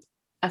bringing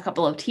a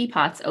couple of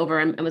teapots over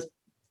and was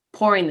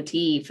pouring the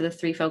tea for the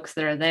three folks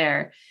that are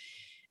there.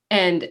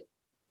 And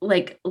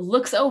like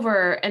looks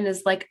over and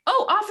is like,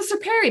 "Oh, Officer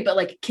Perry," but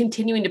like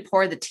continuing to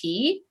pour the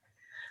tea.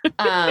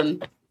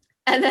 And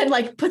then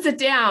like puts it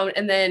down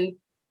and then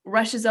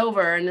rushes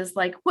over and is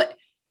like, "What?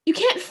 You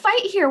can't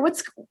fight here.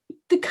 What's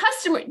the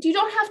customer? You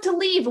don't have to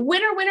leave.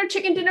 Winner,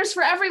 chicken dinners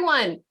for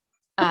everyone."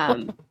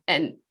 And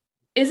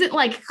isn't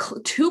like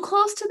too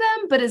close to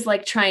them, but is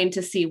like trying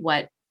to see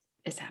what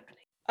is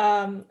happening.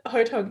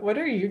 Hoitong, what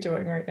are you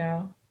doing right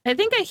now? I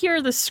think I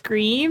hear the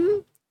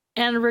scream,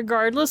 and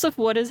regardless of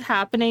what is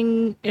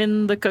happening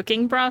in the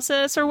cooking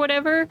process or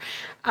whatever,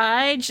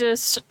 I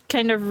just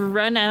kind of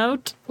run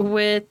out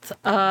with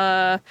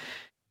my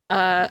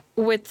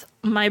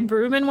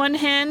broom in one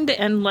hand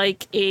and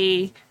like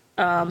a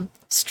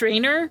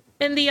strainer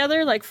in the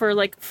other, like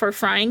for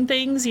frying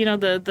things, you know,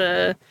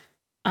 the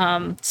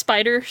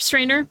spider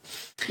strainer.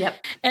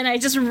 Yep. And I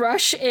just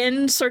rush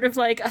in sort of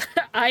like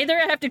either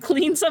I have to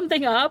clean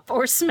something up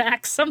or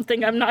smack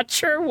something. I'm not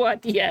sure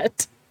what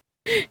yet.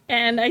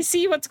 And I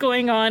see what's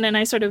going on and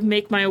I sort of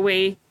make my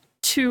way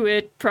to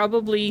it,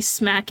 probably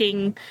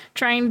smacking,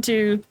 trying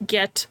to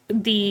get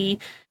the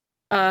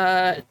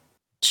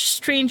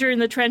stranger in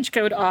the trench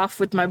coat off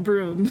with my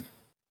broom.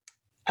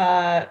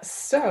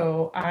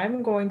 So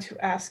I'm going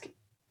to ask,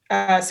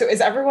 so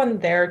is everyone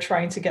there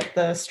trying to get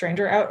the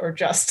stranger out or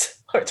just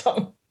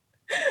Hoitong?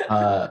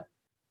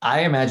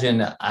 I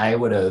imagine I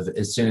would have,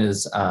 as soon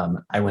as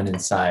I went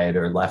inside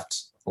or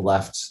left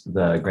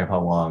the Grandpa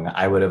Wong,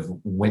 I would have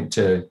went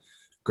to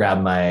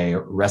grab my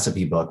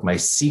recipe book, my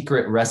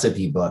secret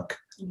recipe book,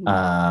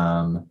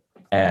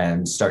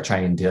 and start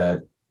trying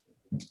to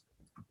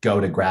go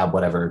to grab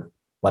whatever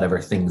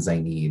things I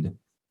need.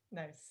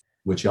 Nice.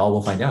 Which y'all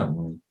will find out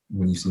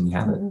when you see me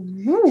have it.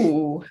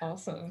 Ooh,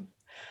 awesome.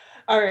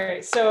 All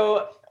right,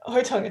 so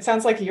Hoitong, it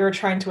sounds like you're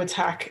trying to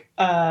attack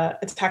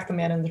the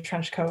man in the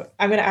trench coat.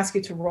 I'm going to ask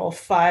you to roll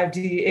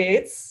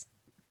 5d8s.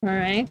 All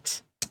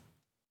right.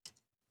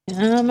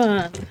 Come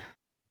on.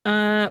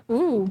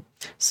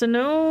 So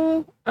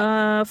no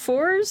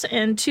 4s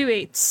and 2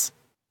 8s.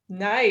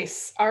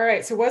 Nice. All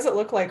right. So what does it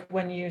look like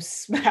when you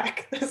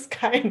smack this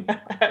guy in the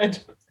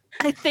head?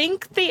 I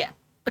think the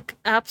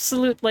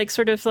absolute, like,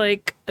 sort of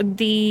like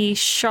the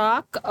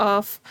shock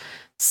of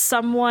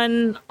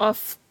someone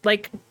of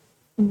like,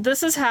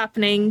 this is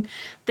happening.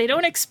 They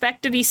don't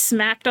expect to be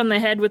smacked on the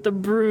head with a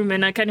broom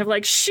and a kind of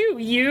like, shoot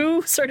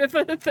you sort of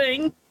a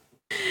thing.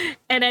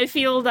 And I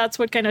feel that's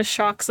what kind of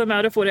shocks them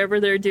out of whatever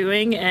they're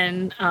doing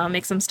and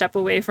makes them step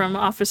away from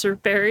Officer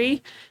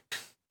Perry.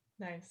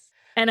 Nice.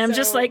 And I'm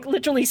just like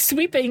literally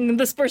sweeping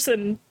this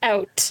person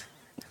out.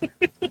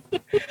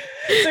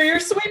 So you're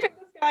sweeping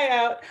this guy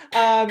out.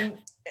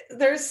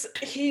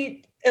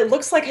 it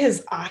looks like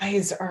his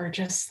eyes are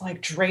just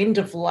like drained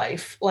of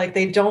life. Like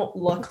they don't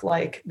look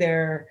like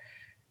they're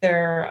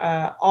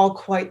all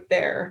quite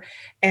there.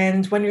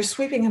 And when you're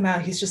sweeping him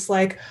out, he just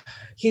like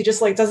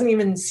doesn't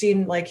even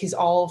seem like he's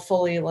all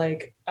fully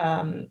like,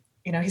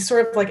 he's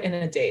sort of like in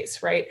a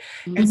daze, right?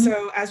 Mm-hmm. And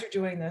so as you're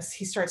doing this,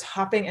 he starts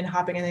hopping and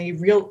hopping, and then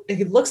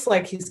he looks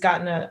like he's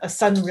gotten a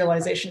sudden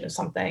realization of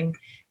something.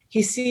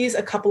 He sees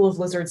a couple of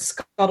lizards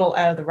scuttle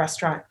out of the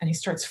restaurant, and he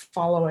starts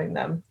following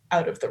them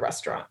out of the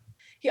restaurant.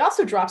 He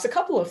also drops a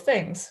couple of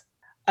things.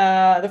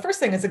 The first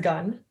thing is a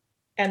gun,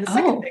 and the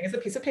second thing is a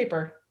piece of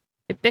paper.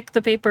 I pick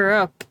the paper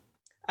up.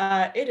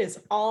 It is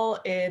all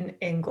in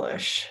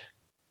English.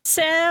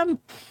 Sam!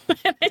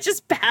 I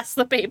just pass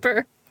the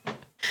paper.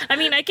 I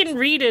mean, I can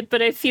read it,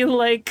 but I feel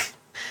like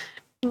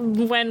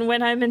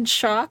when I'm in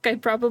shock, I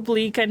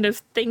probably kind of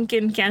think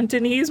in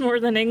Cantonese more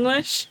than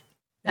English.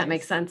 That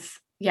makes sense.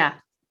 Yeah.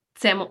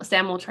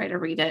 Sam will try to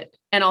read it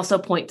and also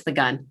point to the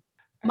gun.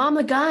 Mom,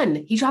 the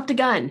gun! He dropped a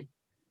gun.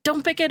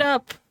 Don't pick it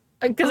up.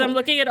 Because I'm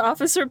looking at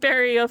Officer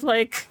Perry of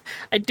like,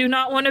 I do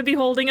not want to be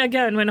holding a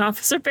gun when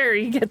Officer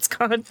Perry gets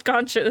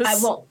conscious. I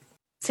won't.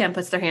 Sam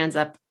puts their hands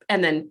up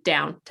and then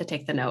down to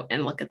take the note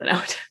and look at the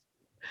note.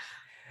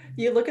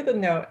 You look at the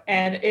note,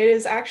 and it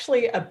is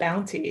actually a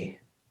bounty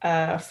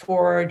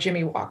for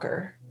Jimmy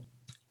Walker.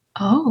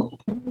 Oh.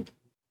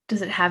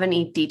 Does it have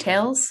any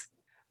details?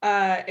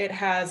 It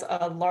has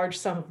a large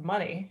sum of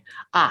money.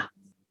 Ah,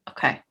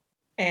 okay.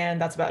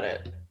 And that's about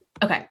it.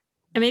 Okay.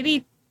 And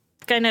maybe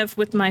kind of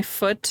with my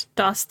foot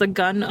toss the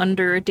gun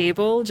under a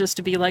table just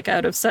to be like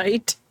out of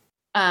sight.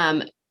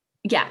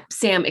 Yeah,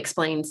 Sam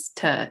explains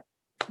to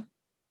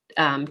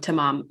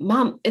Mom.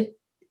 Mom,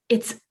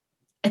 it's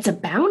a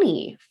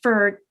bounty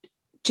for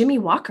Jimmy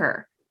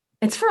Walker.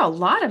 It's for a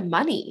lot of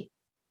money.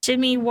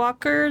 Jimmy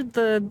Walker,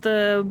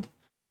 the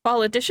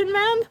politician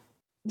man?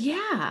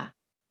 Yeah.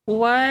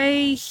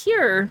 Why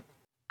here?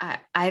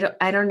 I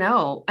don't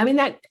know. I mean,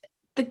 that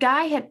the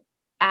guy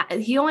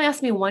he only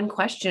asked me one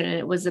question, and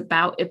it was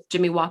about if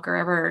Jimmy Walker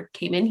ever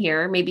came in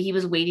here. Maybe he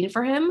was waiting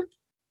for him.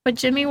 But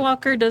Jimmy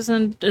Walker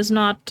is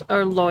not a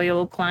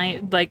loyal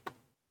client, like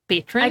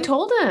patron. I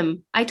told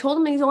him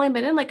he's only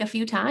been in like a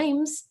few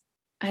times.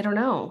 I don't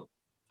know.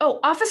 Oh,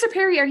 Officer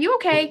Perry, are you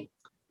okay?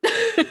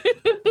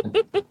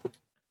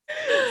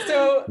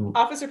 So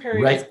Officer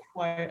Perry is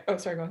quiet. Oh,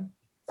 sorry, go on.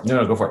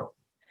 No, go for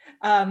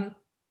it.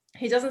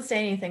 He doesn't say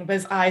anything, but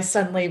his eyes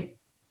suddenly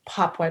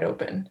pop wide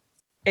open,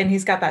 and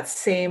he's got that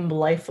same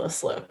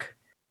lifeless look.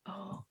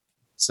 Oh.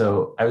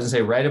 So I was gonna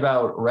say right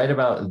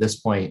about this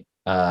point,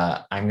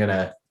 I'm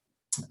gonna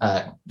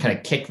kind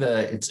of kick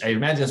I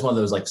imagine it's one of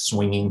those like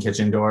swinging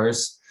kitchen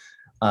doors.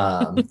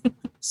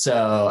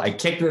 So I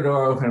kicked the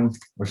door open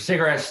with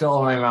cigarettes still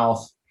in my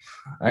mouth.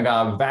 I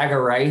got a bag of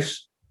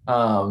rice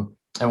and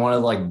one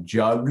of the like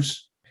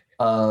jugs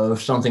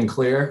of something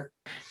clear.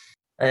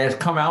 I just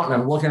come out and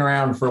I'm looking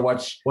around for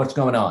what's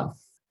going on.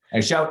 I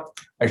shout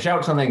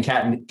something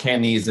in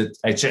Cantonese.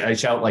 I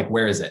shout like,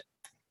 "Where is it?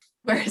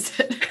 Where is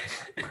it?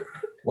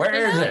 Where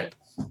is it?"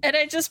 And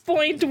I just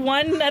point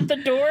one at the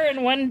door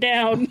and one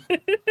down.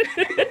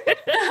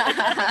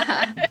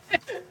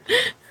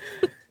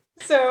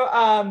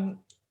 So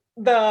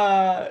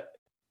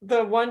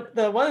the one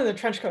in the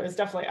trench coat is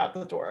definitely out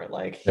the door.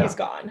 Like he's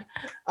gone.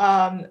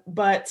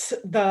 But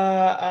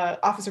the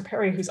Officer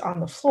Perry, who's on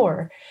the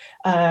floor,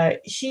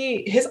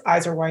 his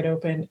eyes are wide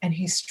open, and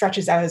he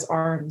stretches out his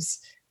arms,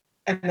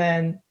 and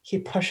then he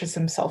pushes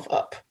himself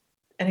up,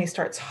 and he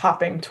starts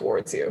hopping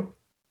towards you.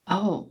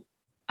 Oh,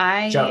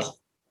 Shout.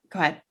 Go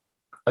ahead.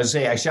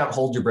 I shout,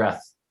 "Hold your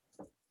breath."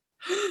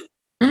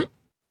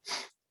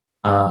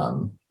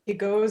 He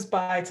goes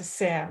by to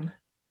Sam,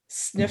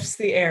 sniffs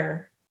the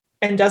air,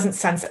 and doesn't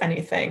sense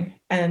anything,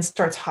 and then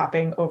starts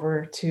hopping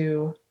over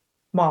to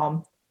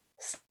Mom,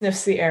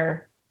 sniffs the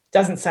air,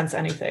 doesn't sense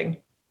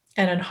anything,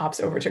 and then hops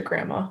over to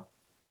Grandma.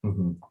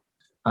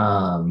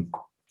 Mm-hmm.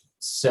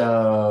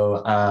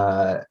 So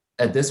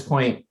at this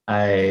point,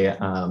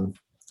 I'm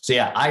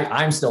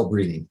still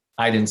breathing.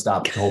 I didn't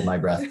stop to hold my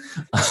breath.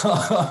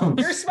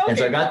 You're smoking.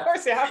 So of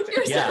course you have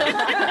to.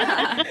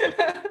 Yeah.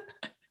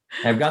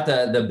 I've got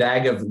the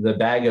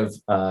bag of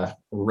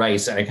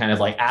rice, and I kind of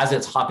like, as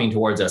it's hopping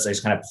towards us, I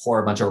just kind of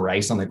pour a bunch of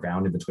rice on the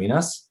ground in between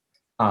us.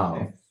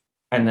 And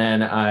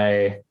then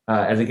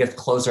as it gets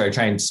closer, I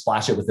try and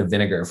splash it with the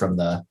vinegar from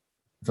the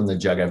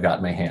jug I've got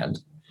in my hand.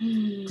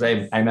 Because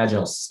I imagine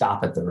it'll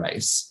stop at the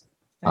rice.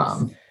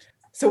 Nice.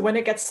 So when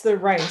it gets to the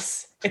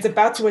rice, it's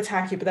about to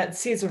attack you, but that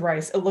sees the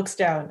rice, it looks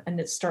down and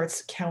it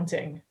starts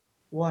counting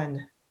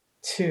 1,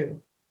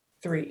 2,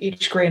 3,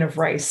 each grain of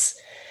rice.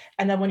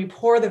 And then when you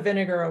pour the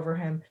vinegar over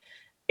him,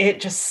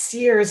 it just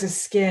sears his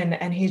skin,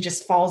 and he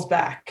just falls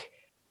back,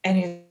 and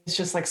he's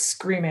just like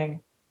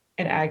screaming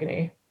in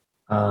agony.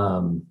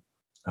 I'm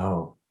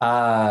so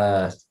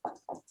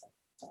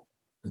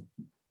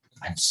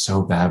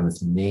bad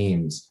with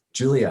names.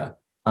 Julia.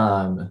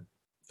 Can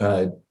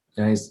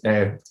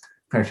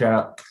I shout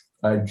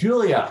out,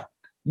 Julia,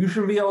 you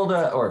should be able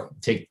to, or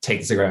take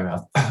the cigarette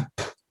out.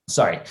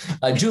 Sorry,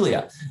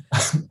 Julia.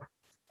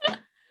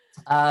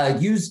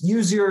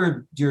 Use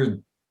your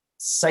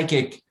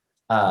psychic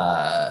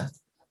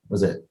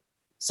was it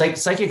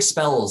psychic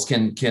spells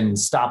can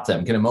stop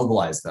them, can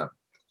immobilize them.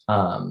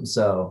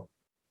 So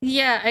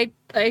Yeah,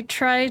 I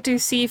try to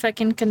see if I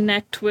can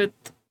connect with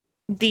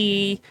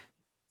the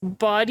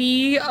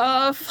body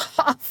of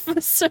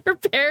Officer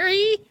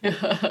Perry.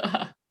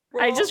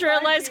 I just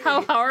realized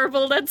how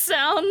horrible that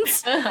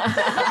sounds. Go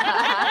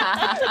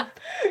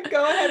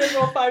ahead and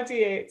roll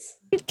 5d8s.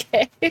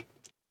 Okay.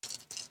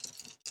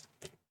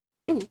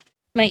 Ooh,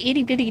 my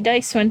itty bitty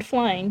dice went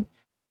flying.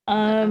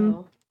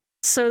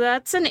 So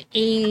that's an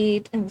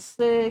 8 and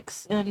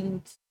 6,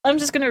 and I'm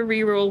just gonna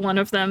re-roll one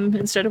of them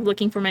instead of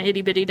looking for my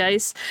itty bitty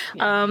dice.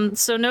 Yeah.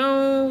 So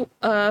no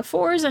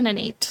 4s and an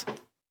 8.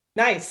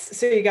 Nice.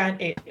 So you got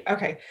an 8.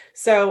 Okay.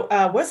 So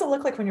what does it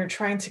look like when you're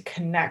trying to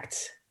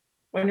connect?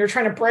 When you're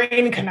trying to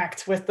brain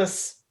connect with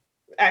this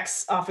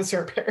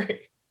ex-Officer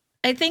Perry?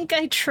 I think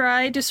I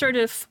try to sort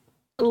of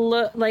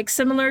look like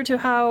similar to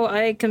how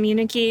I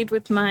communicate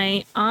with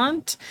my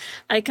aunt.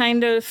 I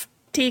kind of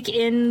take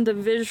in the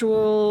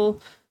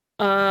visual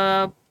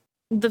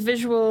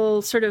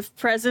sort of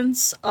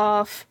presence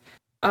of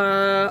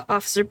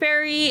Officer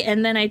Perry,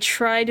 and then I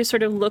try to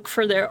sort of look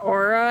for their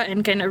aura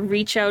and kind of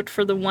reach out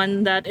for the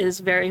one that is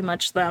very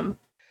much them.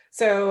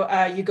 So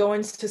you go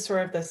into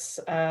sort of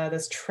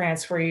this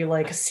trance where you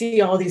like see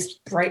all these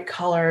bright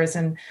colors,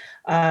 and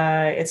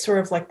it's sort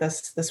of like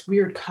this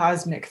weird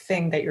cosmic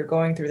thing that you're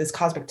going through, this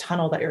cosmic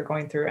tunnel that you're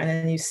going through, and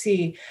then you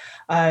see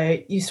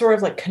you sort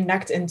of like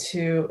connect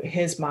into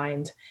his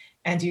mind,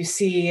 and you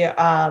see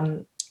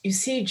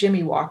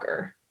Jimmy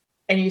Walker,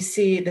 and you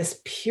see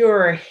this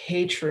pure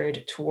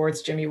hatred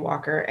towards Jimmy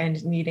Walker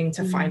and needing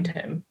to find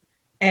him,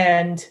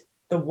 and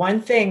the one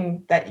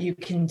thing that you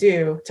can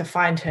do to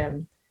find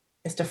him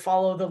is to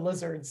follow the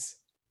lizards.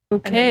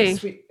 Okay. And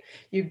then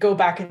you go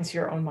back into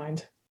your own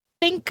mind.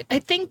 I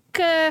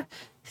think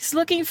he's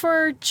looking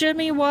for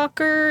Jimmy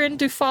Walker and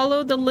to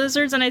follow the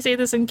lizards, and I say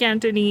this in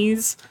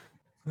Cantonese.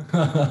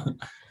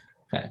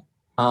 Okay.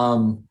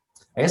 I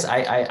guess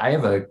I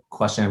have a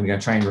question. I'm gonna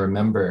try and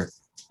remember.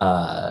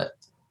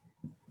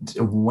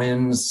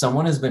 When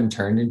someone has been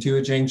turned into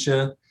a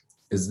Jiangxia,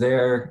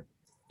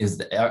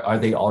 are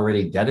they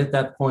already dead at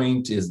that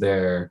point? Is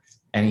there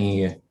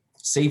any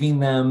saving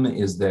them?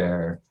 Is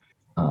there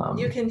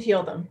You can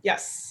heal them,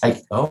 yes.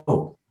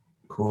 Oh,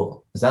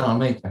 cool. Is that on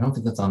my? I don't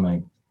think that's on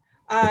my.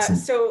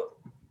 So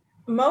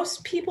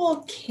most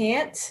people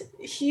can't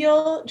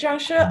heal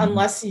Jiangxia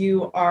unless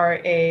you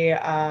are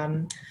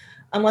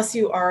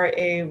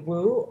a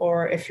Wu,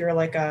 or if you're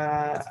like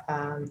a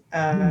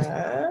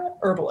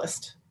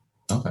herbalist.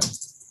 Okay.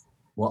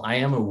 Well, I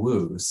am a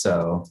Wu,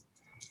 so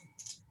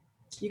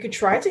you could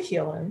try to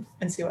heal him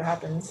and see what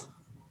happens.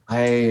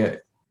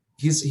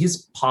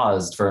 He's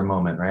paused for a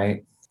moment,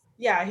 right?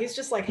 Yeah, he's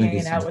just like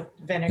hanging out with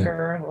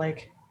vinegar,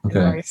 like Okay.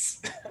 and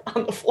rice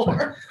on the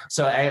floor.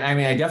 So I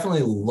mean, I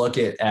definitely look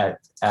at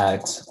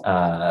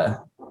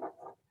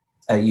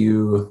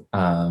you,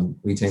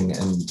 Wei-Ting,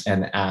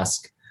 and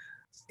ask,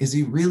 is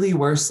he really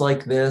worse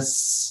like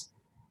this?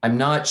 I'm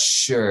not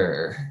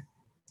sure.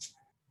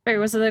 Sorry,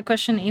 was it a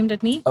question aimed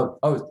at me?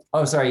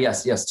 Oh, sorry.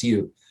 Yes, to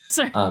you.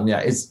 Sorry.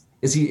 Yeah. Is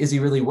he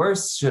really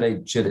worse?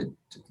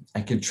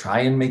 I could try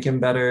and make him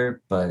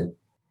better, but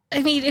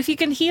I mean, if you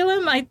can heal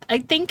him, I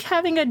think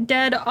having a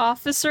dead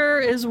officer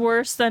is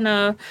worse than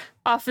a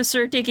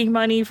officer taking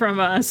money from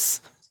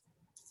us.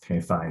 Okay,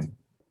 fine.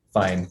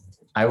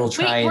 I will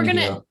try. We're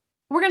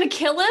gonna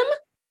kill him?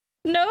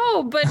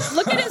 No, but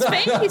look at his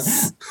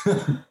face.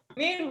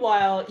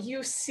 Meanwhile,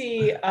 you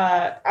see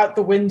out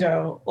the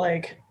window,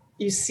 like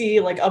you see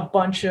like a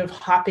bunch of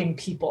hopping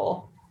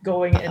people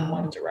going in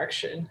one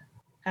direction.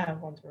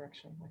 One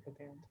direction, like a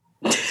band.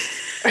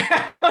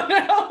 Oh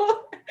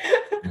no.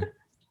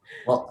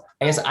 Well,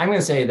 I guess I'm going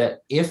to say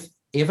that if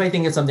I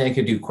think it's something I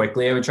could do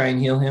quickly, I would try and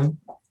heal him.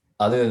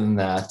 Other than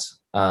that,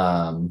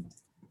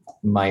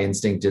 my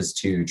instinct is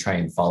to try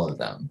and follow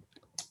them.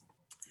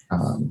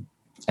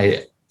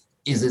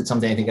 Is it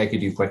something I think I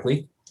could do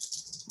quickly?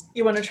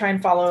 You want to try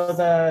and follow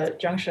the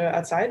Jiangxia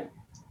outside?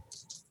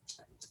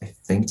 I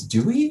think.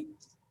 Do we?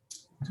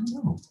 I don't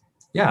know.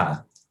 Yeah.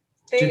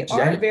 They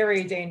are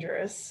very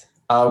dangerous.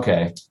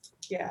 Okay.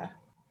 Yeah.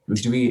 Mm-hmm.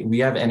 Do we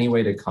have any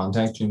way to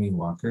contact Jimmy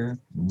Walker?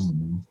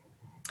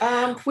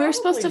 We're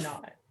supposed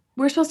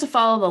to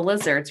follow the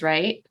lizards,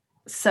 right?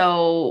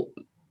 So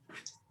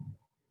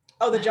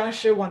the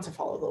Jiangxia want to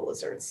follow the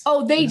lizards.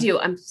 Oh, they do.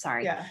 I'm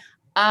sorry.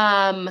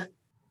 Yeah.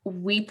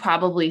 We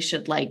probably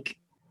should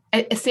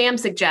Sam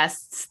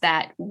suggests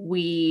that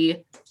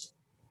we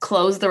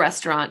close the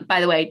restaurant. By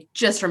the way,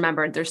 just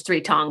remembered there's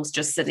 3 tongs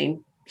just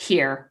sitting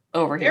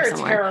over here They're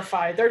somewhere.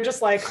 terrified. They're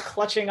just like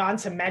clutching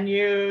onto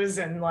menus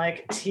and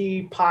like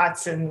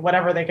teapots and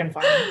whatever they can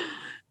find.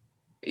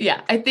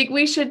 Yeah, I think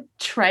we should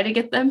try to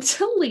get them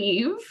to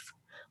leave.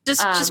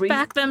 Just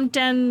back them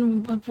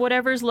 10,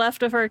 whatever's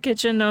left of our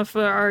kitchen of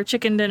our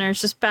chicken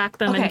dinners, just back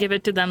them and give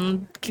it to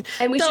them.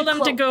 And we tell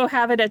them to go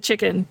have it at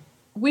chicken.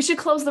 We should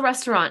close the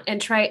restaurant and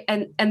try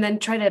and then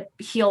try to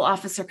heal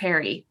Officer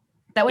Perry.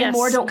 That way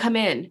more don't come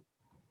in.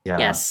 Yeah.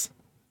 Yes.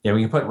 Yeah,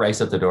 we can put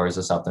rice at the doors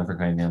to stop them from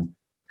coming in.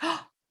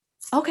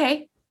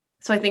 Okay.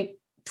 So I think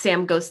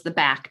Sam goes to the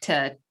back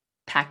to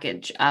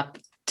package up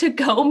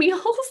to-go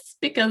meals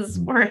because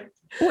we're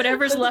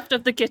Whatever's left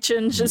of the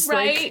kitchen, just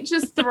right, like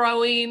just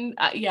throwing.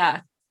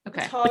 Yeah.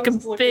 Okay.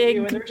 Togs look at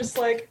you and they're just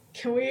like,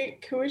 can we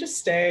just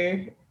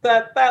stay?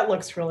 That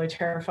looks really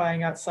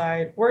terrifying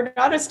outside. We're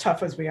not as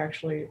tough as we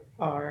actually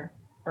are.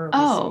 Or we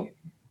Oh. seem.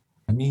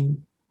 I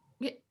mean,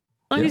 as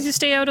long as you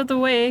stay out of the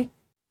way.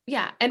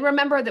 Yeah. And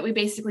remember that we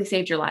basically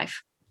saved your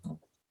life.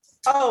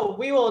 Oh,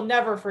 we will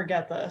never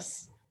forget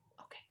this.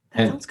 Okay.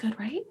 That sounds good,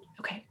 right?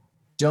 Okay.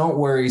 don't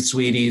worry,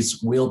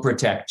 sweeties, we'll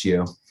protect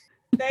you.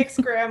 Thanks,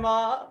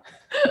 Grandma.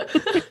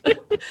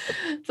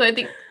 So I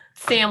think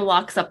Sam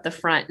locks up the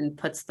front and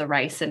puts the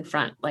rice in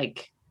front,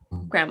 like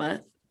Grandma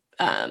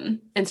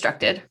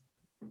instructed.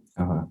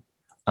 Uh-huh.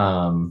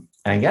 And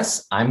I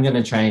guess I'm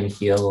gonna try and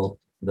heal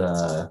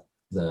the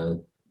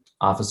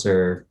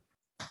officer,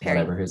 Perry.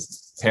 whatever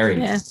his Perry,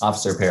 Yeah.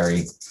 Officer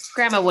Perry.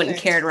 Grandma wouldn't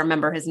Thanks. care to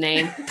remember his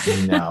name.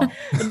 No.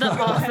 The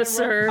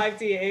officer.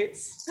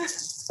 5d8s.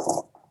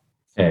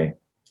 Okay,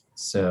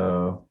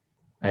 so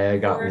I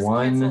got Or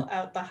one. cancel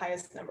out the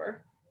highest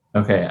number.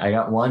 Okay, I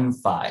got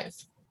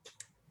 1-5.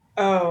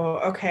 Oh,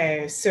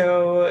 okay.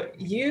 So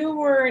you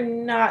were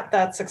not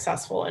that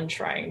successful in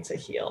trying to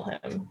heal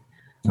him.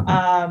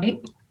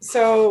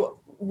 So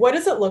what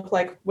does it look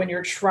like when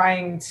you're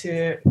trying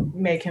to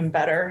make him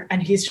better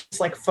and he's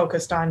just like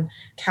focused on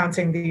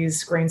counting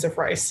these grains of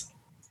rice?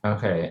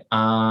 Okay.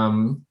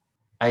 I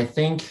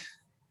think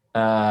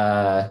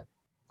I'm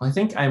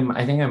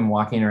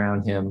walking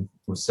around him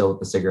still with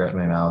the cigarette in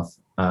my mouth.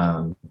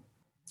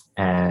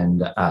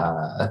 And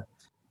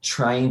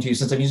trying to,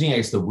 since I'm using, I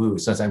guess, the woo,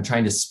 since I'm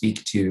trying to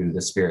speak to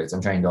the spirits,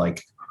 I'm trying to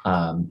like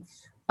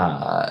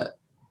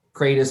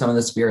pray to some of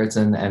the spirits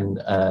and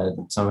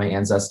some of my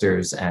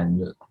ancestors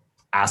and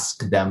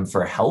ask them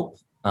for help.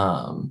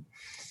 So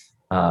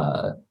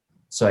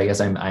I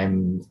guess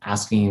I'm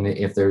asking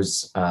if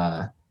there's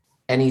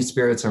any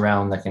spirits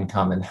around that can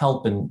come and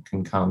help and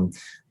can come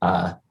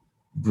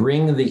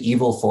bring the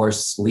evil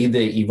force, lead the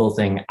evil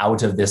thing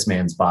out of this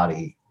man's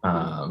body,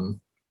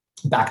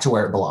 back to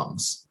where it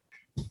belongs.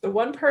 The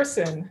one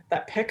person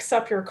that picks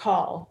up your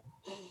call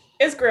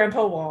is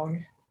Grandpa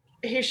Wong.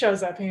 He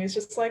shows up and he's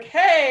just like,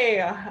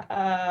 hey,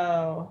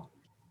 oh.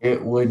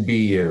 It would be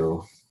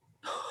you.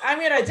 I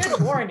mean, I did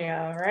warn you,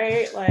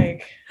 right?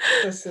 Like,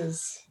 this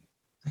is...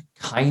 You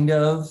kind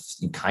of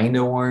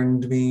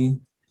warned me.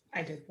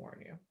 I did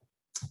warn you.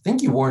 I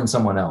think you warned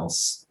someone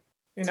else.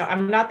 You know,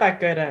 I'm not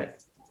that good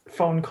at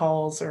phone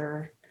calls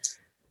or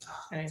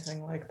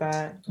anything like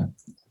that.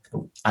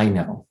 I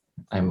know.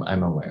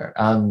 I'm aware.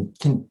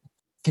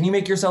 Can you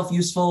make yourself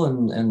useful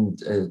and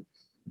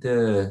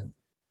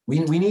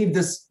we need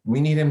this.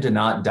 We need him to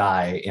not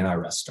die in our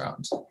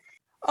restaurant.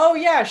 Oh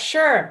yeah,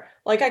 sure.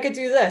 Like I could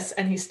do this,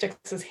 and he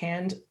sticks his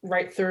hand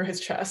right through his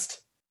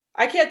chest.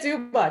 I can't do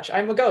much.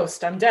 I'm a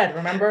ghost. I'm dead.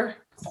 Remember?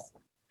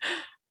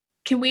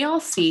 Can we all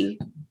see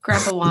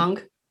Grandpa Wong?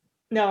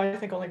 No, I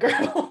think only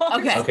Grandpa Wong.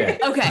 Okay.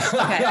 Okay.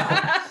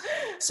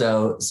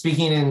 So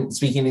speaking in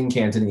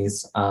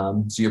Cantonese,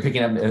 so you're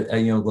picking up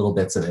little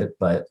bits of it,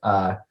 but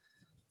about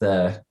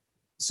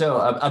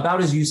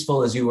as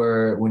useful as you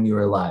were when you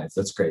were alive.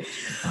 That's great.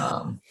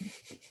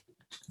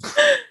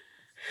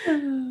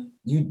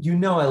 You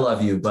know I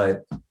love you,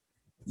 but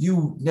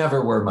you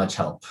never were much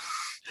help.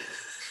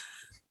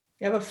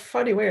 You have a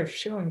funny way of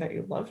showing that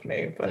you love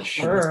me, but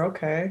sure,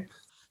 okay.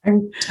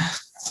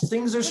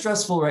 Things are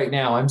stressful right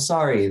now. I'm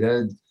sorry.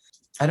 I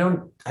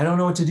don't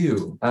know what to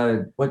do.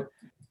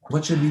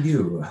 What should we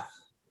do?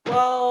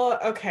 Well,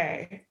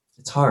 okay.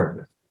 It's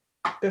hard.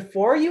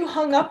 Before you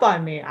hung up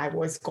on me, I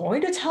was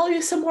going to tell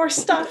you some more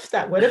stuff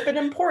that would have been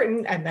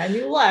important, and then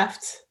you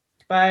left.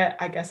 But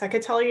I guess I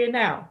could tell you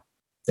now.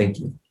 Thank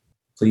you.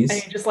 Please.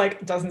 And he just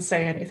like doesn't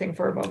say anything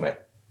for a moment.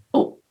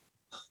 Oh,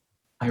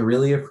 I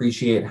really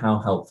appreciate how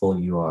helpful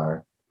you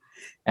are.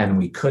 And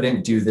we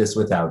couldn't do this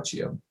without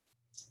you.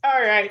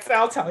 All right, so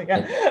I'll tell you.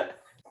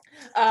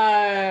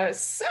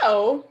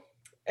 So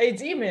a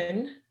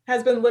demon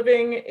has been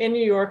living in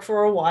New York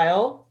for a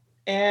while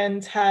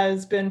and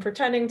has been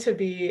pretending to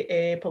be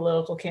a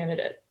political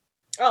candidate.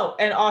 Oh,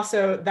 and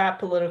also that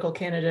political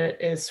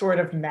candidate is sort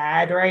of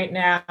mad right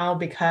now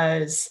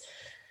because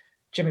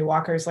Jimmy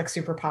Walker's like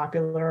super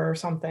popular or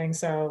something.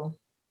 So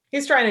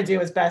he's trying to do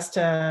his best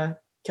to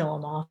kill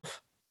him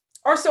off.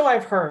 Or so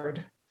I've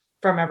heard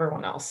from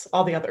everyone else,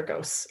 all the other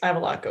ghosts. I have a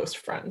lot of ghost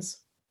friends.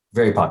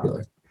 Very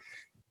popular.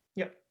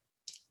 Yep.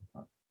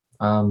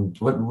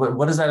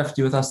 What does that have to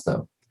do with us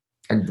though?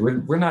 And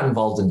we're not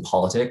involved in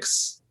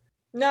politics.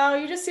 No,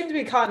 you just seem to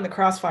be caught in the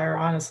crossfire,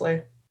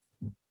 honestly.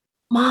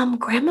 Mom,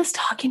 Grandma's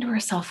talking to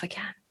herself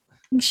again.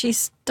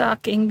 She's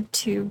talking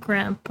to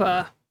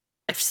Grandpa.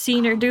 I've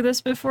seen her do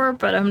this before,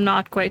 but I'm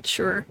not quite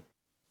sure.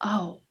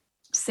 Oh,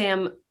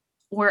 Sam,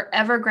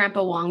 wherever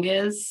Grandpa Wong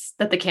is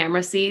that the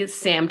camera sees,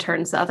 Sam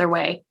turns the other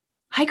way.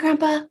 Hi,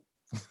 Grandpa.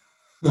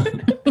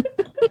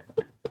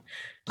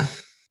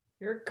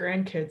 Your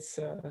grandkids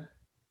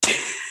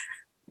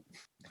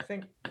I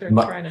think they're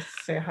My- trying to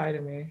say hi to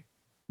me.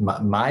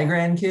 My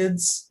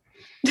grandkids,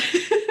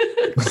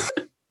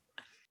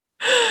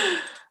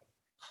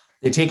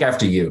 they take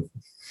after you.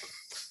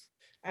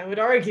 I would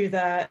argue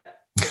that.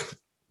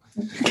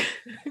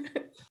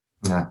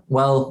 Yeah.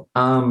 Well,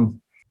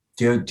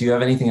 do you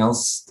have anything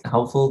else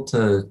helpful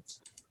to?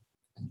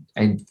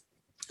 I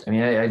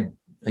mean, I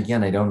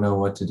again, I don't know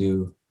what to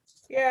do.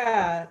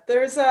 Yeah,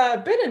 there's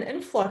been an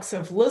influx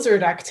of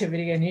lizard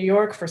activity in New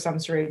York for some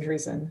strange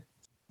reason.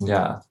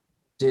 Yeah.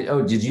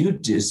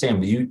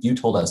 Sam? You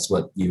told us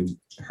what you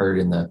heard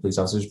in the police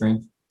officer's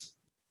brain?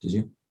 Did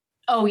you?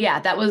 Oh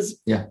yeah, that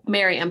was Yeah.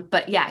 Miriam.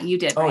 But yeah, you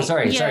did. Oh, right?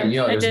 sorry. Yeah, It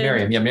I was did.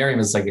 Miriam. Yeah, Miriam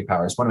is psychic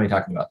powers. What am I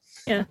talking about?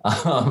 Yeah.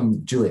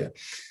 Julia,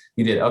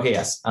 you did. Okay,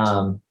 yes.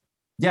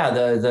 Yeah,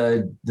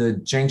 the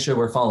Jiangshi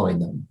were following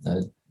them.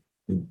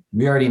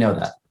 We already know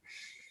that.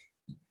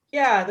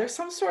 Yeah, there's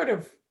some sort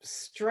of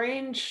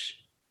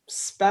strange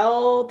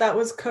spell that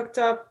was cooked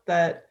up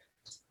that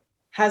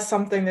has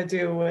something to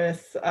do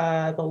with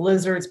the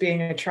lizards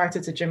being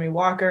attracted to Jimmy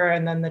Walker,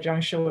 and then the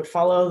Jiangshi would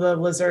follow the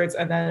lizards,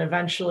 and then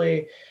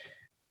eventually,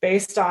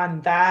 based on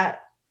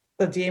that,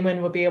 the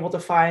demon would be able to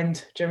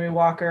find Jimmy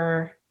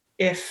Walker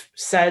if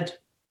said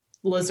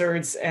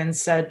lizards and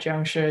said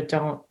Jiangshi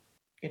don't,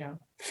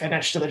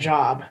 finish the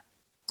job.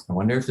 I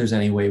wonder if there's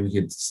any way we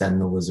could send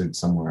the lizard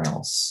somewhere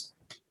else.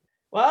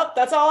 Well,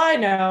 that's all I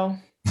know.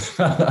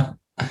 All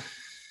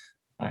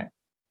right.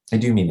 I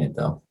do mean it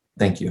though.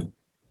 Thank you.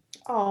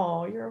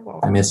 Oh, you're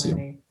welcome. I miss you.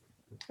 honey.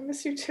 I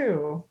miss you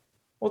too.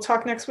 We'll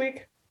talk next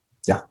week.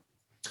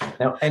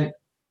 Now, and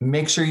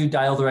make sure you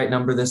dial the right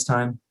number this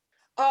time.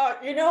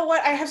 You know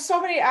what? I have so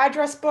many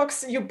address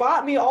books. You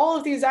bought me all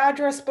of these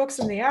address books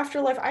in the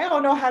afterlife. I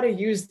don't know how to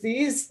use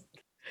these.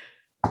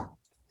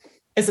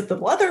 Is it the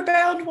leather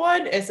bound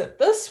one? Is it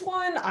this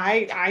one?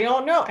 I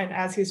don't know. And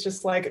as he's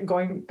just like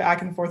going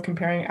back and forth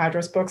comparing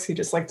address books, he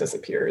just like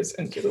disappears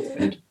into the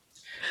wind.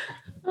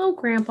 Oh,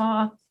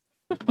 Grandpa.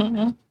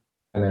 And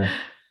then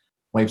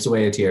wipes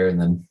away a tear,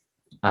 and then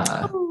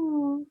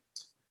Oh.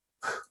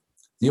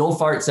 the old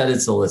fart said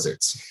it's the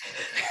lizards.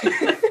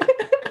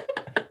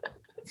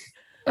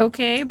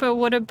 Okay, but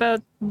what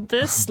about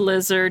this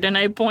lizard? And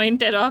I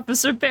point at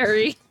Officer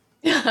Perry.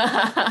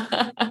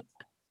 I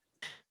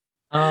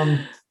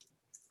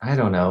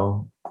don't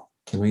know.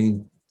 Can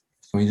we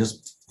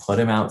just put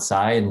him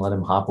outside and let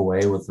him hop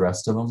away with the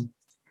rest of them?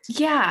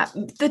 Yeah.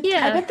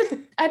 Yeah.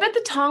 I bet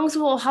the tongs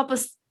will help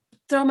us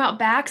throw them out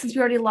back since we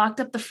already locked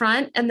up the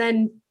front, and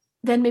then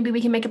maybe we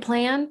can make a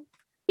plan.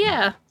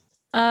 Yeah.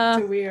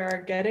 So we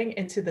are getting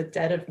into the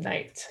dead of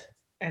night.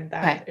 And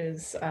that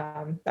is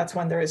that's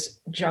when there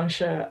is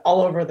Jiangshi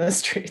all over the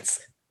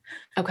streets.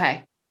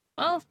 Okay.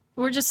 Well,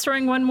 we're just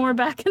throwing one more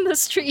back in the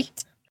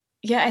street.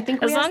 Yeah, I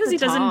think As long as he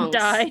doesn't tongs.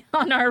 die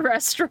on our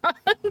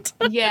restaurant.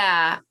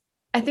 Yeah.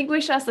 I think we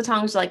should ask the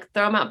tongs to like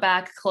throw them out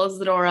back, close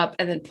the door up,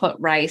 and then put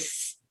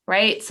rice,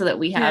 right? So that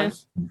we have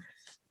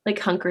like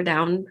hunker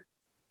down.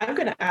 I'm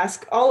going to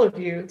ask all of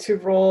you to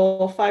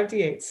roll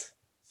 5d8s.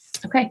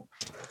 Okay.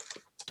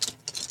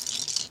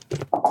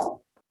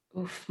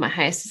 Oof, my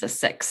highest is a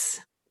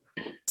 6.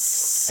 I got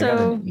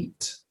So an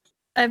 8.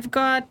 I've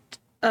got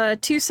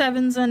 2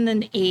 7s and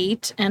an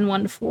 8 and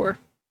 1 4.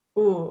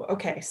 Ooh,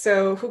 okay.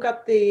 So who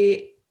got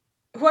the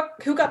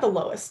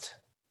lowest?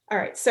 All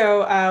right.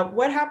 So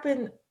what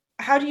happened?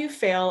 How do you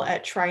fail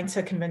at trying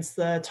to convince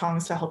the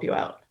tongs to help you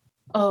out?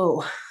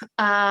 Oh,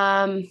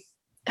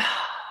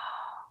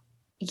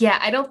 yeah,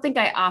 I don't think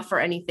I offer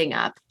anything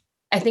up.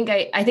 I think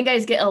I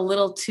just get a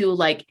little too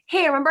like,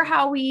 hey, remember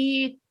how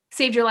we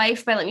saved your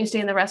life by letting you stay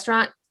in the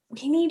restaurant?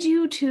 We need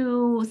you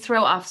to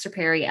throw Officer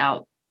Perry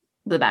out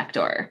the back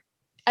door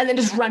and then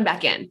just run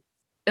back in.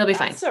 It'll be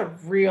fine. That's a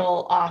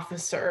real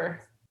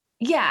officer.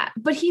 Yeah,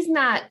 but he's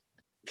not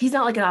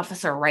like an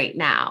officer right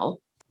now.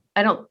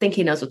 I don't think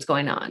he knows what's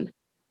going on.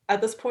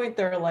 At this point,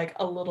 they're like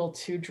a little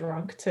too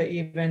drunk to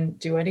even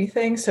do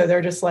anything. So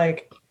they're just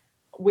like,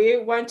 we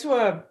went to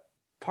a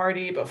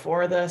party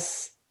before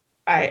this.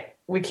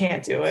 We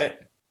can't do it.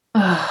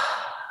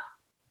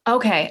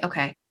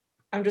 Okay.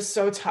 I'm just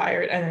so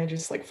tired. And then he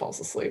just like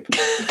falls asleep.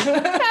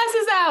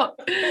 Passes out.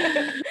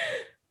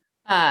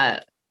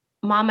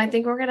 Mom, I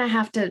think we're gonna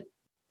have to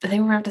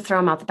throw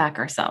him out the back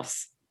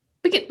ourselves.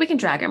 We can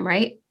drag him,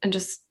 right? And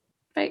just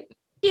right.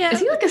 Yeah.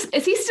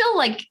 Is he still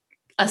like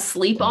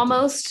asleep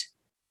almost?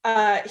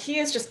 He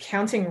is just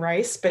counting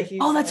rice, but he's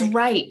That's like,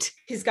 right.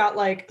 He's got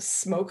like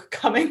smoke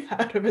coming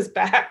out of his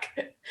back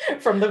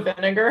from the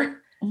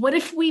vinegar. What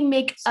if we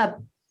make a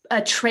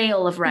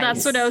trail of rice?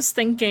 That's what I was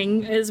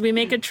thinking, is we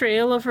make a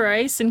trail of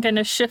rice and kind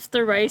of shift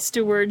the rice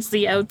towards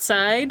the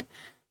outside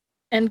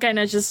and kind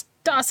of just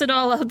toss it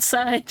all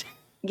outside.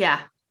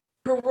 Yeah.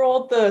 Who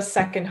rolled the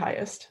second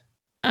highest?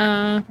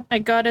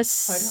 I got a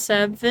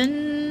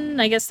 7.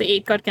 I guess the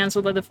 8 got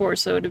canceled by the 4,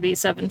 so it'd be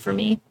 7 for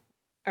me.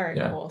 All right,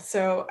 Yeah. cool.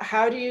 So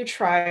how do you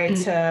try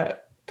to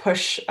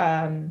push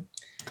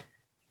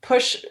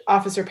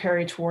Officer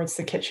Perry towards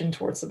the kitchen,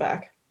 towards the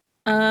back?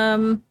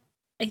 I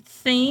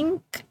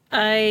think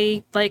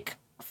I like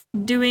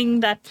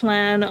doing that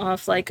plan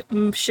of like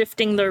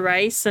shifting the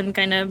rice and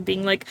kind of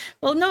being like,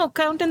 well, no,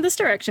 count in this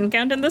direction,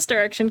 count in this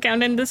direction,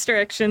 count in this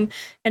direction,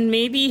 and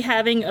maybe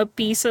having a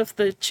piece of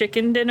the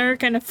chicken dinner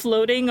kind of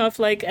floating off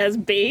like as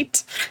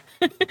bait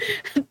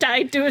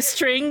tied to a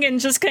string and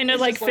just kind of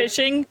like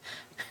fishing.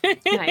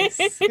 Nice.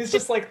 He's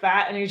just like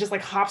that, and he just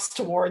like hops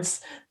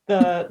towards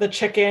the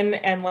chicken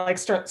and like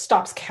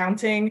stops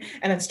counting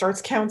and then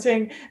starts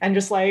counting and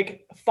just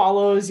like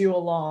follows you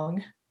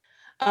along.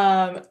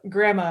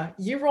 Grandma,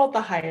 you rolled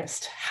the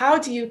highest. How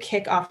do you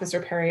kick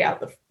Officer Perry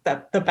out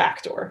the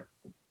back door?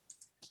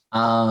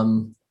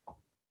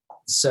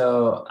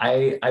 So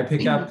I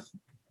pick up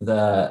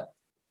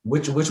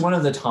which one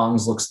of the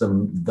tongs looks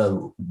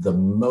the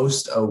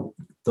most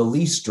the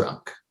least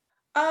drunk?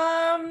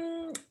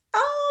 I'll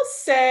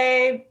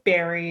say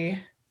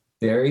Barry.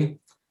 Barry?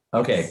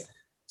 Okay.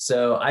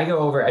 So I go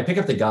over, I pick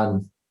up the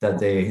gun that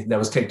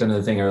was kicked under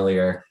the thing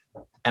earlier,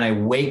 and I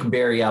wake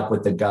Barry up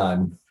with the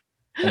gun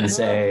and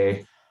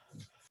say,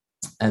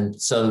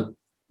 and so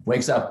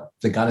wakes up,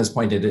 the gun is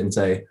pointed and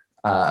say,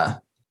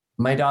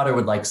 my daughter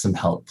would like some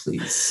help,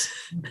 please.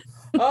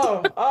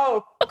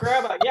 Oh,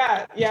 Grandma.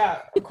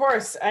 Yeah, of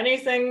course.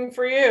 Anything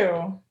for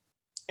you.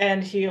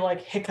 And he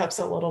like hiccups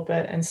a little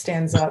bit and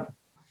stands up.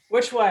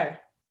 Which way?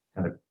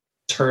 Kind of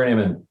turn him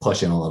and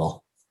push him a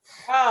little.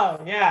 Oh,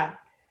 yeah.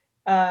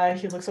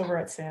 He looks over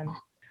at Sam.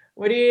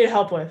 What do you need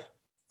help with?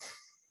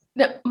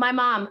 No, my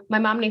mom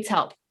needs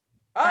help.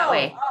 That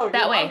way.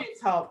 That way. Mom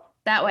needs help.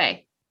 That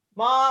way.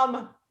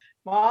 Mom.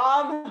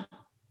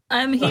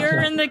 I'm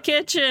here in the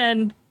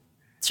kitchen.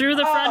 Through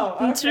the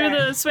front and through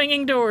the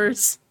swinging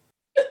doors.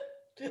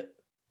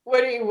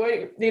 What do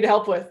you need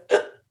help with?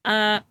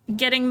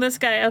 Getting this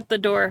guy out the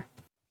door.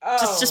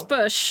 Just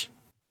push.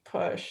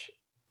 Push.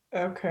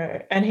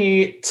 Okay. And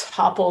he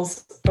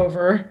topples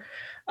over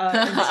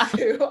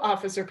into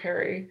Officer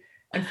Perry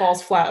and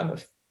falls flat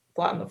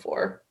on the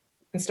floor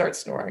and starts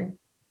snoring.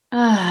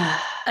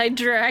 I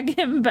drag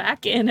him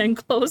back in and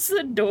close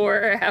the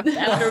door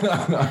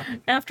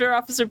after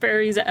Officer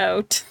Perry's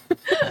out.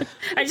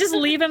 I just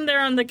leave him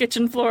there on the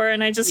kitchen floor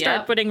and I just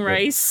start putting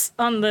rice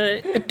on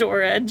the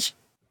door edge.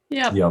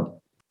 Yep.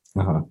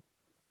 Uh-huh.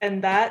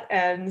 And that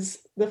ends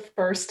the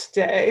first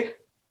day.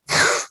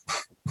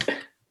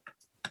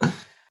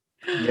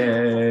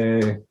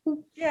 Yay.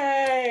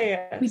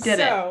 We did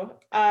it. So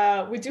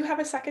we do have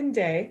a second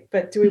day,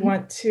 but do we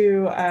want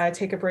to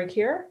take a break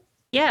here?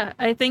 Yeah,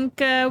 I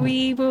think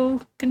we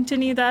will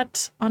continue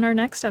that on our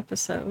next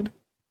episode.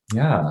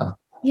 Yeah.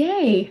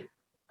 Yay.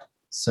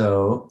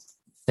 So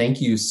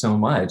thank you so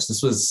much.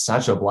 This was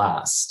such a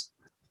blast.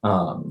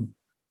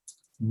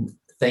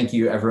 Thank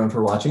you everyone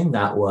for watching.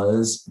 That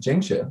was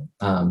Jiangshi.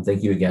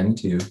 Thank you again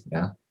to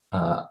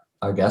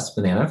our guest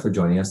Banana for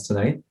joining us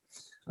tonight.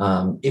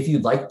 If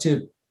you'd like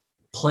to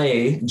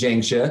play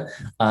Jiangshi,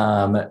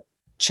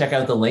 check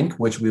out the link,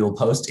 which we will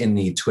post in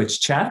the Twitch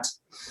chat.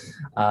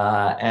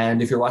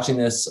 And if you're watching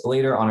this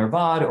later on our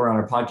VOD or on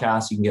our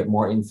podcast, you can get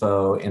more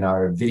info in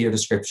our video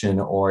description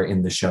or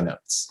in the show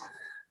notes.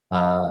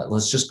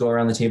 Let's just go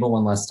around the table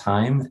one last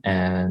time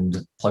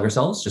and plug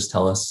ourselves. Just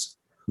tell us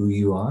who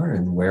you are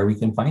and where we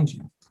can find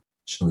you.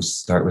 Shall we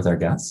start with our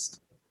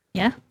guest?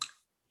 Yeah.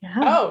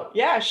 Oh,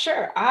 yeah,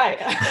 sure.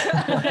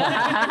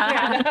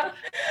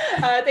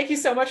 Thank you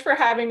so much for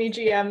having me,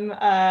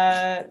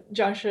 GM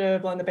Joshua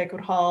Blend the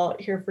Banquet Hall,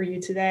 here for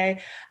you today.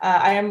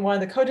 I am one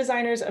of the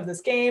co-designers of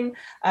this game.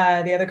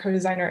 The other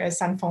co-designer is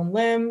Sanfeng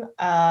Lim.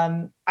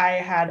 I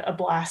had a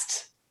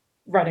blast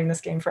running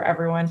this game for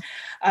everyone.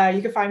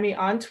 You can find me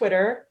on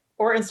Twitter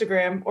or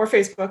Instagram or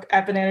Facebook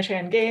at Banana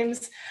Chan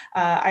Games.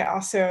 I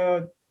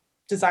also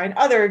design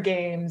other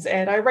games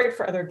and I write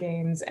for other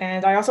games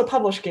and I also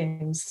publish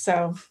games.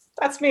 So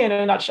that's me in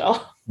a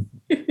nutshell.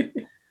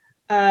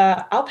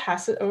 I'll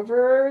pass it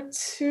over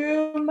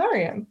to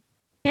Mariam.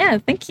 Yeah,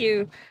 thank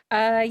you.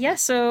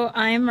 So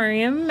I'm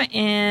Mariam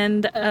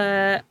and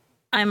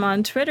I'm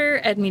on Twitter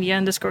at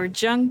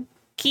media_junkie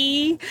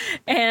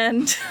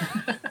and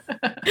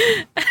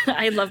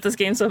I love this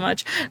game so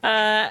much.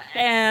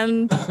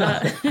 And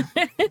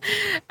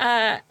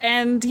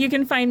you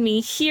can find me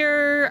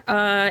here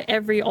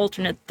every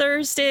alternate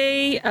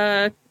Thursday,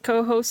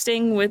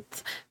 co-hosting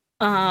with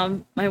my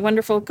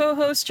wonderful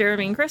co-hosts,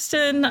 Jeremy and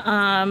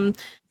Kristen,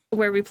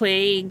 where we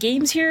play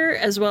games here,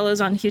 as well as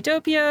on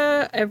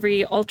Utopia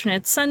every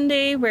alternate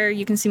Sunday, where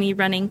you can see me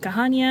running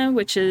Kahania,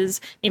 which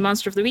is a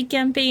Monster of the Week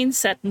campaign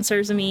set in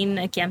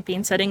Surzamine, a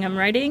campaign setting I'm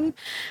writing,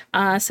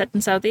 set in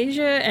South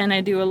Asia, and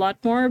I do a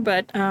lot more,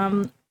 but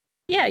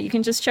you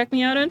can just check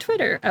me out on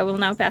Twitter. I will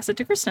now pass it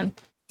to Kristen.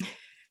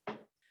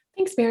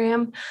 Thanks,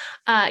 Miriam.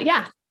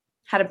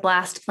 Had a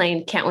blast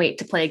playing. Can't wait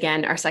to play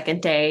again. Our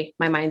second day.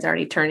 My mind's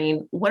already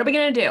turning. What are we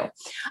going to do?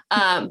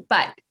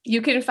 But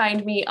You can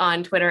find me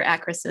on Twitter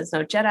at Kristen Is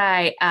No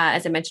Jedi.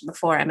 As I mentioned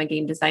before, I'm a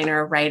game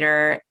designer,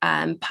 writer,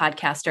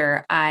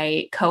 podcaster.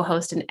 I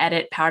co-host and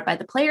edit Powered by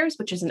the Players,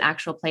 which is an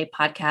actual play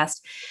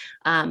podcast,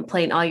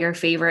 playing all your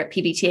favorite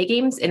PBTA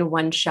games in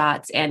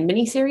one-shots and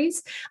miniseries.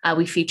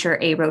 We feature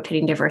a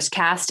rotating diverse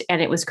cast,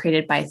 and it was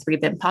created by three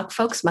BIPOC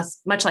folks,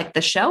 much like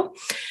the show.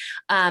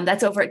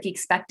 That's over at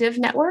Geekspective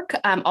Network.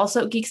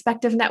 Also at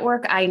Geekspective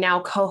Network, I now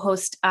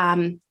co-host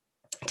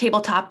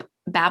Tabletop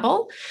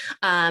Babble.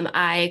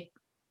 I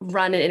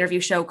run an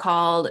interview show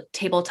called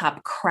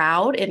Tabletop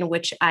Crowd, in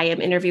which I am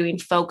interviewing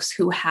folks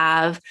who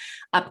have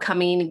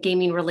upcoming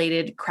gaming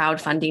related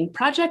crowdfunding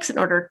projects in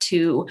order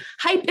to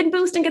hype and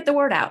boost and get the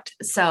word out.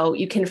 So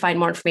you can find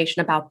more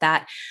information about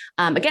that.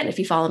 Again, if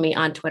you follow me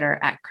on Twitter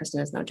at Kristen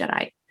Is No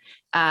Jedi.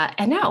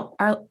 And now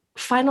our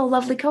final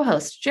lovely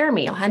co-host,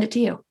 Jeremy, I'll hand it to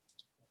you.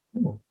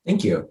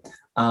 Thank you.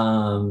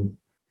 So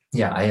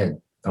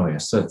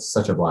it's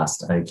such a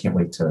blast. I can't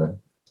wait to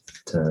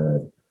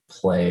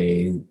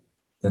play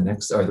the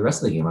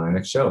rest of the game on our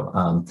next show.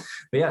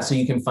 So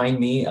you can find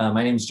me.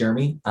 My name is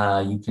Jeremy.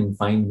 You can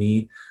find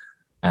me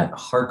at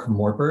Hark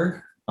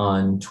Morper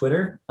on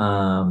Twitter.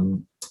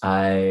 You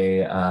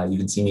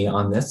can see me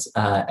on this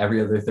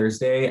every other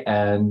Thursday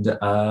and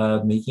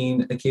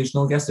making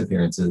occasional guest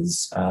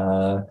appearances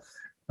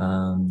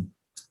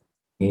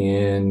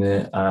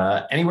in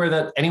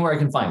anywhere I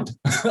can find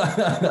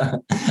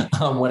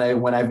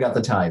when I've got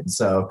the time.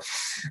 So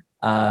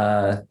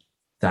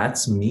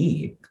that's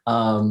me.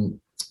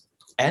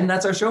 And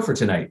that's our show for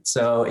tonight.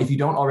 So if you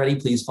don't already,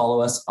 please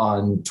follow us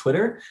on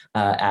Twitter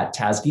at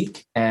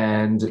TazGeek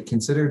and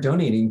consider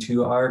donating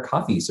to our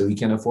coffee so we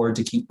can afford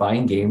to keep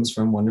buying games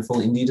from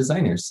wonderful indie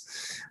designers.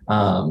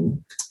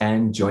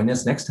 And join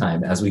us next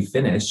time as we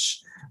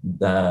finish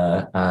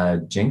the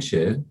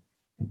Jiangshi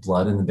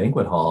Blood in the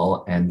Banquet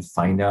Hall and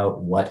find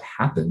out what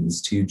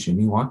happens to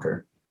Jimmy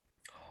Walker.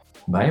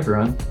 Bye,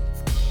 everyone.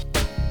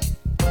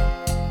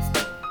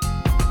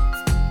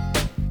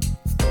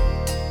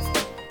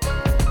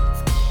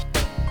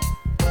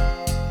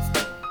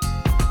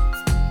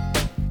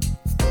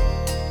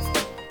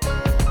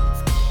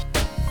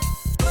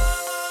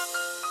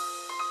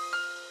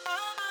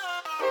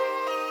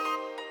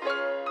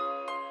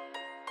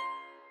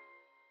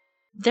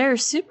 They're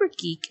Super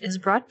Geek is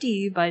brought to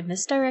you by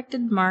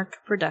Misdirected Mark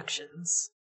Productions.